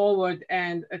move forward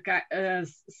and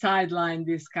sideline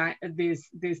these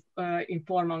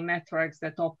informal networks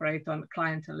that operate on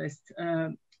clientelist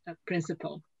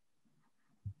principle.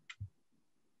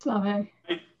 Slave.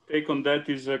 Take on that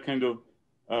is a kind of,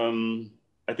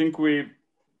 I think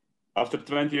after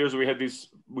 20 years, we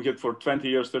had for 20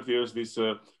 years, 30 years, this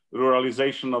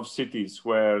ruralization of cities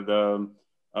where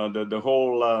the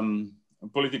whole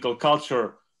political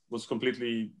culture was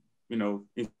completely,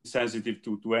 insensitive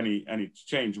to any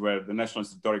change, where the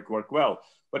nationalist rhetoric worked well.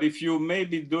 But if you may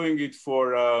be doing it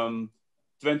for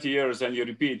 20 years and you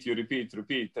repeat,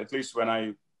 at least when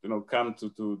I, come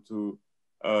to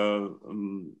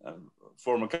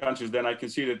former countries, then I can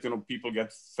see that people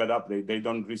get fed up. They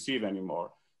don't receive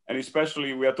anymore. And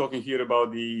especially we are talking here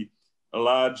about the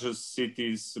larger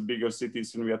cities, bigger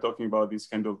cities, and we are talking about this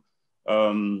kind of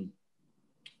urban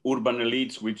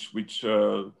elites which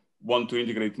want to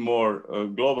integrate more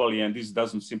globally, and this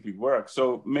doesn't simply work.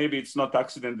 So maybe it's not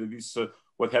accident that this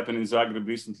what happened in Zagreb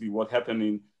recently, what happened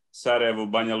in Sarajevo,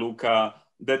 Banja Luka,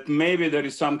 that maybe there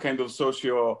is some kind of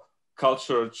socio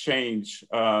cultural change,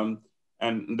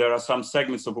 and there are some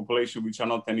segments of population which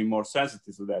are not anymore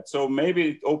sensitive to that. So maybe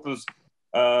it opens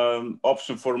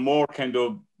option for more kind of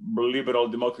liberal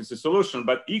democracy solution,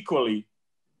 but equally,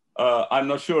 I'm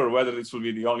not sure whether this will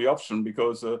be the only option,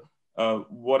 because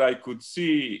what I could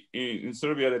see in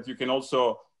Serbia, that you can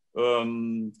also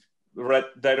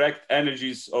direct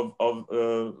energies of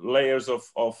layers of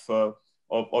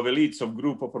elites, of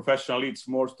group of professional elites,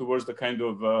 more towards the kind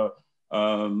of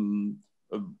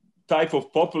type of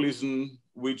populism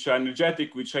which are energetic,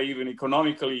 which are even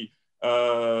economically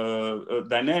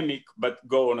dynamic, but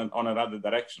go on another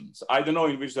direction. So I don't know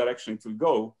in which direction it will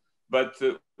go, but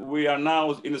we are now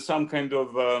in some kind of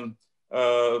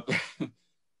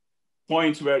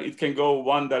point where it can go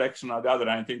one direction or the other.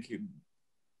 I think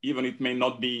even it may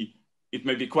not be, it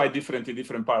may be quite different in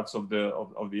different parts of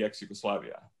the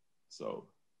ex-Yugoslavia. So,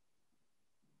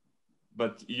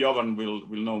 but Jovan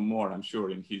will know more, I'm sure,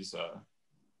 in his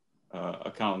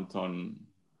account on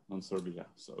Serbia.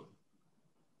 So,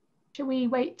 shall we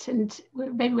wait and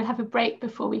maybe we'll have a break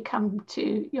before we come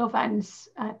to Jovan's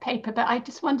paper? But I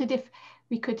just wondered if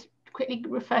we could quickly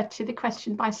refer to the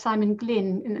question by Simon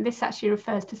Glynn, and this actually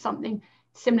refers to something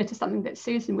similar to something that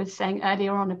Susan was saying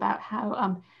earlier on about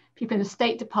how people in the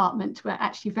State Department were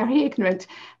actually very ignorant,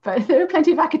 but there were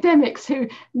plenty of academics who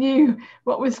knew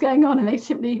what was going on and they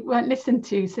simply weren't listened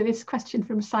to. So this question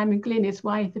from Simon Glynn is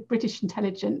why the British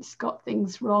intelligence got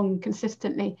things wrong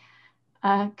consistently,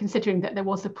 considering that there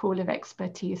was a pool of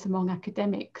expertise among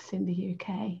academics in the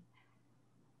UK.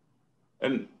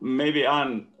 And maybe,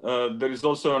 Anne, there is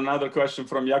also another question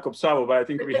from Jakob Savo, but I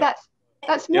think we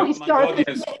that's more historical.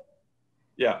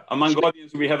 Yeah, among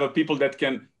audience, we have people that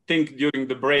can think during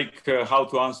the break how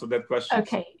to answer that question.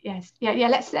 Okay, yes, yeah.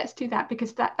 Let's do that,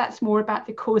 because that's more about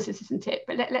the causes, isn't it?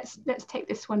 But let's take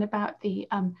this one about the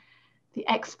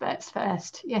experts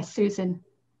first. Yes, Susan.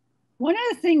 One of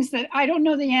the things that I don't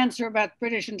know the answer about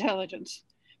British intelligence,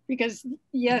 because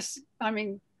yes, I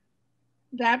mean,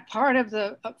 that part of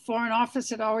the Foreign Office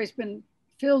had always been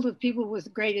filled with people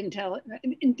with great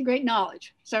great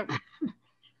knowledge. So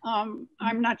I'm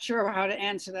not sure how to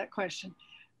answer that question.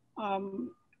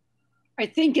 I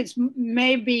think it's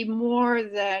maybe more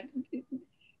that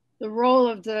the role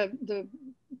of the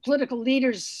political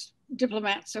leaders,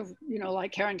 diplomats, of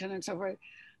like Harrington and so forth,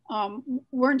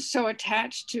 weren't so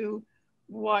attached to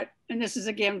what, and this is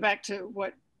again back to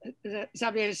what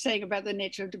Xavier is saying about the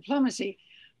nature of diplomacy,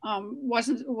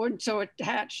 weren't so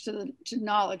attached to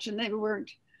knowledge, and they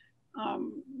weren't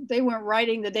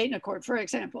writing the Dayton Accord, for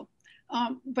example.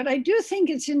 But I do think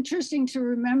it's interesting to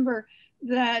remember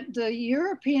that the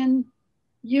European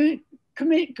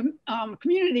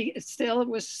community, still, it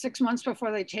was 6 months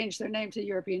before they changed their name to the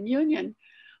European Union,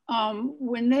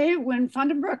 when Van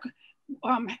den Broek,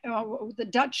 the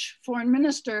Dutch foreign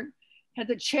minister, had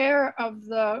the chair of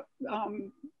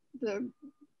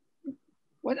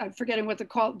what I'm forgetting what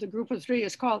the group of three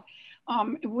is called,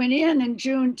 went in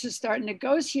June to start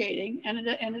negotiating, and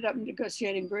it ended up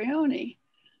negotiating Brioni.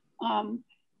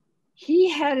 He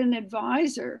had an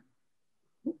advisor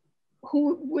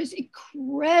who was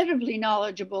incredibly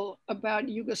knowledgeable about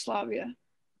Yugoslavia.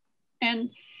 And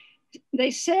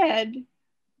they said,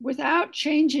 without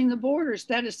changing the borders,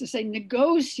 that is to say,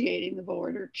 negotiating the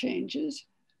border changes,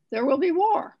 there will be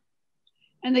war.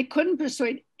 And they couldn't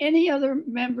persuade any other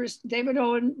members. David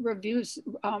Owen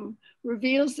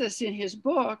reveals this in his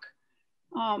book,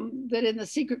 that in the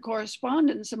secret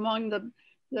correspondence among the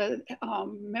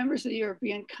members of the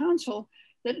European Council,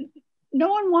 that no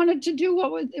one wanted to do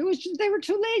they were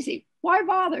too lazy. Why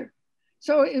bother?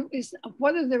 So it was,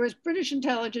 whether there was British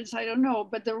intelligence, I don't know,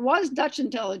 but there was Dutch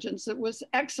intelligence that was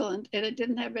excellent, and it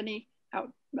didn't have any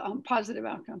positive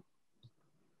outcome.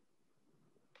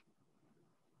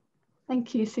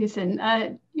 Thank you, Susan.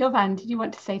 Jovan, did you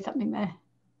want to say something there?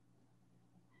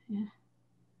 Yeah.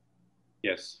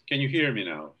 Yes. Can you hear me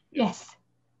now? Yes.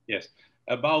 Yes.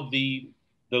 About the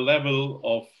level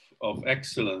of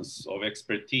excellence, of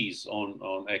expertise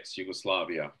on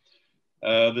ex-Yugoslavia.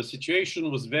 The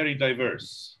situation was very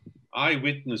diverse. I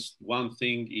witnessed one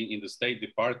thing in the State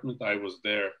Department. I was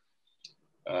there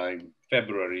in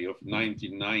February of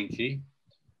 1990.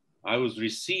 I was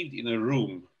received in a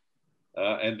room,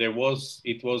 and it was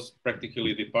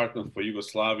practically a department for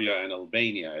Yugoslavia and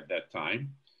Albania at that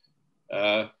time,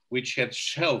 which had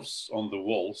shelves on the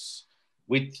walls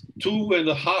with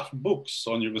 2.5 books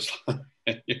on Yugoslavia.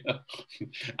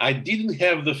 I didn't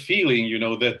have the feeling,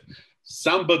 that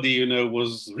somebody,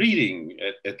 was reading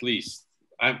at least.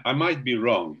 I might be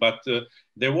wrong, but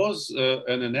there was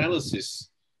an analysis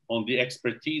on the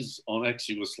expertise on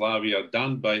ex-Yugoslavia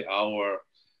done by our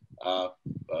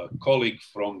colleague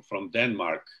from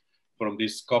Denmark, from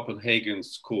this Copenhagen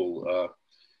school.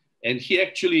 And he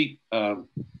actually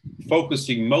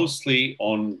focusing mostly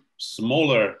on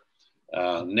smaller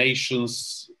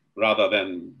nations rather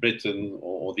than Britain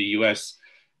or the US.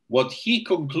 What he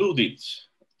concluded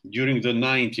during the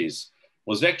 90s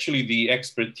was actually the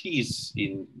expertise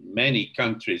in many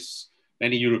countries,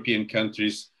 many European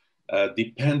countries,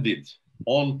 depended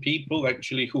on people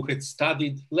actually who had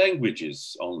studied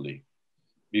languages only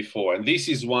before. And this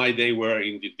is why they were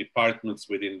in the departments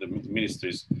within the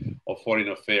ministries of foreign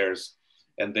affairs,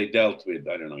 and they dealt with,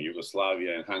 I don't know,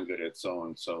 Yugoslavia and Hungary and so on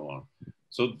and so on.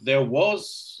 So there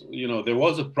was, there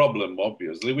was a problem,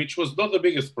 obviously, which was not the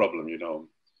biggest problem,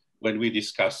 when we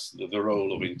discuss the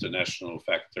role of international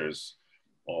factors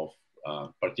of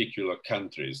particular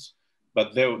countries.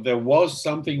 But there was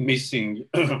something missing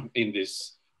in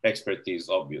this expertise,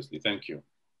 obviously. Thank you.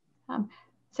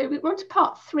 So we're on to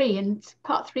part 3, and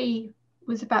part 3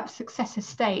 was about successor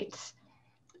states.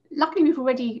 Luckily, we've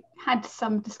already had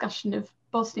some discussion of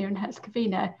Bosnia and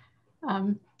Herzegovina.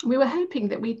 We were hoping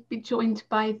that we'd be joined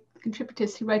by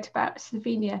contributors who wrote about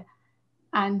Slovenia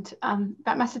and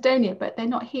about Macedonia, but they're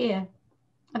not here,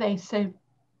 are they? So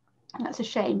that's a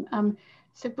shame.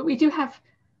 But we do have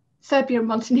Serbia and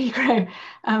Montenegro,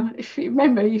 if you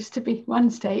remember, used to be one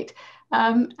state.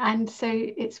 And so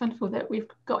it's wonderful that we've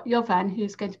got Jovan,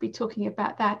 who's going to be talking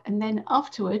about that. And then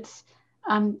afterwards,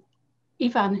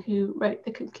 Ivan, who wrote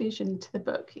the conclusion to the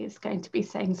book, is going to be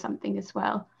saying something as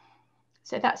well.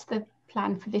 So that's the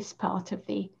plan for this part of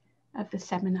the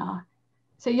seminar.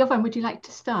 So Jovan, would you like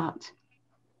to start?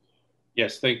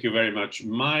 Yes, thank you very much.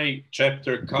 My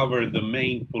chapter covered the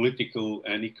main political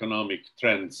and economic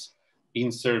trends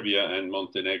in Serbia and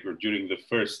Montenegro during the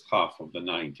first half of the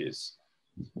 90s.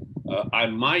 I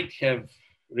might have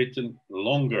written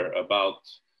longer about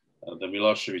the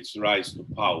Milosevic's rise to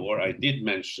power. I did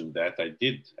mention that, I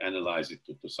did analyze it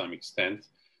to some extent,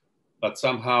 but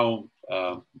somehow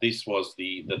this was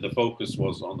the focus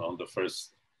was on the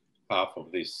first half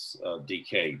of this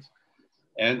decade.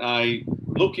 And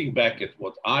looking back at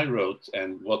what I wrote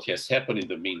and what has happened in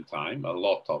the meantime, a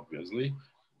lot obviously,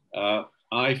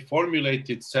 I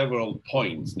formulated several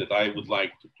points that I would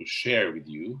like to share with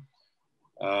you.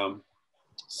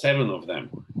 7 of them,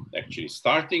 actually,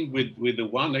 starting with the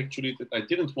one actually that I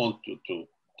didn't want to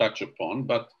touch upon,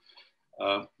 but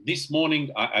this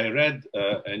morning I read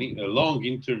a long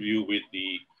interview with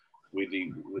the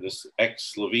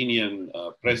ex-Slovenian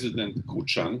President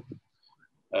Kučan,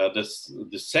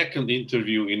 the second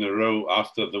interview in a row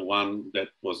after the one that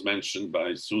was mentioned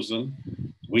by Susan,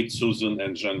 with Susan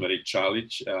and Jean-Marie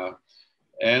Čalić.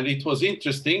 And it was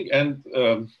interesting, and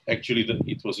actually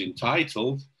it was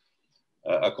entitled,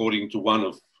 according to one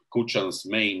of Kučan's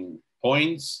main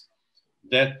points,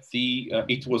 that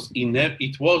it was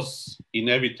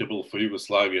inevitable for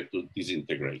Yugoslavia to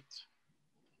disintegrate.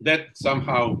 That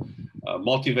somehow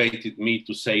motivated me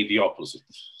to say the opposite.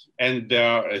 And there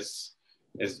are, as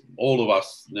all of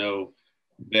us know,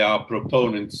 there are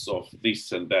proponents of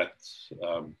this and that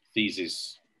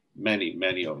thesis,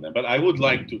 many of them. But I would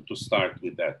like to start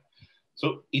with that.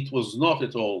 So it was not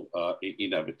at all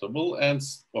inevitable. And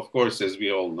of course, as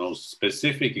we all know,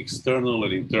 specific external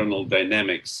and internal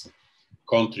dynamics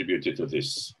contributed to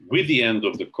this. With the end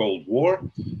of the Cold War,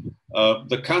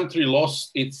 the country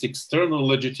lost its external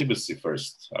legitimacy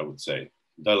first, I would say.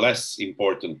 The less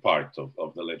important part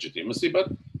of the legitimacy, but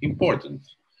important.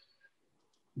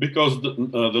 Because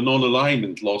the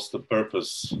non-alignment lost the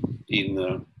purpose in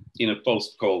a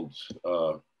post-Cold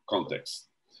context.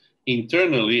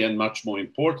 Internally, and much more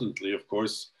importantly, of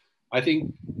course, I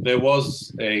think there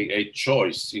was a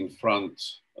choice in front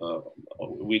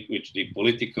with which the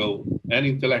political and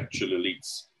intellectual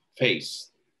elites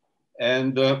faced.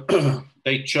 And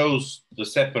they chose the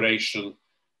separation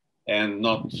and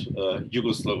not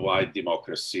Yugoslav-wide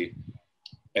democracy.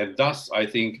 And thus, I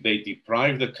think they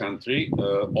deprived the country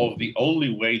of the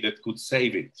only way that could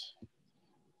save it.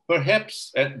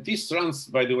 Perhaps, and this runs,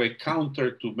 by the way,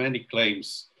 counter to many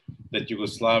claims that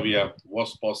Yugoslavia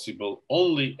was possible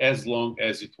only as long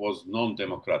as it was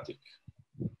non-democratic.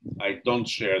 I don't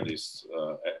share this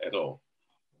at all.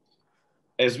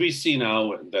 As we see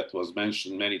now, that was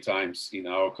mentioned many times in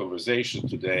our conversation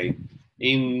today,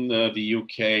 in the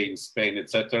UK, in Spain,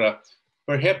 etc.,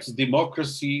 perhaps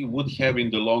democracy would have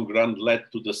in the long run led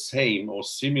to the same or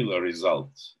similar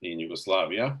result in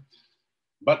Yugoslavia.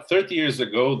 But 30 years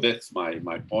ago, that's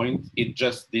my point, it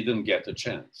just didn't get a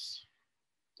chance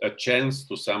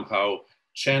to somehow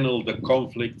channel the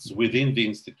conflicts within the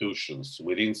institutions,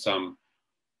 within some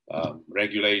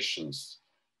regulations.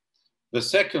 The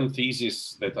second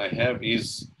thesis that I have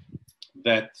is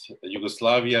that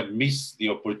Yugoslavia missed the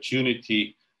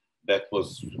opportunity that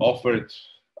was offered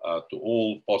to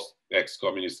all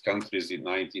post-ex-communist countries in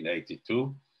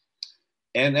 1982.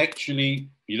 And actually,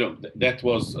 you know, that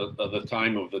was at the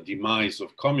time of the demise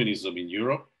of communism in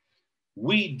Europe.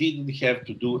 We didn't have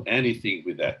to do anything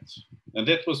with that. And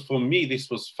that was, for me, this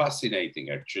was fascinating,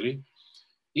 actually.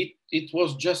 It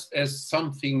was just as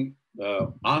something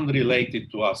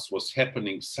unrelated to us was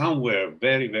happening somewhere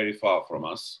very, very far from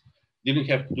us. Didn't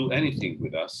have to do anything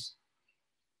with us,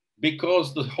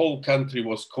 because the whole country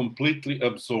was completely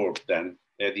absorbed then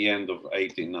at the end of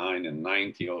 89 and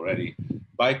 90 already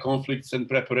by conflicts and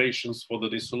preparations for the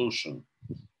dissolution.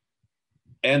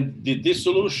 And the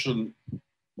dissolution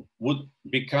would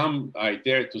become, I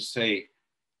dare to say,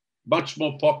 much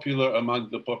more popular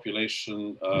among the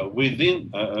population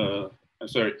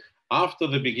after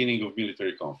the beginning of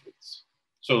military conflicts.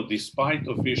 So despite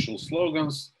official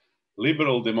slogans,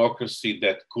 liberal democracy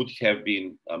that could have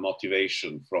been a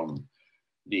motivation from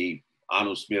the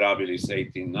Annus Mirabilis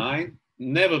 1809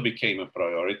 never became a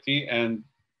priority, and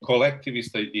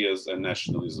collectivist ideas and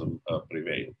nationalism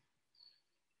prevailed.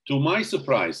 To my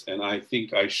surprise, and I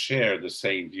think I share the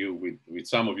same view with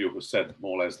some of you who said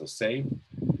more or less the same,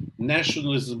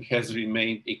 nationalism has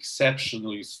remained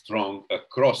exceptionally strong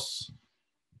across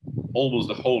almost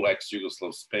the whole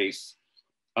ex-Yugoslav space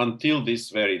until this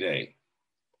very day,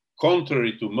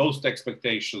 contrary to most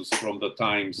expectations from the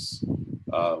times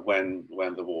when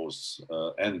the wars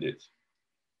ended.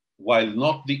 While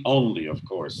not the only, of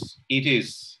course, it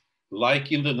is,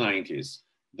 like in the 90s,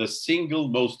 the single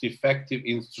most effective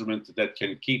instrument that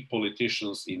can keep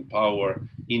politicians in power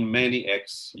in many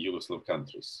ex-Yugoslav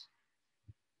countries.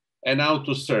 And now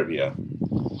to Serbia.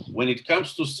 When it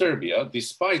comes to Serbia,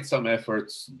 despite some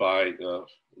efforts by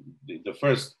the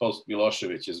first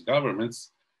post-Milosevic's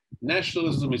governments,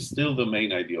 nationalism is still the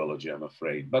main ideology, I'm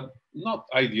afraid, but not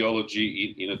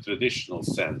ideology in a traditional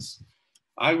sense.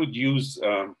 I would use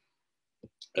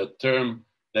a term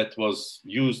that was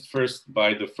used first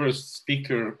by the first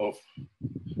speaker of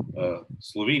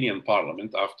Slovenian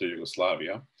parliament after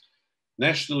Yugoslavia,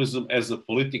 nationalism as a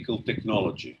political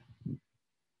technology.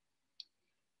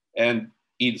 And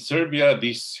in Serbia,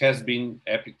 this has been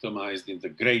epitomized in the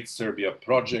Great Serbia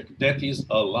project that is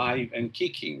alive and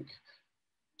kicking.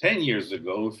 10 years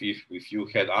ago, if you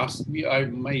had asked me, I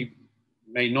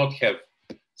may not have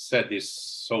said this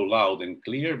so loud and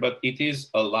clear, but it is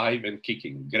alive and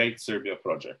kicking, Great Serbia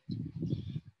project.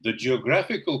 The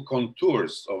geographical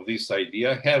contours of this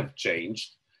idea have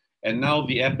changed, and now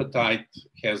the appetite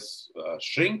has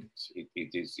shrinked,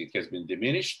 it has been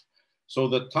diminished. So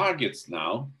the targets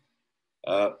now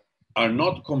are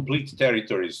not complete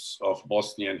territories of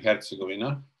Bosnia and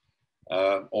Herzegovina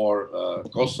or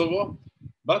Kosovo,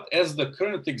 but as the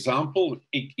current example,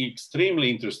 extremely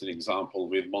interesting example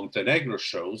with Montenegro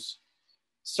shows,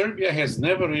 Serbia has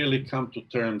never really come to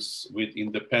terms with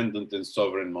independent and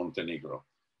sovereign Montenegro.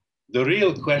 The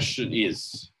real question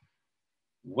is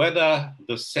whether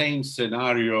the same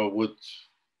scenario would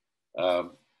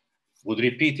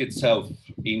repeat itself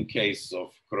in case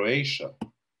of Croatia.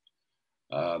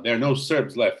 There are no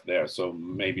Serbs left there, so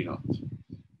maybe not.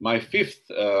 My fifth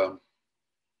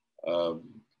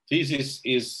thesis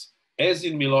is, as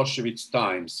in Milosevic's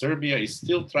time, Serbia is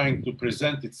still trying to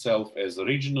present itself as a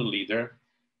regional leader,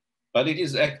 but it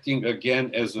is acting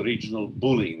again as a regional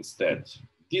bully instead,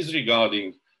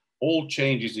 disregarding all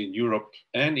changes in Europe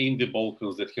and in the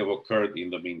Balkans that have occurred in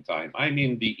the meantime. I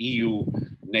mean the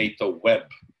EU-NATO web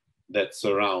that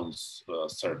surrounds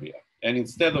Serbia. And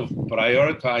instead of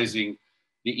prioritizing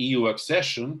the EU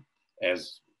accession,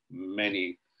 as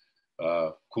many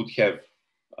could have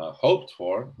hoped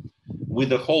for, with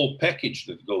the whole package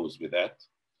that goes with that,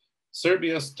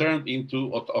 Serbia's turned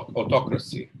into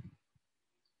autocracy,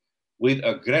 with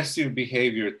aggressive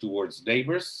behavior towards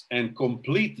neighbors and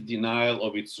complete denial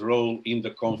of its role in the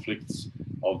conflicts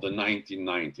of the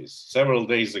 1990s. Several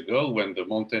days ago, when the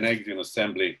Montenegrin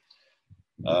Assembly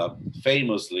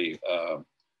famously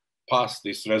passed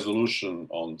this resolution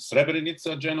on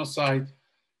Srebrenica genocide,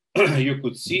 you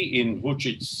could see in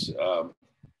Vucic's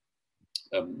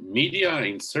media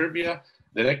in Serbia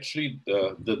that actually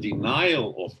the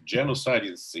denial of genocide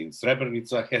in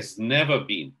Srebrenica has never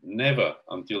been, never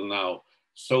until now,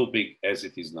 so big as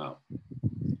it is now.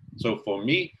 So for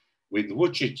me, with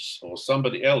Vucic or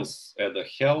somebody else at the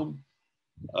helm,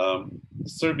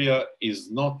 Serbia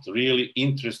is not really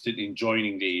interested in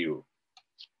joining the EU.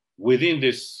 Within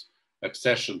this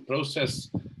accession process,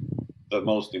 the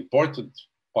most important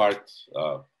part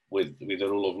with the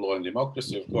rule of law and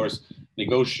democracy, of course,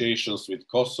 negotiations with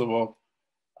Kosovo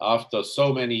after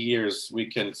so many years, we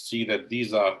can see that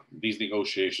these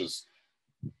negotiations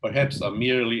perhaps are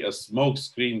merely a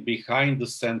smokescreen behind the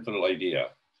central idea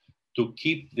to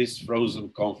keep this frozen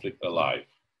conflict alive.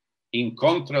 In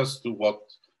contrast to what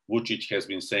Vučić has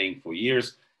been saying for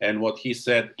years and what he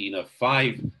said in a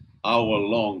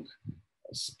 5-hour-long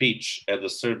speech at the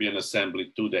Serbian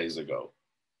Assembly 2 days ago.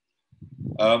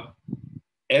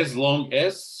 As long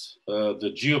as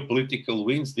the geopolitical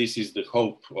winds, this is the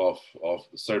hope of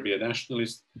the Serbian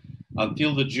nationalists,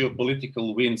 until the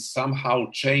geopolitical winds somehow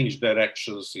change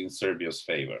directions in Serbia's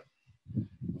favor.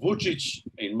 Vučić,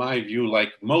 in my view,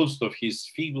 like most of his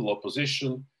feeble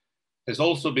opposition, has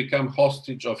also become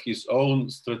hostage of his own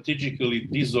strategically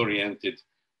disoriented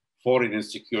foreign and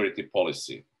security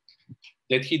policy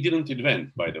that he didn't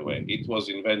invent, by the way. It was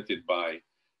invented by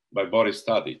Boris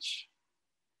Tadić.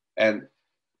 And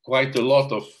quite a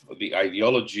lot of the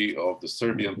ideology of the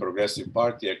Serbian Progressive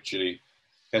Party actually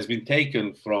has been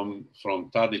taken from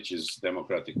Tadić's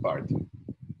Democratic Party.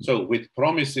 So with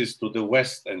promises to the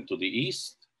West and to the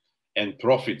East and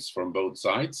profits from both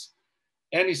sides,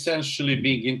 and essentially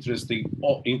being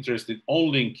interested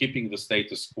only in keeping the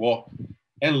status quo,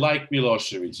 and like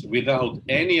Milosevic, without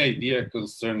any idea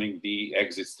concerning the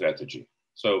exit strategy.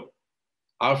 So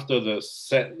after the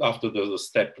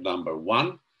step number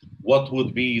 1, what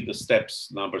would be the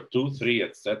steps number 2, 3,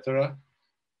 etc.?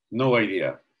 No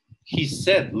idea. He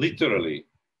said literally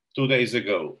 2 days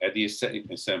ago at the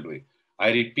assembly, I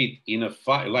repeat,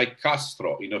 like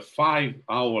Castro, in a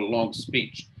 5-hour-long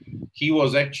speech, he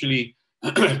was actually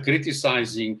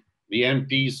criticizing the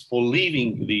MPs for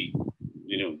leaving the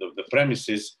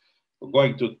premises,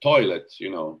 going to toilet,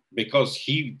 because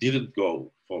he didn't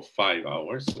go for 5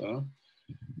 hours.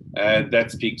 And that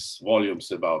speaks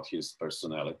volumes about his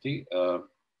personality.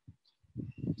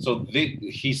 So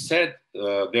he said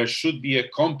there should be a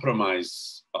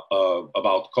compromise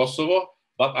about Kosovo,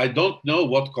 but I don't know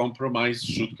what compromise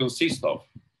should consist of.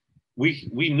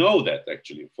 We know that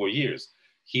actually for years.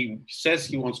 He says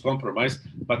he wants compromise,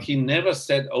 but he never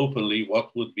said openly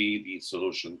what would be the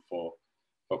solution for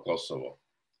Kosovo.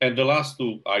 And the last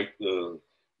two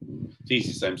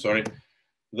theses,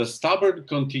 the stubborn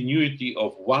continuity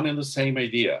of one and the same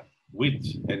idea with,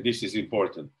 and this is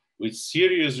important, with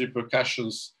serious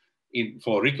repercussions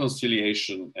for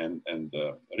reconciliation and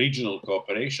regional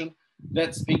cooperation,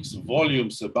 that speaks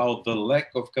volumes about the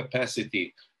lack of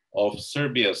capacity of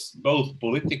Serbia's both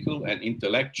political and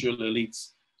intellectual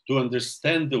elites to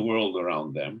understand the world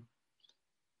around them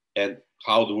and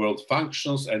how the world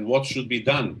functions and what should be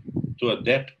done to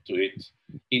adapt to it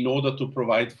in order to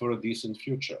provide for a decent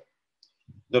future.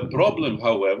 The problem,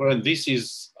 however, and this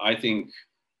is, I think,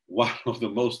 one of the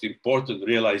most important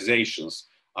realizations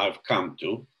I've come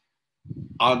to,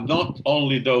 are not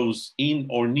only those in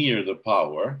or near the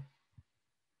power.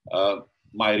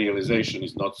 My realization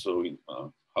is not so,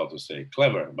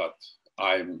 clever, but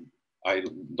I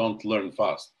don't learn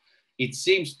fast. It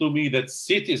seems to me that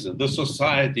the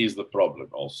society is the problem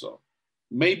also,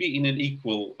 maybe in an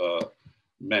equal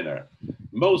manner.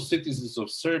 Most citizens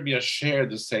of Serbia share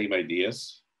the same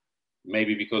ideas,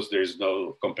 maybe because there is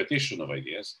no competition of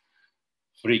ideas,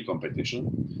 free competition,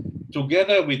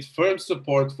 together with firm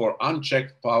support for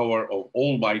unchecked power of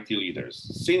almighty leaders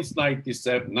since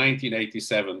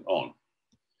 1987 on.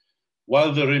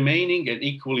 While the remaining and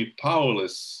equally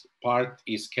powerless part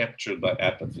is captured by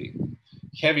apathy,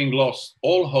 having lost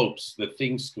all hopes that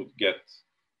things could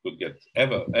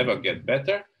ever get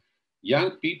better,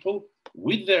 young people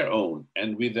with their own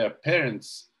and with their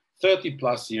parents'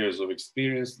 30+ years of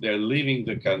experience, they're leaving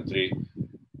the country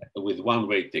with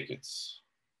one-way tickets.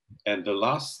 And the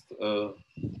last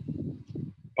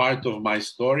part of my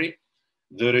story,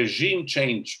 the regime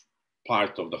change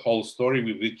part of the whole story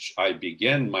with which I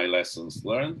began my lessons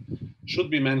learned, should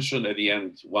be mentioned at the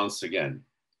end once again.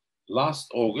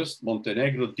 Last August,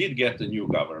 Montenegro did get a new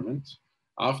government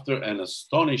after an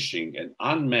astonishing and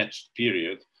unmatched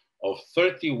period of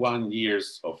 31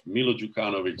 years of Milo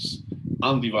Đukanovic's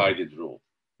undivided rule.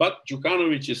 But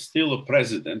Đukanovic is still a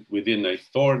president within a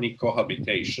thorny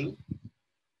cohabitation,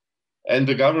 and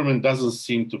the government doesn't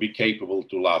seem to be capable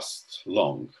to last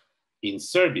long. In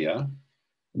Serbia,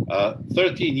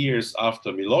 13 years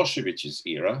after Milosevic's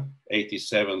era,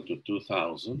 87 to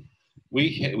 2000,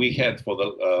 we had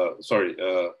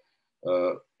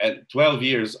and 12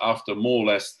 years after more or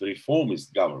less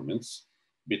reformist governments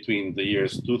between the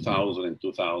years 2000 and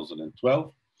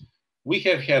 2012, we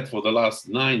have had for the last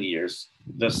 9 years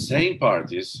the same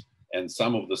parties and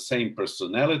some of the same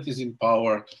personalities in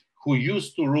power who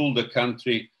used to rule the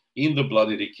country in the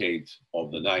bloody decade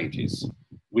of the 90s.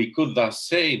 We could thus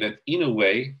say that in a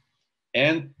way,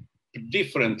 And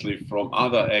differently from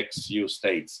other ex-EU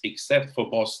states, except for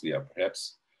Bosnia,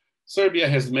 perhaps, Serbia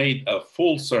has made a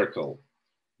full circle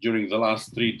during the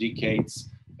last 3 decades,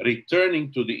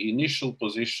 returning to the initial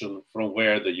position from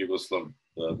where the Yugoslav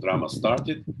drama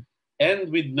started,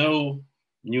 and with no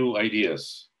new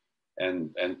ideas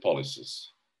and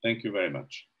policies. Thank you very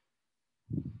much.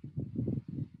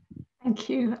 Thank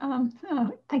you.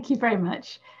 Thank you very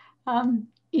much.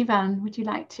 Ivan, would you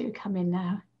like to come in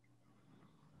now?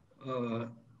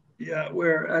 Yeah,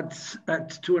 we're at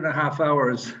 2.5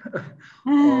 hours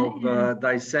of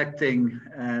dissecting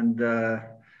and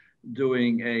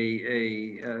doing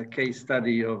a case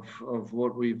study of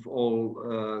what we've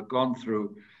all gone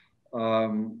through.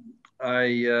 Well,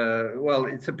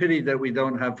 it's a pity that we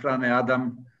don't have Frane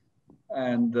Adam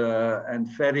and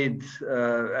Ferid,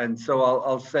 and so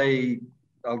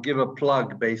I'll give a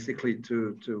plug basically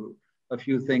to a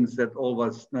few things that all of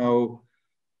us know.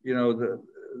 You know,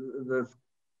 the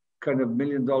kind of $1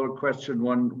 million question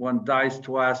one dies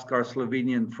to ask our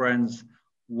Slovenian friends: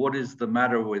 what is the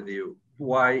matter with you?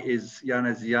 Why is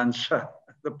Janez Janša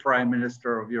the prime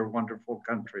minister of your wonderful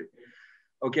country?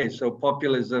 Okay, so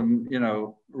populism, you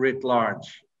know, writ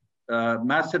large.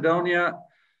 Macedonia,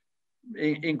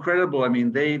 incredible. I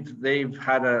mean, they've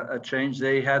had a change.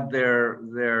 They had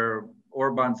their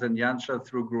Orbans and Janša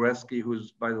through Gruevski,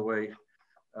 who's, by the way,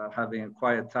 having a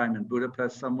quiet time in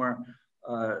Budapest somewhere.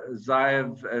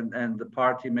 Zaev and the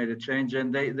party made a change,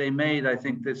 and they made, I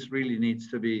think this really needs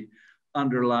to be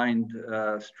underlined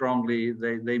strongly,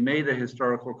 they made a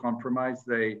historical compromise.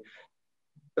 They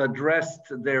addressed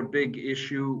their big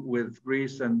issue with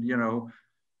Greece, and you know,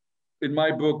 in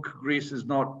my book, Greece is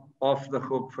not off the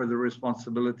hook for the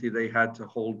responsibility they had to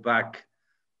hold back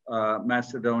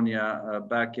Macedonia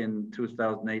back in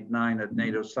 2008-9 at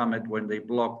NATO summit, when they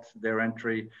blocked their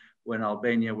entry when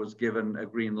Albania was given a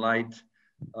green light.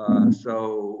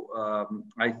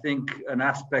 I think an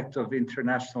aspect of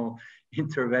international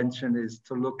intervention is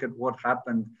to look at what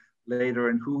happened later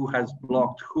and who has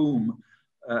blocked whom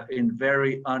in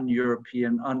very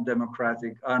un-European,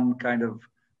 undemocratic, kind of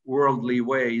worldly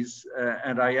ways.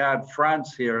 And I add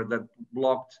France here, that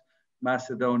blocked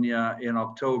Macedonia in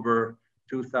October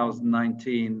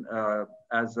 2019.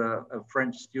 As a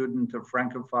French student, a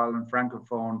Francophile and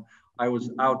Francophone, I was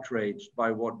outraged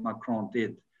by what Macron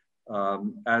did,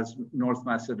 as North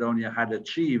Macedonia had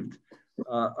achieved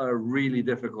a really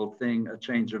difficult thing, a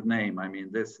change of name. I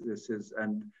mean, this is,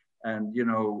 and you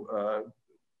know,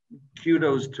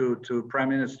 kudos to Prime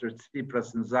Minister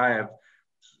Tsipras and Zaev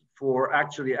for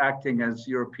actually acting as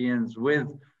Europeans with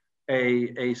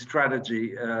a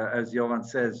strategy. As Jovan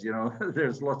says, you know,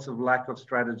 there's lots of lack of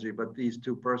strategy, but these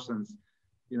two persons,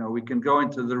 you know, we can go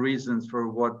into the reasons for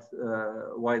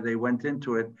why they went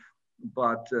into it,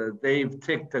 but they've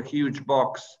ticked a huge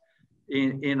box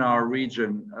in our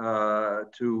region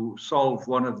to solve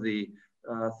one of the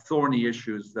thorny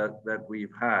issues that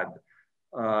we've had.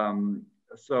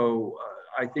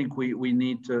 I think we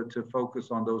need to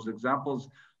focus on those examples.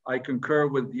 I concur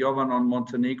with Jovan on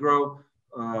Montenegro,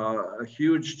 a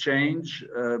huge change.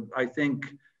 I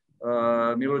think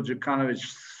Milo Đukanović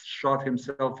shot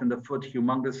himself in the foot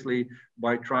humongously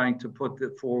by trying to put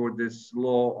forward this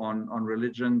law on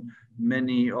religion.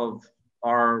 Many of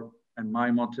our and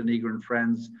my Montenegrin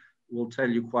friends will tell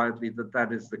you quietly that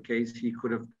that is the case. He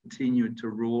could have continued to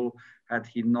rule had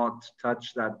he not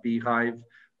touched that beehive.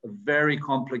 A very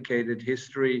complicated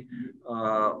history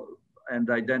and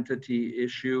identity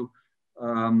issue.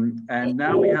 And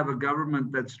now we have a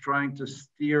government that's trying to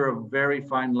steer a very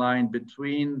fine line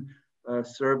between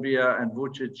Serbia and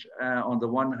Vučić on the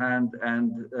one hand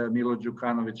and Milo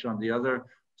Đukanović on the other.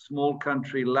 Small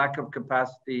country, lack of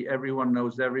capacity, everyone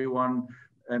knows everyone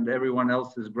and everyone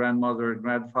else's grandmother and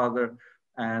grandfather.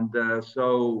 And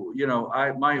so, you know,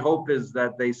 my hope is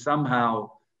that they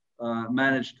somehow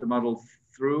manage to muddle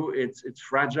through. It's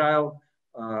fragile.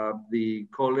 The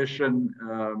coalition,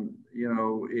 you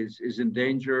know, is in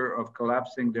danger of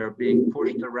collapsing. They're being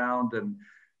pushed around and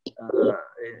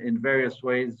in various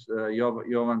ways.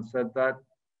 Jovan said that,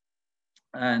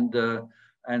 and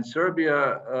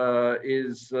Serbia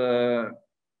is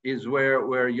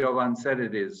where Jovan said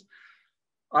it is.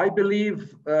 I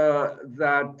believe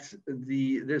that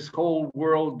this whole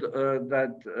world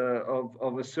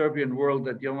of a Serbian world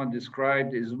that Jovan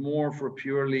described is more for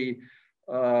purely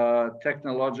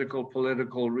technological,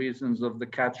 political reasons of the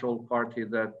catch-all party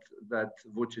that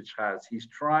Vučić has. He's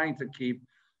trying to keep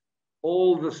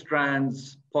all the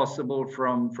strands possible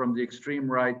from the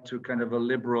extreme right to kind of a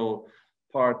liberal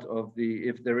part of the,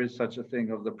 if there is such a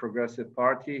thing, of the progressive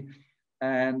party.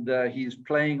 And he's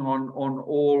playing on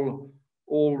all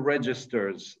all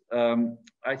registers.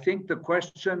 I think the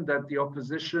question that the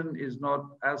opposition is not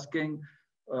asking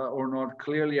or not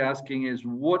clearly asking is,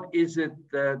 what is it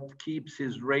that keeps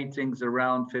his ratings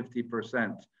around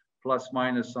 50% plus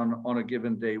minus on a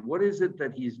given day? What is it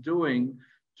that he's doing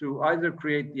to either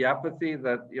create the apathy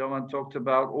that Jovan talked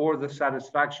about, or the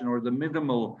satisfaction or the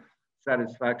minimal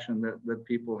satisfaction that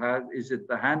people had? Is it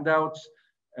the handouts?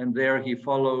 And there he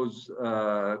follows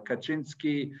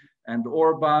Kaczynski and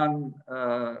Orban,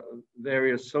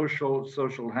 various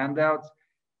social handouts.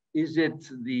 Is it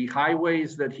the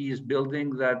highways that he is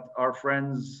building that our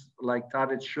friends like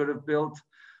Tadic should have built?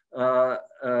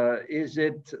 Is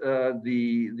it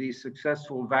the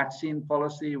successful vaccine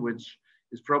policy, which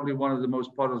is probably one of the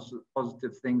most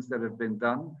positive things that have been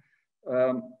done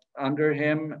under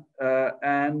him?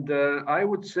 I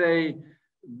would say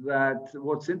that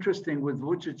what's interesting with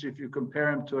Vučić, if you compare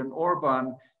him to an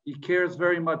Orban, he cares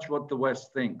very much what the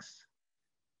West thinks.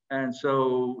 And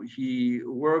so he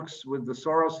works with the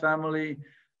Soros family.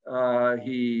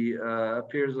 He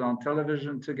appears on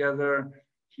television together.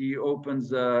 He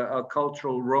opens a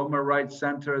cultural Roma rights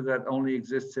center that only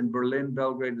exists in Berlin.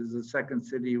 Belgrade is the second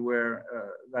city where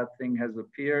that thing has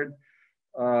appeared.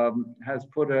 Has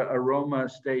put a Roma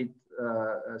state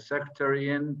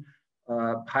secretary in.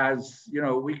 Has, you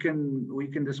know, we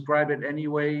can describe it any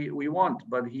way we want,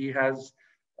 but he has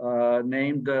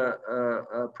named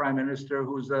a prime minister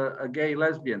who's a gay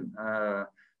lesbian,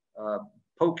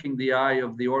 poking the eye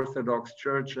of the Orthodox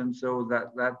Church, and so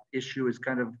that issue is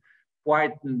kind of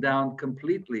quietened down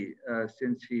completely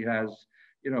since he has,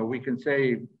 you know, we can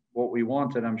say what we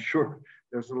want, and I'm sure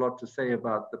there's a lot to say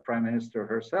about the prime minister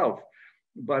herself,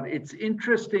 but it's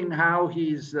interesting how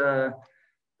he's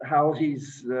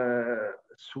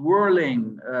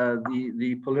swirling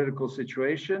the political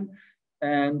situation.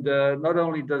 And not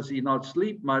only does he not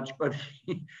sleep much, but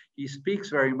he speaks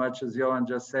very much, as Johan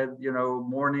just said, you know,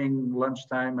 morning,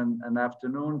 lunchtime, and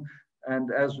afternoon.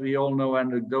 And as we all know,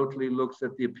 anecdotally looks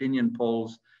at the opinion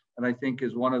polls, and I think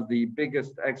is one of the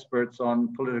biggest experts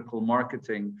on political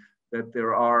marketing that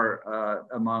there are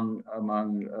among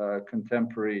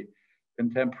contemporary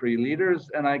leaders.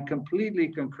 And I completely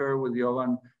concur with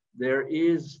Johan. There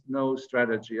is no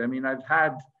strategy. I mean, I've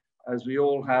had, as we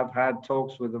all have had,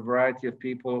 talks with a variety of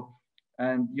people,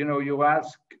 and you know, you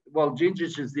ask, well,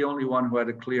 Djindjic is the only one who had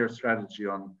a clear strategy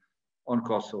on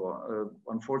Kosovo.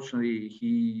 Unfortunately,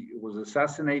 he was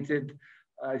assassinated.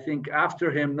 I think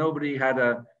after him, nobody had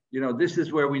a, you know, this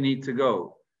is where we need to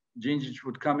go. Djindjic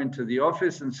would come into the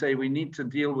office and say, we need to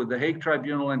deal with the Hague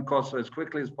Tribunal in Kosovo as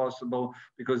quickly as possible,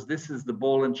 because this is the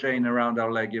ball and chain around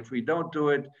our leg. If we don't do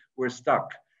it, we're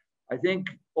stuck. I think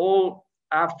all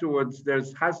afterwards, there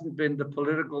hasn't been the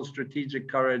political strategic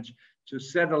courage to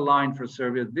set a line for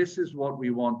Serbia. This is what we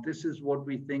want. This is what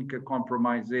we think a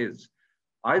compromise is.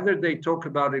 Either they talk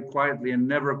about it quietly and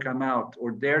never come out,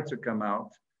 or dare to come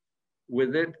out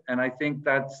with it. And I think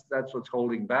that's what's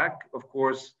holding back. Of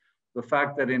course, the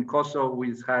fact that in Kosovo,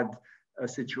 we've had a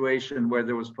situation where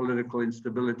there was political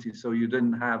instability, so you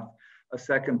didn't have a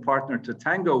second partner to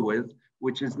tango with,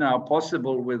 which is now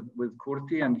possible with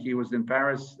Kurti, and he was in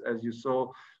Paris, as you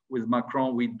saw, with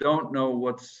Macron. We don't know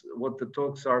what the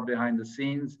talks are behind the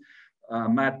scenes.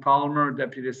 Matt Palmer,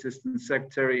 Deputy Assistant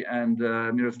Secretary, and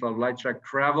Miroslav Lajčák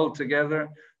traveled together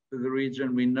to the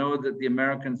region. We know that the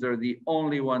Americans are the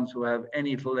only ones who have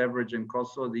any leverage in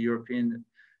Kosovo. The European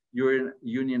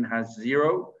Union has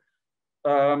zero.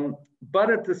 But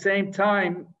at the same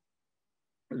time,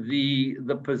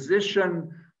 the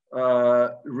position,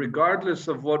 regardless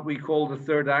of what we call the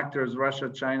third actors, Russia,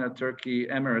 China, Turkey,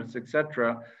 Emirates,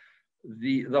 etc.,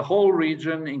 the whole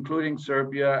region, including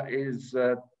Serbia, is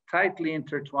tightly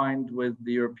intertwined with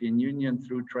the European Union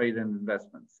through trade and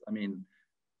investments. I mean,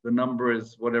 the number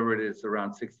is whatever it is,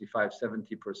 around 65,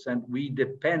 70%. We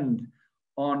depend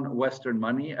on Western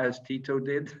money, as Tito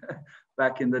did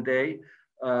back in the day,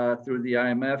 through the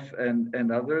IMF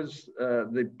and others.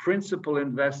 The principal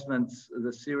investments,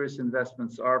 the serious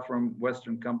investments, are from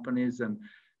Western companies, and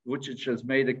Vučić has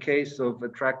made a case of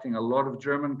attracting a lot of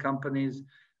German companies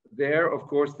there. Of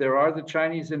course, there are the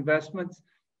Chinese investments,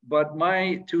 but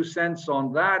my 2 cents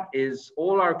on that is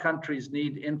all our countries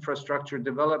need infrastructure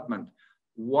development.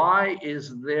 Why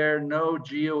is there no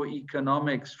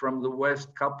geoeconomics from the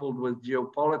West coupled with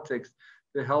geopolitics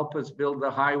to help us build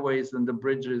the highways and the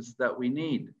bridges that we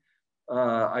need?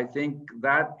 I think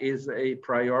that is a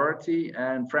priority.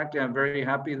 And frankly, I'm very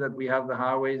happy that we have the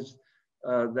highways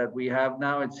that we have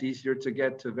now. It's easier to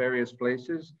get to various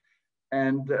places.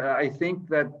 And I think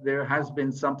that there has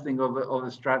been something of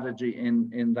a strategy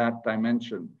in that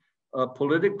dimension.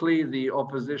 Politically, the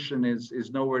opposition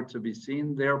is nowhere to be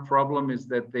seen. Their problem is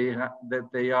that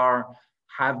they are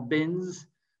have-beens.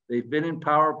 They've been in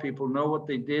power. People know what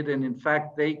they did, and in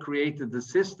fact, they created the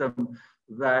system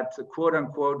that, quote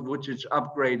unquote, Vučić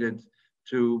upgraded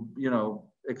to,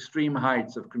 extreme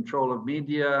heights of control of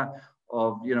media,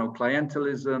 of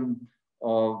clientelism,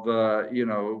 of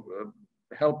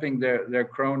helping their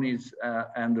cronies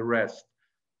and the rest.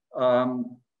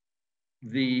 Well,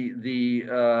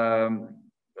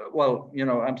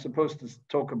 I'm supposed to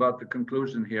talk about the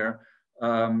conclusion here.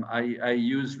 I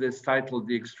use this title,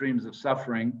 "The Extremes of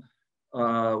Suffering,"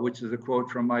 which is a quote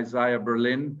from Isaiah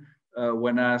Berlin,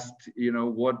 when asked,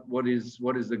 what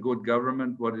is a good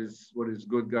government? What is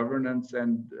good governance?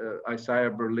 And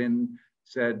Isaiah Berlin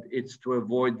said, it's to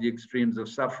avoid the extremes of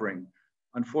suffering.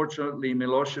 Unfortunately,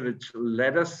 Milosevic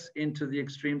led us into the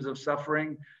extremes of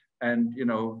suffering, and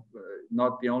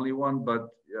not the only one, but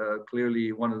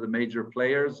clearly one of the major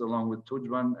players, along with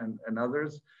Tudjman and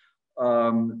others.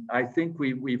 I think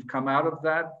we've come out of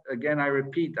that. Again, I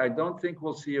repeat, I don't think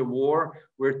we'll see a war.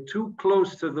 We're too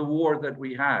close to the war that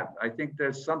we had. I think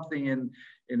there's something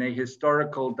in a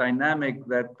historical dynamic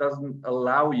that doesn't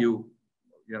allow you,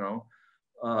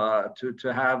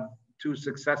 to have two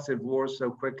successive wars so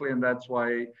quickly, and that's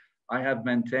why I have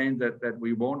maintained that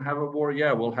we won't have a war.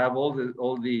 Yeah, we'll have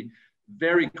all the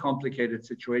very complicated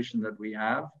situation that we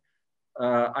have.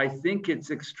 I think it's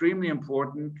extremely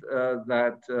important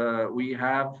that we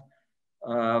have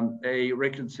a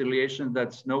reconciliation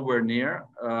that's nowhere near.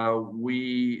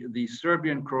 The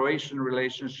Serbian-Croatian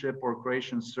relationship, or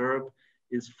Croatian-Serb,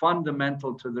 is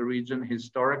fundamental to the region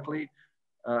historically.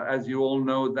 As you all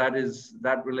know,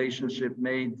 that relationship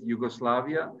made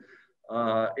Yugoslavia.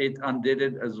 It undid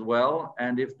it as well.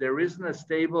 And if there isn't a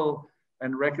stable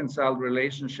and reconciled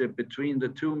relationship between the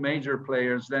two major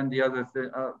players, then the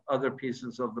other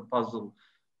pieces of the puzzle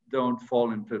don't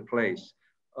fall into place.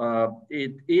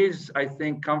 It is, I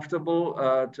think, comfortable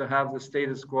to have the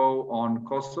status quo on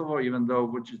Kosovo, even though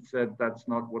Vučić said that's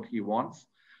not what he wants.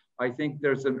 I think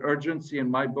there's an urgency, in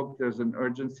my book, there's an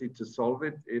urgency to solve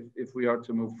it if we are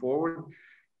to move forward.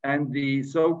 And the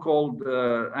so-called,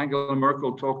 Angela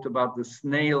Merkel talked about the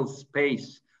snail's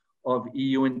pace of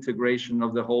EU integration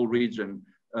of the whole region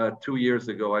 2 years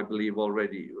ago, I believe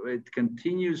already. It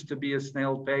continues to be a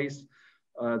snail pace.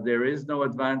 There is no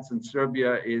advance, and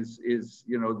Serbia is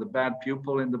the bad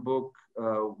pupil in the book.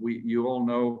 You all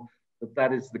know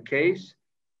that is the case.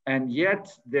 And yet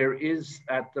there is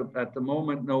at the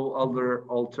moment no other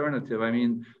alternative. I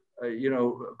mean,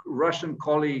 Russian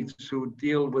colleagues who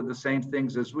deal with the same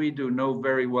things as we do know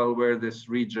very well where this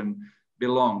region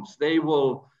belongs. They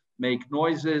will make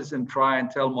noises and try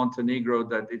and tell Montenegro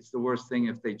that it's the worst thing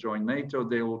if they join NATO.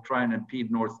 They will try and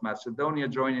impede North Macedonia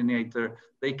joining NATO.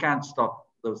 They can't stop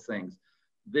those things.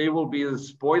 They will be the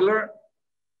spoiler.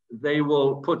 They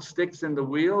will put sticks in the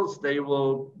wheels. They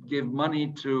will give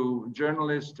money to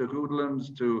journalists, to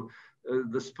hoodlums, to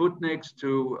the Sputniks,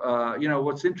 to,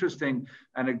 what's interesting,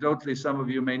 anecdotally, some of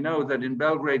you may know that in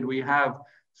Belgrade, we have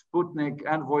Sputnik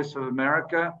and Voice of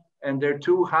America, and their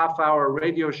 2 half-hour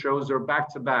radio shows are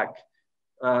back-to-back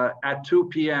at 2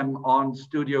 p.m. on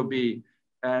Studio B.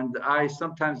 And I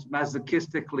sometimes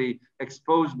masochistically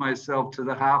expose myself to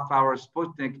the half-hour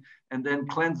Sputnik and then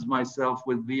cleanse myself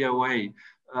with VOA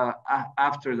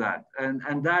after that.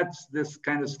 And that's this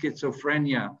kind of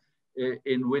schizophrenia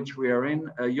in which we are in.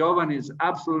 Jovan is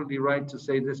absolutely right to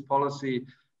say this policy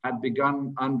had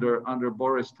begun under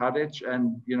Boris Tadic,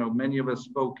 and many of us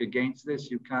spoke against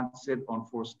this. You can't sit on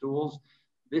 4 stools.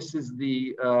 This is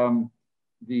the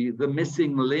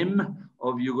missing limb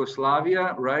of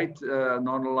Yugoslavia, right?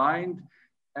 Non-aligned.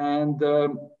 And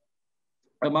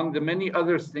among the many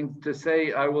other things to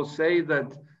say, I will say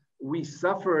that we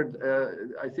suffered,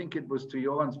 I think it was to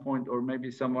Johan's point, or maybe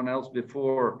someone else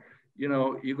before,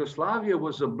 Yugoslavia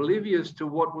was oblivious to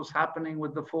what was happening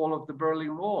with the fall of the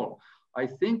Berlin Wall. I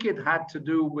think it had to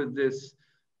do with this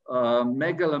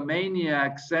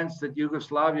megalomaniac sense that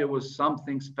Yugoslavia was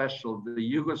something special,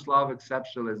 the Yugoslav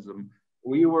exceptionalism.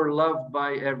 We were loved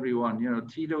by everyone.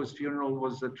 Tito's funeral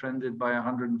was attended by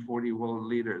 140 world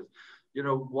leaders.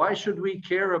 Why should we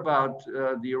care about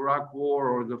the Iraq War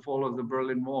or the fall of the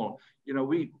Berlin Wall?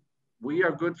 We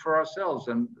are good for ourselves,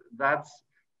 and that's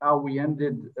how we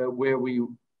ended where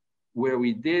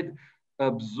we did,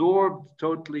 absorbed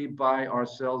totally by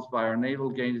ourselves, by our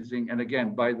navel gazing, and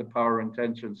again, by the power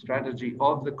intention strategy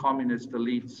of the communist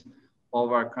elites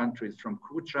of our countries, from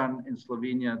Kučan in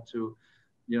Slovenia to,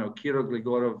 Kiro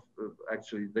Gligorov.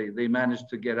 Actually, they managed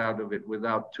to get out of it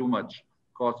without too much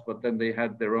cost, but then they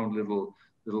had their own little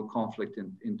conflict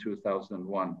in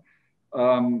 2001.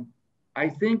 I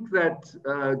think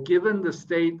that given the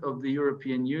state of the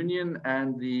European Union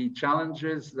and the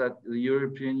challenges that the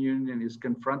European Union is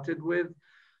confronted with,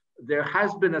 there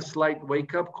has been a slight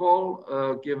wake-up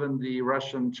call given the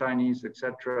Russian, Chinese,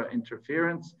 etc.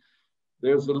 interference.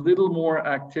 There's a little more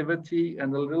activity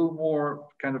and a little more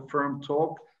kind of firm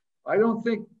talk. I don't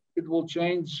think it will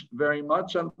change very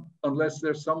much unless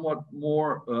there's somewhat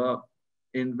more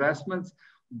investments.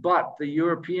 But the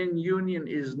European Union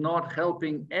is not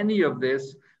helping any of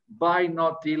this by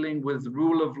not dealing with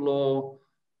rule of law,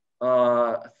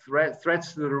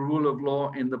 threats to the rule of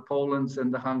law in the Polands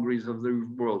and the Hungaries of the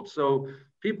world. So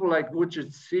people like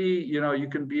Vučić see, you know, you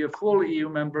can be a full EU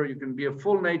member, you can be a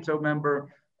full NATO member,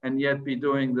 and yet be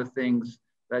doing the things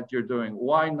that you're doing.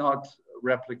 Why not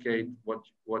replicate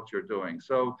what you're doing?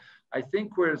 So I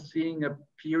think we're seeing a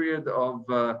period of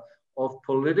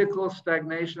political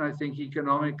stagnation. I think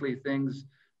economically things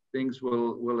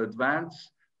will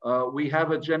advance. We have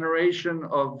a generation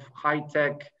of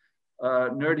high-tech,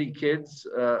 nerdy kids.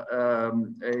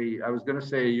 I was going to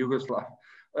say a Yugoslav,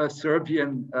 a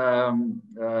Serbian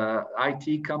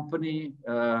IT company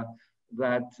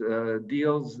that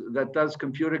does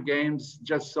computer games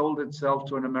just sold itself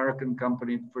to an American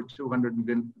company for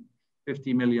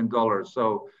 $250 million.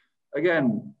 So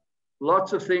again,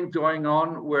 lots of things going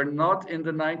on. We're not in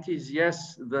the 90s.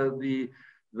 Yes, the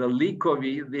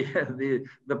likovi,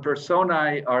 the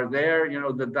personae are there, you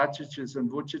know, the Dačićes and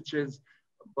Vučićes,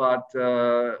 but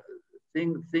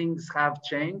things have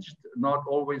changed, not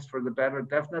always for the better.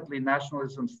 Definitely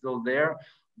nationalism still there,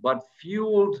 but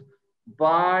fueled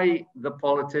by the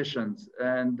politicians.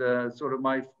 And sort of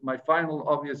my final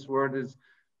obvious word is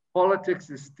politics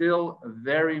is still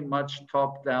very much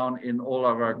top down in all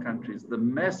of our countries. The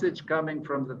message coming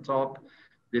from the top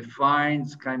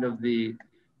defines kind of the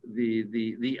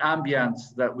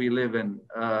ambience that we live in.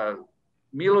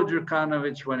 Milo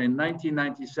Đukanović, when in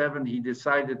 1997 he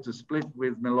decided to split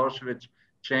with Milosevic,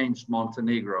 changed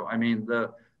Montenegro. I mean,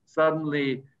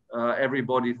 suddenly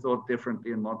everybody thought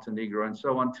differently in Montenegro. And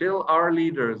so until our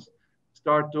leaders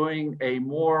start doing a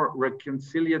more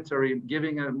reconciliatory,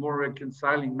 giving a more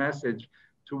reconciling message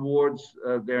towards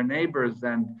their neighbors,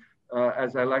 and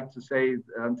as I like to say,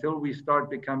 until we start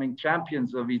becoming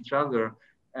champions of each other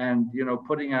and, you know,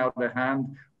 putting out a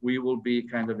hand, we will be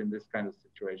kind of in this kind of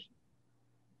situation.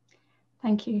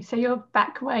 Thank you. So you're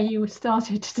back where you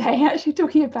started today, actually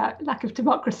talking about lack of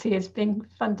democracy as being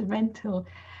fundamental.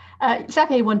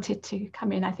 Xavier wanted to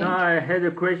come in, I think. I had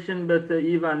a question, but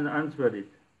Ivan answered it.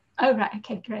 Oh, right.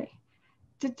 Okay, great.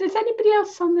 Does anybody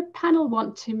else on the panel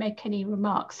want to make any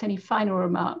remarks, any final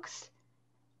remarks?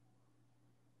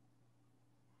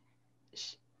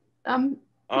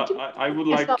 I would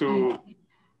like to,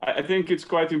 I think it's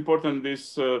quite important,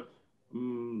 this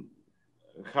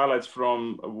highlights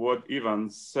from what Ivan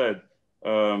said,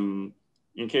 in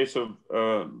case of,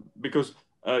 because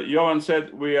Jovan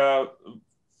said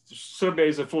Serbia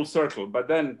is a full circle, but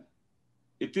then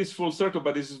it is full circle,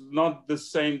 but it's not the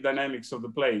same dynamics of the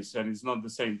place, and it's not the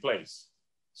same place.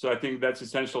 So I think that's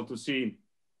essential to see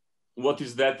what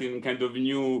is that in kind of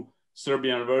new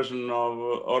Serbian version of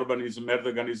urbanism,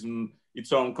 Erdoganism,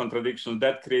 its own contradiction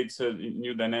that creates a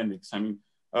new dynamics. I mean,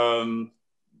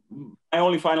 my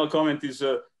only final comment is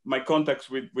my contacts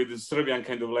with the Serbian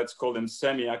kind of, let's call them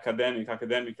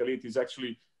academic elite is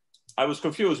actually, I was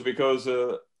confused because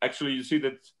actually you see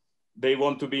that they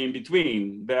want to be in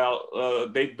between.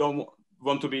 They don't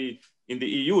want to be in the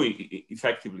EU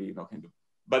effectively, you know, kind of.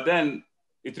 But then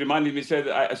it reminded me,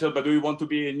 I said, but do you want to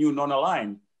be a new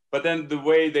non-aligned? But then the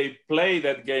way they play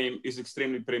that game is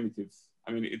extremely primitive.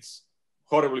 I mean, it's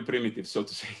horribly primitive, so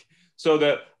to say. So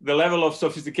the level of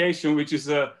sophistication, which is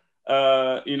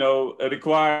you know,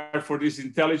 required for this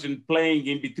intelligent playing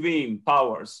in between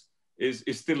powers, is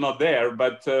still not there.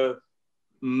 But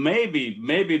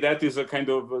maybe that is a kind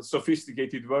of a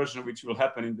sophisticated version which will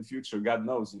happen in the future. God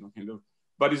knows, you know, kind of.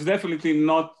 But it's definitely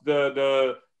not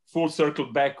the full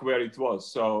circle back where it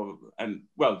was. So, and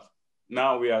well,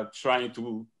 now we are trying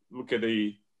to look at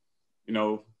the, you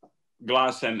know,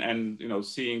 glass and you know,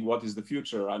 seeing what is the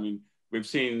future. I mean,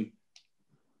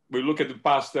 we look at the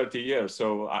past 30 years.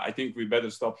 So I think we better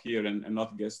stop here and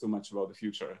not guess too much about the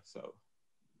future. So,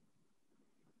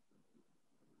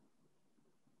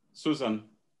 Susan.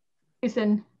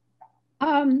 Ivan,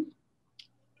 I'm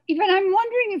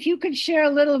wondering if you could share a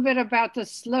little bit about the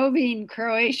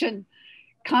Slovene-Croatian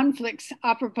conflicts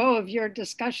apropos of your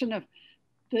discussion of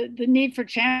the need for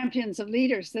champions of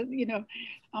leaders. That, you know,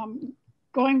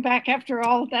 going back, after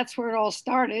all, that's where it all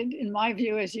started, in my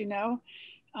view, as you know.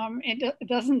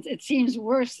 It seems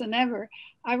worse than ever.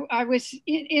 I was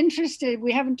interested,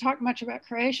 we haven't talked much about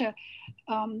Croatia,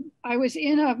 I was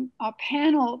in a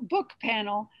book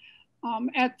panel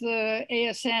at the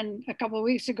ASN a couple of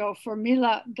weeks ago for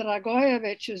Mila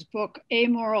Dragojevic's book,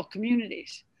 Amoral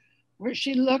Communities, where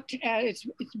she looked at its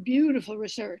beautiful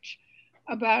research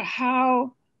about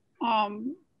how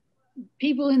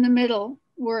people in the middle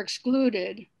were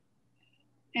excluded.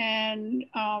 And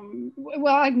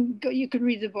well, you could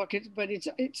read the book, but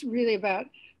it's really about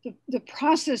the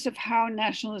process of how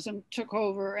nationalism took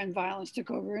over and violence took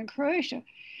over in Croatia.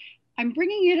 I'm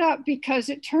bringing it up because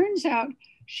it turns out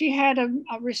she had a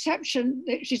reception,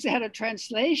 she's had a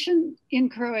translation in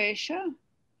Croatia.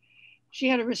 She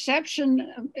had a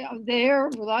reception there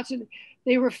with lots of,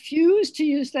 they refused to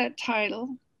use that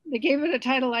title. They gave it a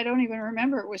title I don't even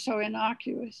remember, it was so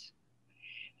innocuous.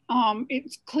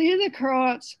 It's clear the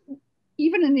Croats,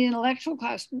 even in the intellectual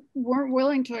class, weren't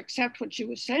willing to accept what she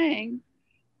was saying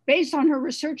based on her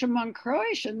research among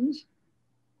Croatians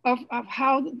of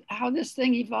how this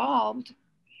thing evolved.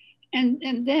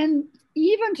 And then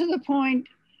even to the point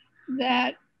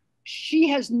that she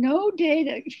has no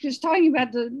data, she's talking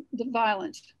about the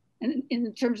violence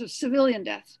in terms of civilian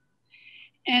death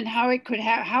and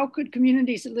how could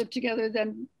communities that live together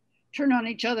then turn on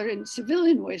each other in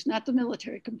civilian ways, not the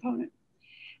military component.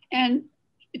 And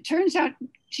it turns out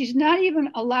she's not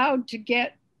even allowed to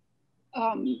get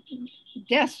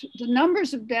deaths, the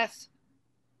numbers of death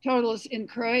totals in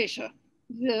Croatia.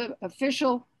 The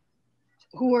official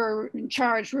who were in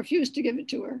charge refused to give it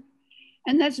to her.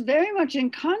 And that's very much in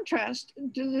contrast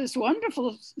to this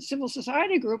wonderful civil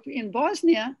society group in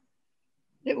Bosnia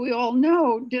that we all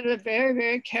know did a very,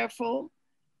 very careful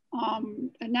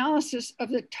analysis of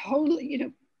the total,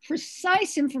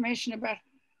 precise information about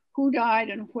who died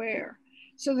and where.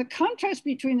 So the contrast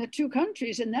between the two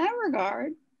countries in that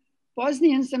regard,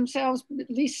 Bosnians themselves, at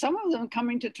least some of them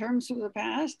coming to terms with the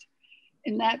past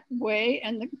in that way,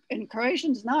 and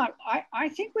Croatians not, I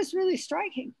think was really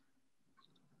striking.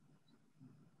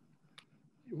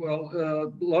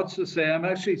 Well, lots to say. I'm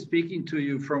actually speaking to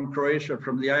you from Croatia,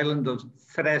 from the island of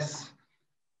Cres,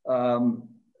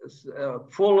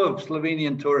 full of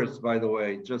Slovenian tourists, by the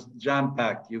way, just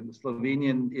jam-packed.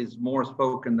 Slovenian is more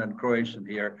spoken than Croatian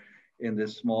here in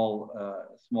this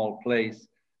small place.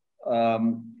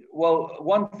 Well,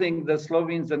 one thing, the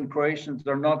Slovenes and Croatians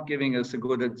are not giving us a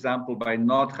good example by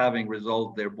not having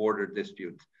resolved their border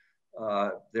dispute.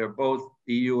 They're both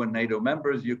EU and NATO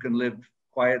members. You can live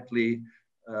quietly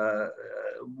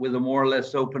with a more or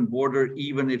less open border,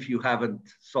 even if you haven't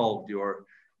solved your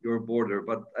border.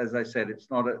 But as I said, it's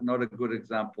not a good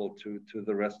example to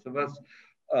the rest of us.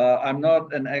 I'm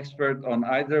not an expert on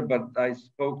either, but I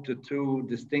spoke to two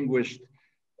distinguished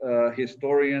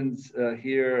historians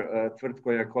here,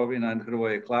 Tvrtko Jakovina and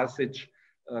Hrvoje Klasić,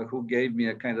 who gave me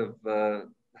a kind of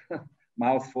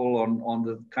mouthful on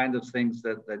the kind of things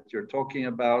that you're talking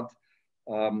about.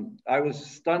 I was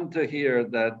stunned to hear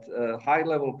that a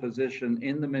high-level position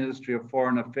in the Ministry of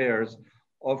Foreign Affairs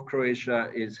of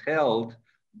Croatia is held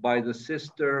by the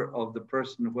sister of the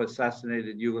person who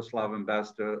assassinated Yugoslav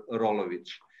ambassador Rolovic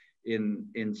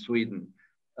in Sweden.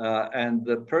 And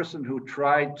the person who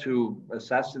tried to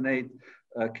assassinate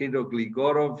Kido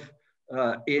Gligorov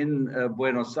in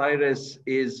Buenos Aires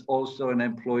is also an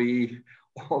employee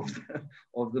of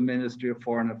the Ministry of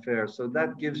Foreign Affairs. So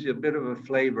that gives you a bit of a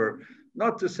flavor.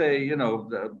 Not to say,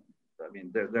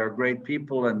 there are great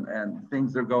people and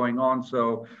things are going on.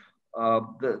 So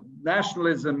the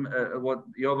nationalism, what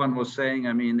Jovan was saying,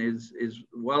 is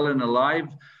well and alive.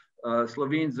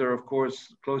 Slovenes are, of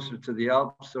course, closer to the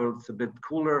Alps, so it's a bit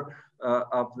cooler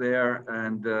up there,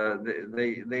 and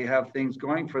they have things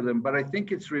going for them. But I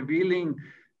think it's revealing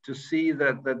to see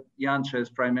that Janša is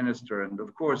prime minister. And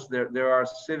of course, there are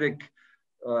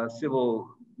civil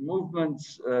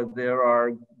movements. There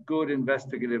are good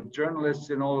investigative journalists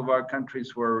in all of our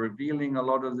countries who are revealing a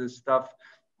lot of this stuff.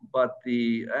 But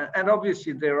and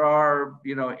obviously there are,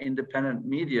 independent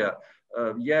media.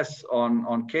 Yes,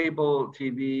 on cable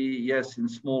TV, yes, in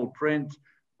small print,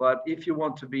 but if you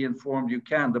want to be informed, you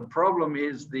can. The problem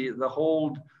is the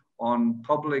hold on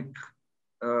public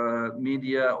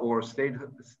media or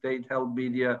state-held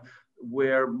media,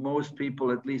 where most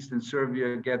people, at least in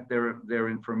Serbia, get their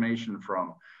information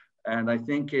from. And I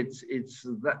think it's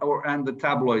that, and the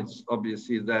tabloids,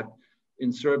 obviously, that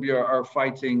in Serbia are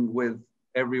fighting with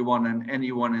everyone and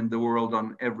anyone in the world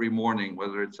on every morning,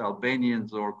 whether it's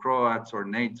Albanians or Croats or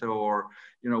NATO or,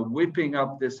 whipping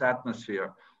up this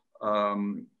atmosphere.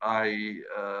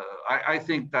 I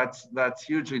think that's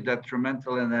hugely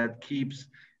detrimental, and that keeps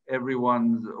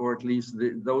everyone, or at least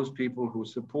those people who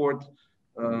support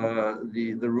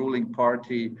the ruling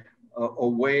party,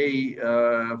 away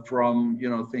from, you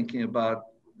know, thinking about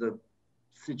the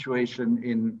situation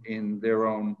in their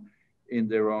own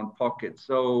pocket.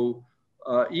 So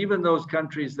even those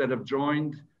countries that have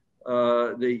joined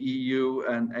the EU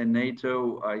and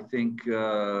NATO, I think,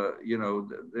 you know,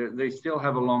 they still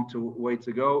have a long way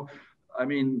to go. I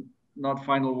mean, not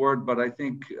final word, but I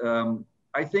think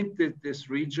that this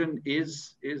region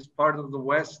is part of the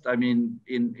West. I mean,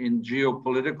 in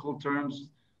geopolitical terms,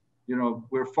 you know,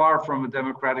 we're far from a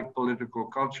democratic political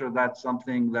culture. That's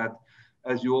something that,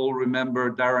 as you all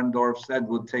remember, Dahrendorf said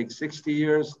would take 60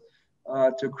 years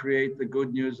to create. The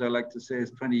good news, I like to say,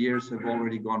 is 20 years have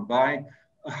already gone by.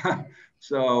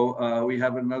 So we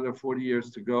have another 40 years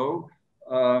to go.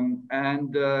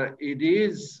 And it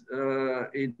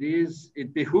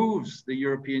behooves the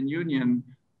European Union,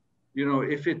 you know,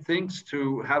 if it thinks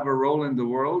to have a role in the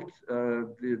world,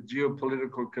 the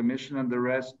Geopolitical Commission and the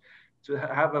rest, to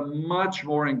have a much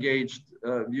more engaged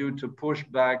view to push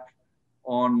back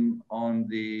on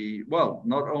the, well,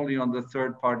 not only on the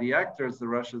third party actors, the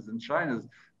Russians and Chinas,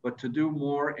 but to do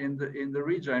more in the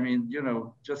region. I mean, you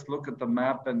know, just look at the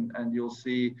map and you'll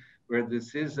see where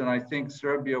this is. And I think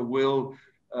Serbia will,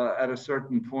 at a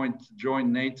certain point,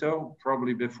 join NATO,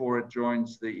 probably before it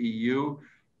joins the EU.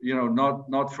 You know,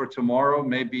 not for tomorrow,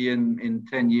 maybe in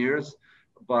 10 years.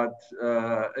 But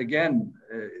again,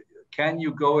 can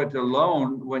you go it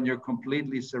alone when you're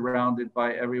completely surrounded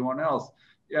by everyone else?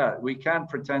 Yeah, we can't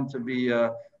pretend to be,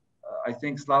 I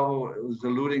think Slavo was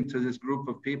alluding to this group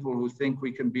of people who think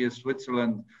we can be a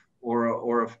Switzerland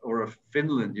or a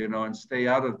Finland, you know, and stay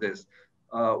out of this.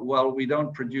 Well, we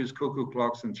don't produce cuckoo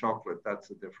clocks and chocolate. That's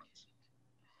the difference.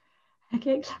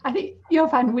 Okay, I think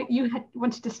Jovan, you had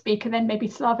wanted to speak, and then maybe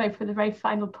Slavo for the very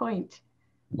final point.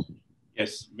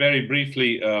 Yes, very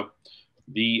briefly,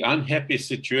 the unhappy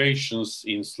situations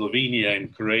in Slovenia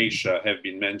and Croatia have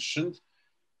been mentioned.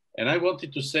 And I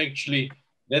wanted to say, actually,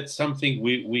 that's something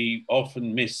we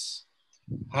often miss.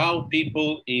 How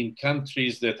people in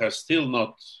countries that are still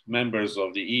not members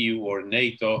of the EU or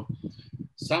NATO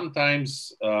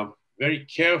sometimes very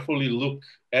carefully look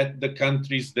at the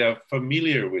countries they are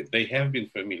familiar with, they have been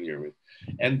familiar with,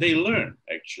 and they learn,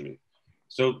 actually.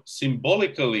 So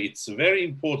symbolically, it's very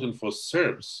important for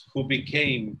Serbs who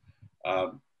became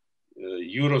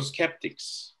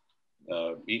Eurosceptics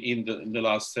in the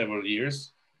last several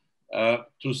years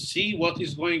to see what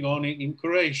is going on in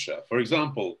Croatia. For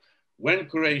example, when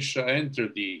Croatia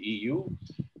entered the EU,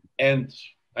 and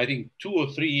I think 2 or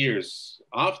 3 years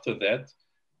after that,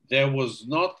 there was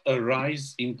not a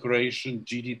rise in Croatian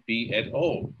GDP at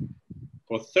all.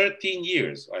 For 13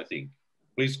 years, I think.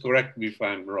 Please correct me if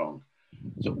I'm wrong.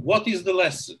 So what is the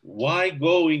lesson? Why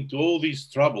go into all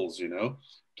these troubles, you know,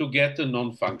 to get a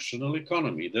non-functional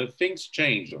economy? The things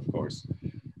change, of course.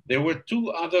 There were 2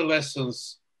 other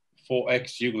lessons for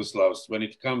ex-Yugoslavs when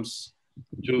it comes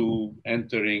to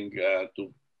entering,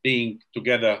 to being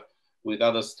together with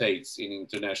other states in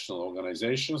international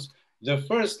organizations. The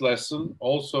first lesson,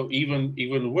 also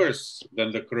even worse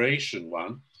than the Croatian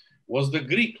one, was the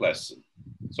Greek lesson.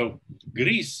 So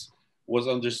Greece was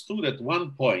understood at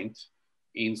one point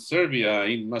in Serbia,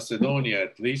 in Macedonia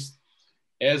at least,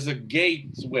 as a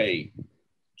gateway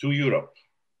to Europe.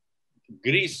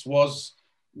 Greece was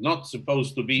not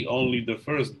supposed to be only the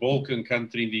first Balkan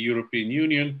country in the European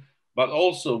Union, but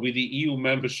also with the EU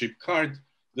membership card,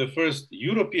 the first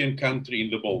European country in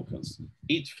the Balkans.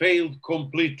 It failed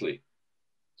completely.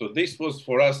 So this was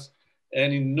for us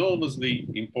an enormously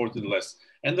important lesson.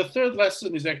 And the third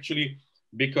lesson is actually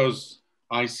because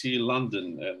I see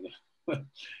London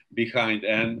behind,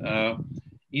 and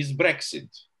is Brexit.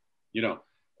 You know,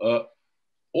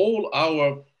 all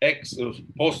our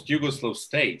post-Yugoslav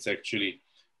states actually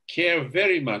care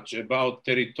very much about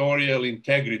territorial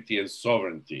integrity and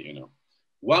sovereignty. You know,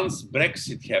 once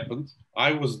Brexit happened,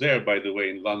 I was there, by the way,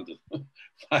 in London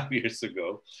 5 years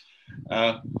ago.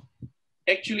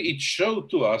 Actually, it showed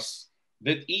to us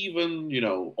that even, you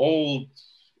know, old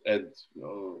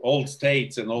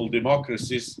states and old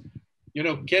democracies, you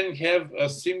know, can have a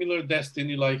similar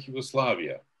destiny like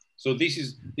Yugoslavia. So this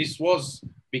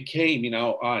became in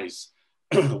our eyes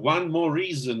one more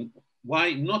reason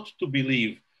why not to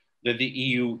believe that the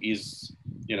EU is,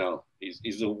 you know,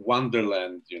 is a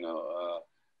wonderland. You know,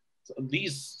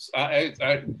 these I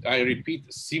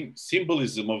repeat,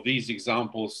 symbolism of these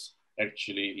examples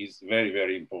actually is very,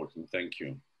 very important. Thank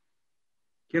you.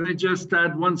 Can I just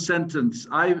add one sentence?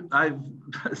 I've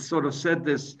sort of said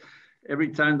this every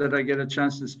time that I get a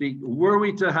chance to speak. Were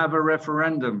we to have a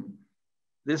referendum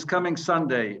this coming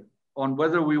Sunday on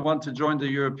whether we want to join the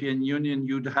European Union,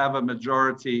 you'd have a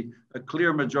majority, a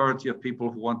clear majority of people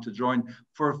who want to join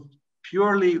for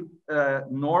purely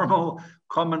normal,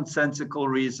 commonsensical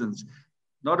reasons.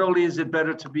 Not only is it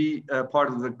better to be part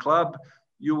of the club,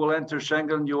 you will enter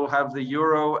Schengen, you will have the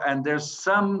euro, and there's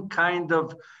some kind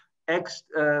of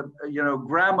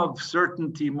gram of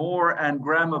certainty more and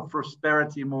gram of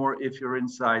prosperity more if you're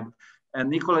inside. And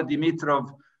Nikola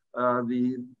Dimitrov,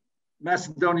 the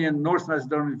North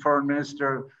Macedonian foreign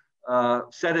minister,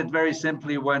 said it very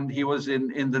simply when he was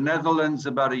in the Netherlands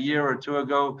about a year or two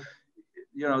ago.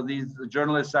 You know, these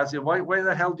journalists asked him, why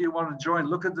the hell do you want to join?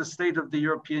 Look at the state of the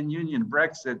European Union,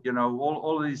 Brexit, you know,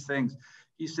 all of these things.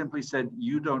 He simply said,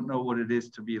 you don't know what it is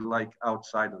to be like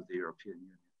outside of the European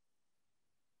Union.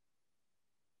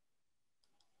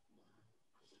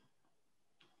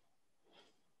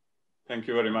 Thank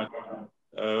you very much.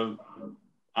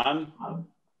 Anne,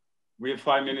 we have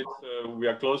 5 minutes. We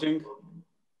are closing.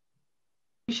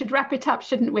 We should wrap it up,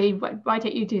 shouldn't we? Why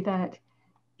don't you do that?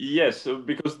 Yes,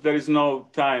 because there is no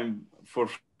time for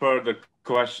further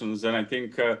questions. And I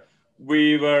think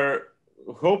we were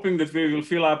hoping that we will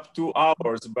fill up 2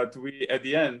 hours, but we, at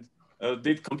the end,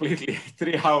 did completely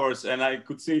 3 hours. And I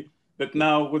could see that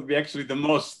now would be actually the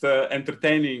most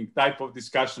entertaining type of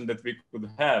discussion that we could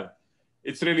have.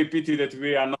 It's really pity that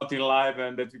we are not in live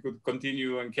and that we could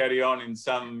continue and carry on in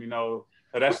some,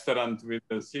 restaurant with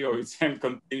the CEO and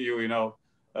continue,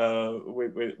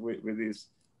 with this.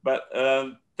 But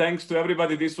thanks to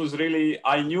everybody. This was really,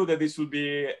 I knew that this would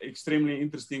be extremely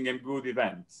interesting and good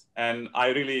event. And I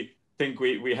really think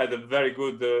we had a very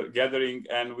good gathering,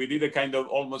 and we did a kind of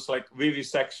almost like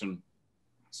vivisection.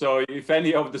 So if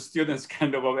any of the students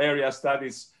kind of area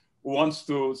studies wants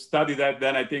to study that,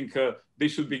 then I think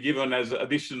this should be given as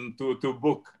addition to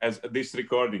book as this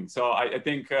recording. So I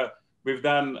think we've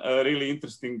done a really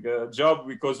interesting job,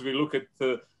 because we look at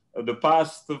the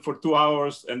past for 2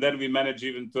 hours, and then we manage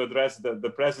even to address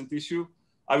the present issue.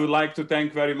 I would like to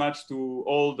thank very much to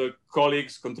all the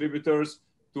colleagues, contributors,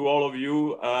 to all of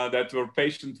you that were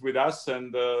patient with us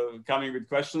and coming with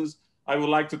questions. I would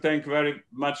like to thank very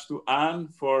much to Anne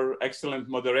for excellent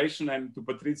moderation, and to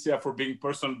Patricia for being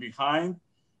person behind.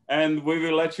 And we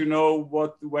will let you know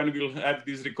when we'll have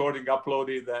this recording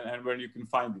uploaded and when you can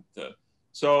find it.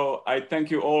 So I thank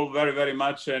you all very, very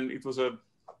much. And it was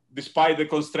despite the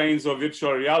constraints of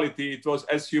virtual reality, it was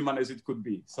as human as it could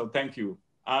be. So thank you.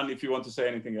 Anne, if you want to say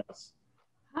anything else.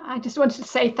 I just wanted to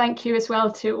say thank you as well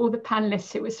to all the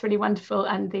panelists. It was really wonderful,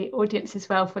 and the audience as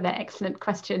well for their excellent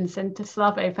questions, and to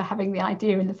Slavo for having the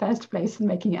idea in the first place and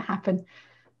making it happen.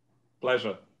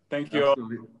 Pleasure. Thank you.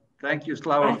 Absolutely. Thank you,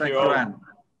 Slavo. Thank you, Anne.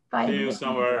 Bye. See you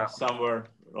somewhere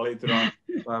later on.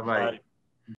 Bye-bye. Bye.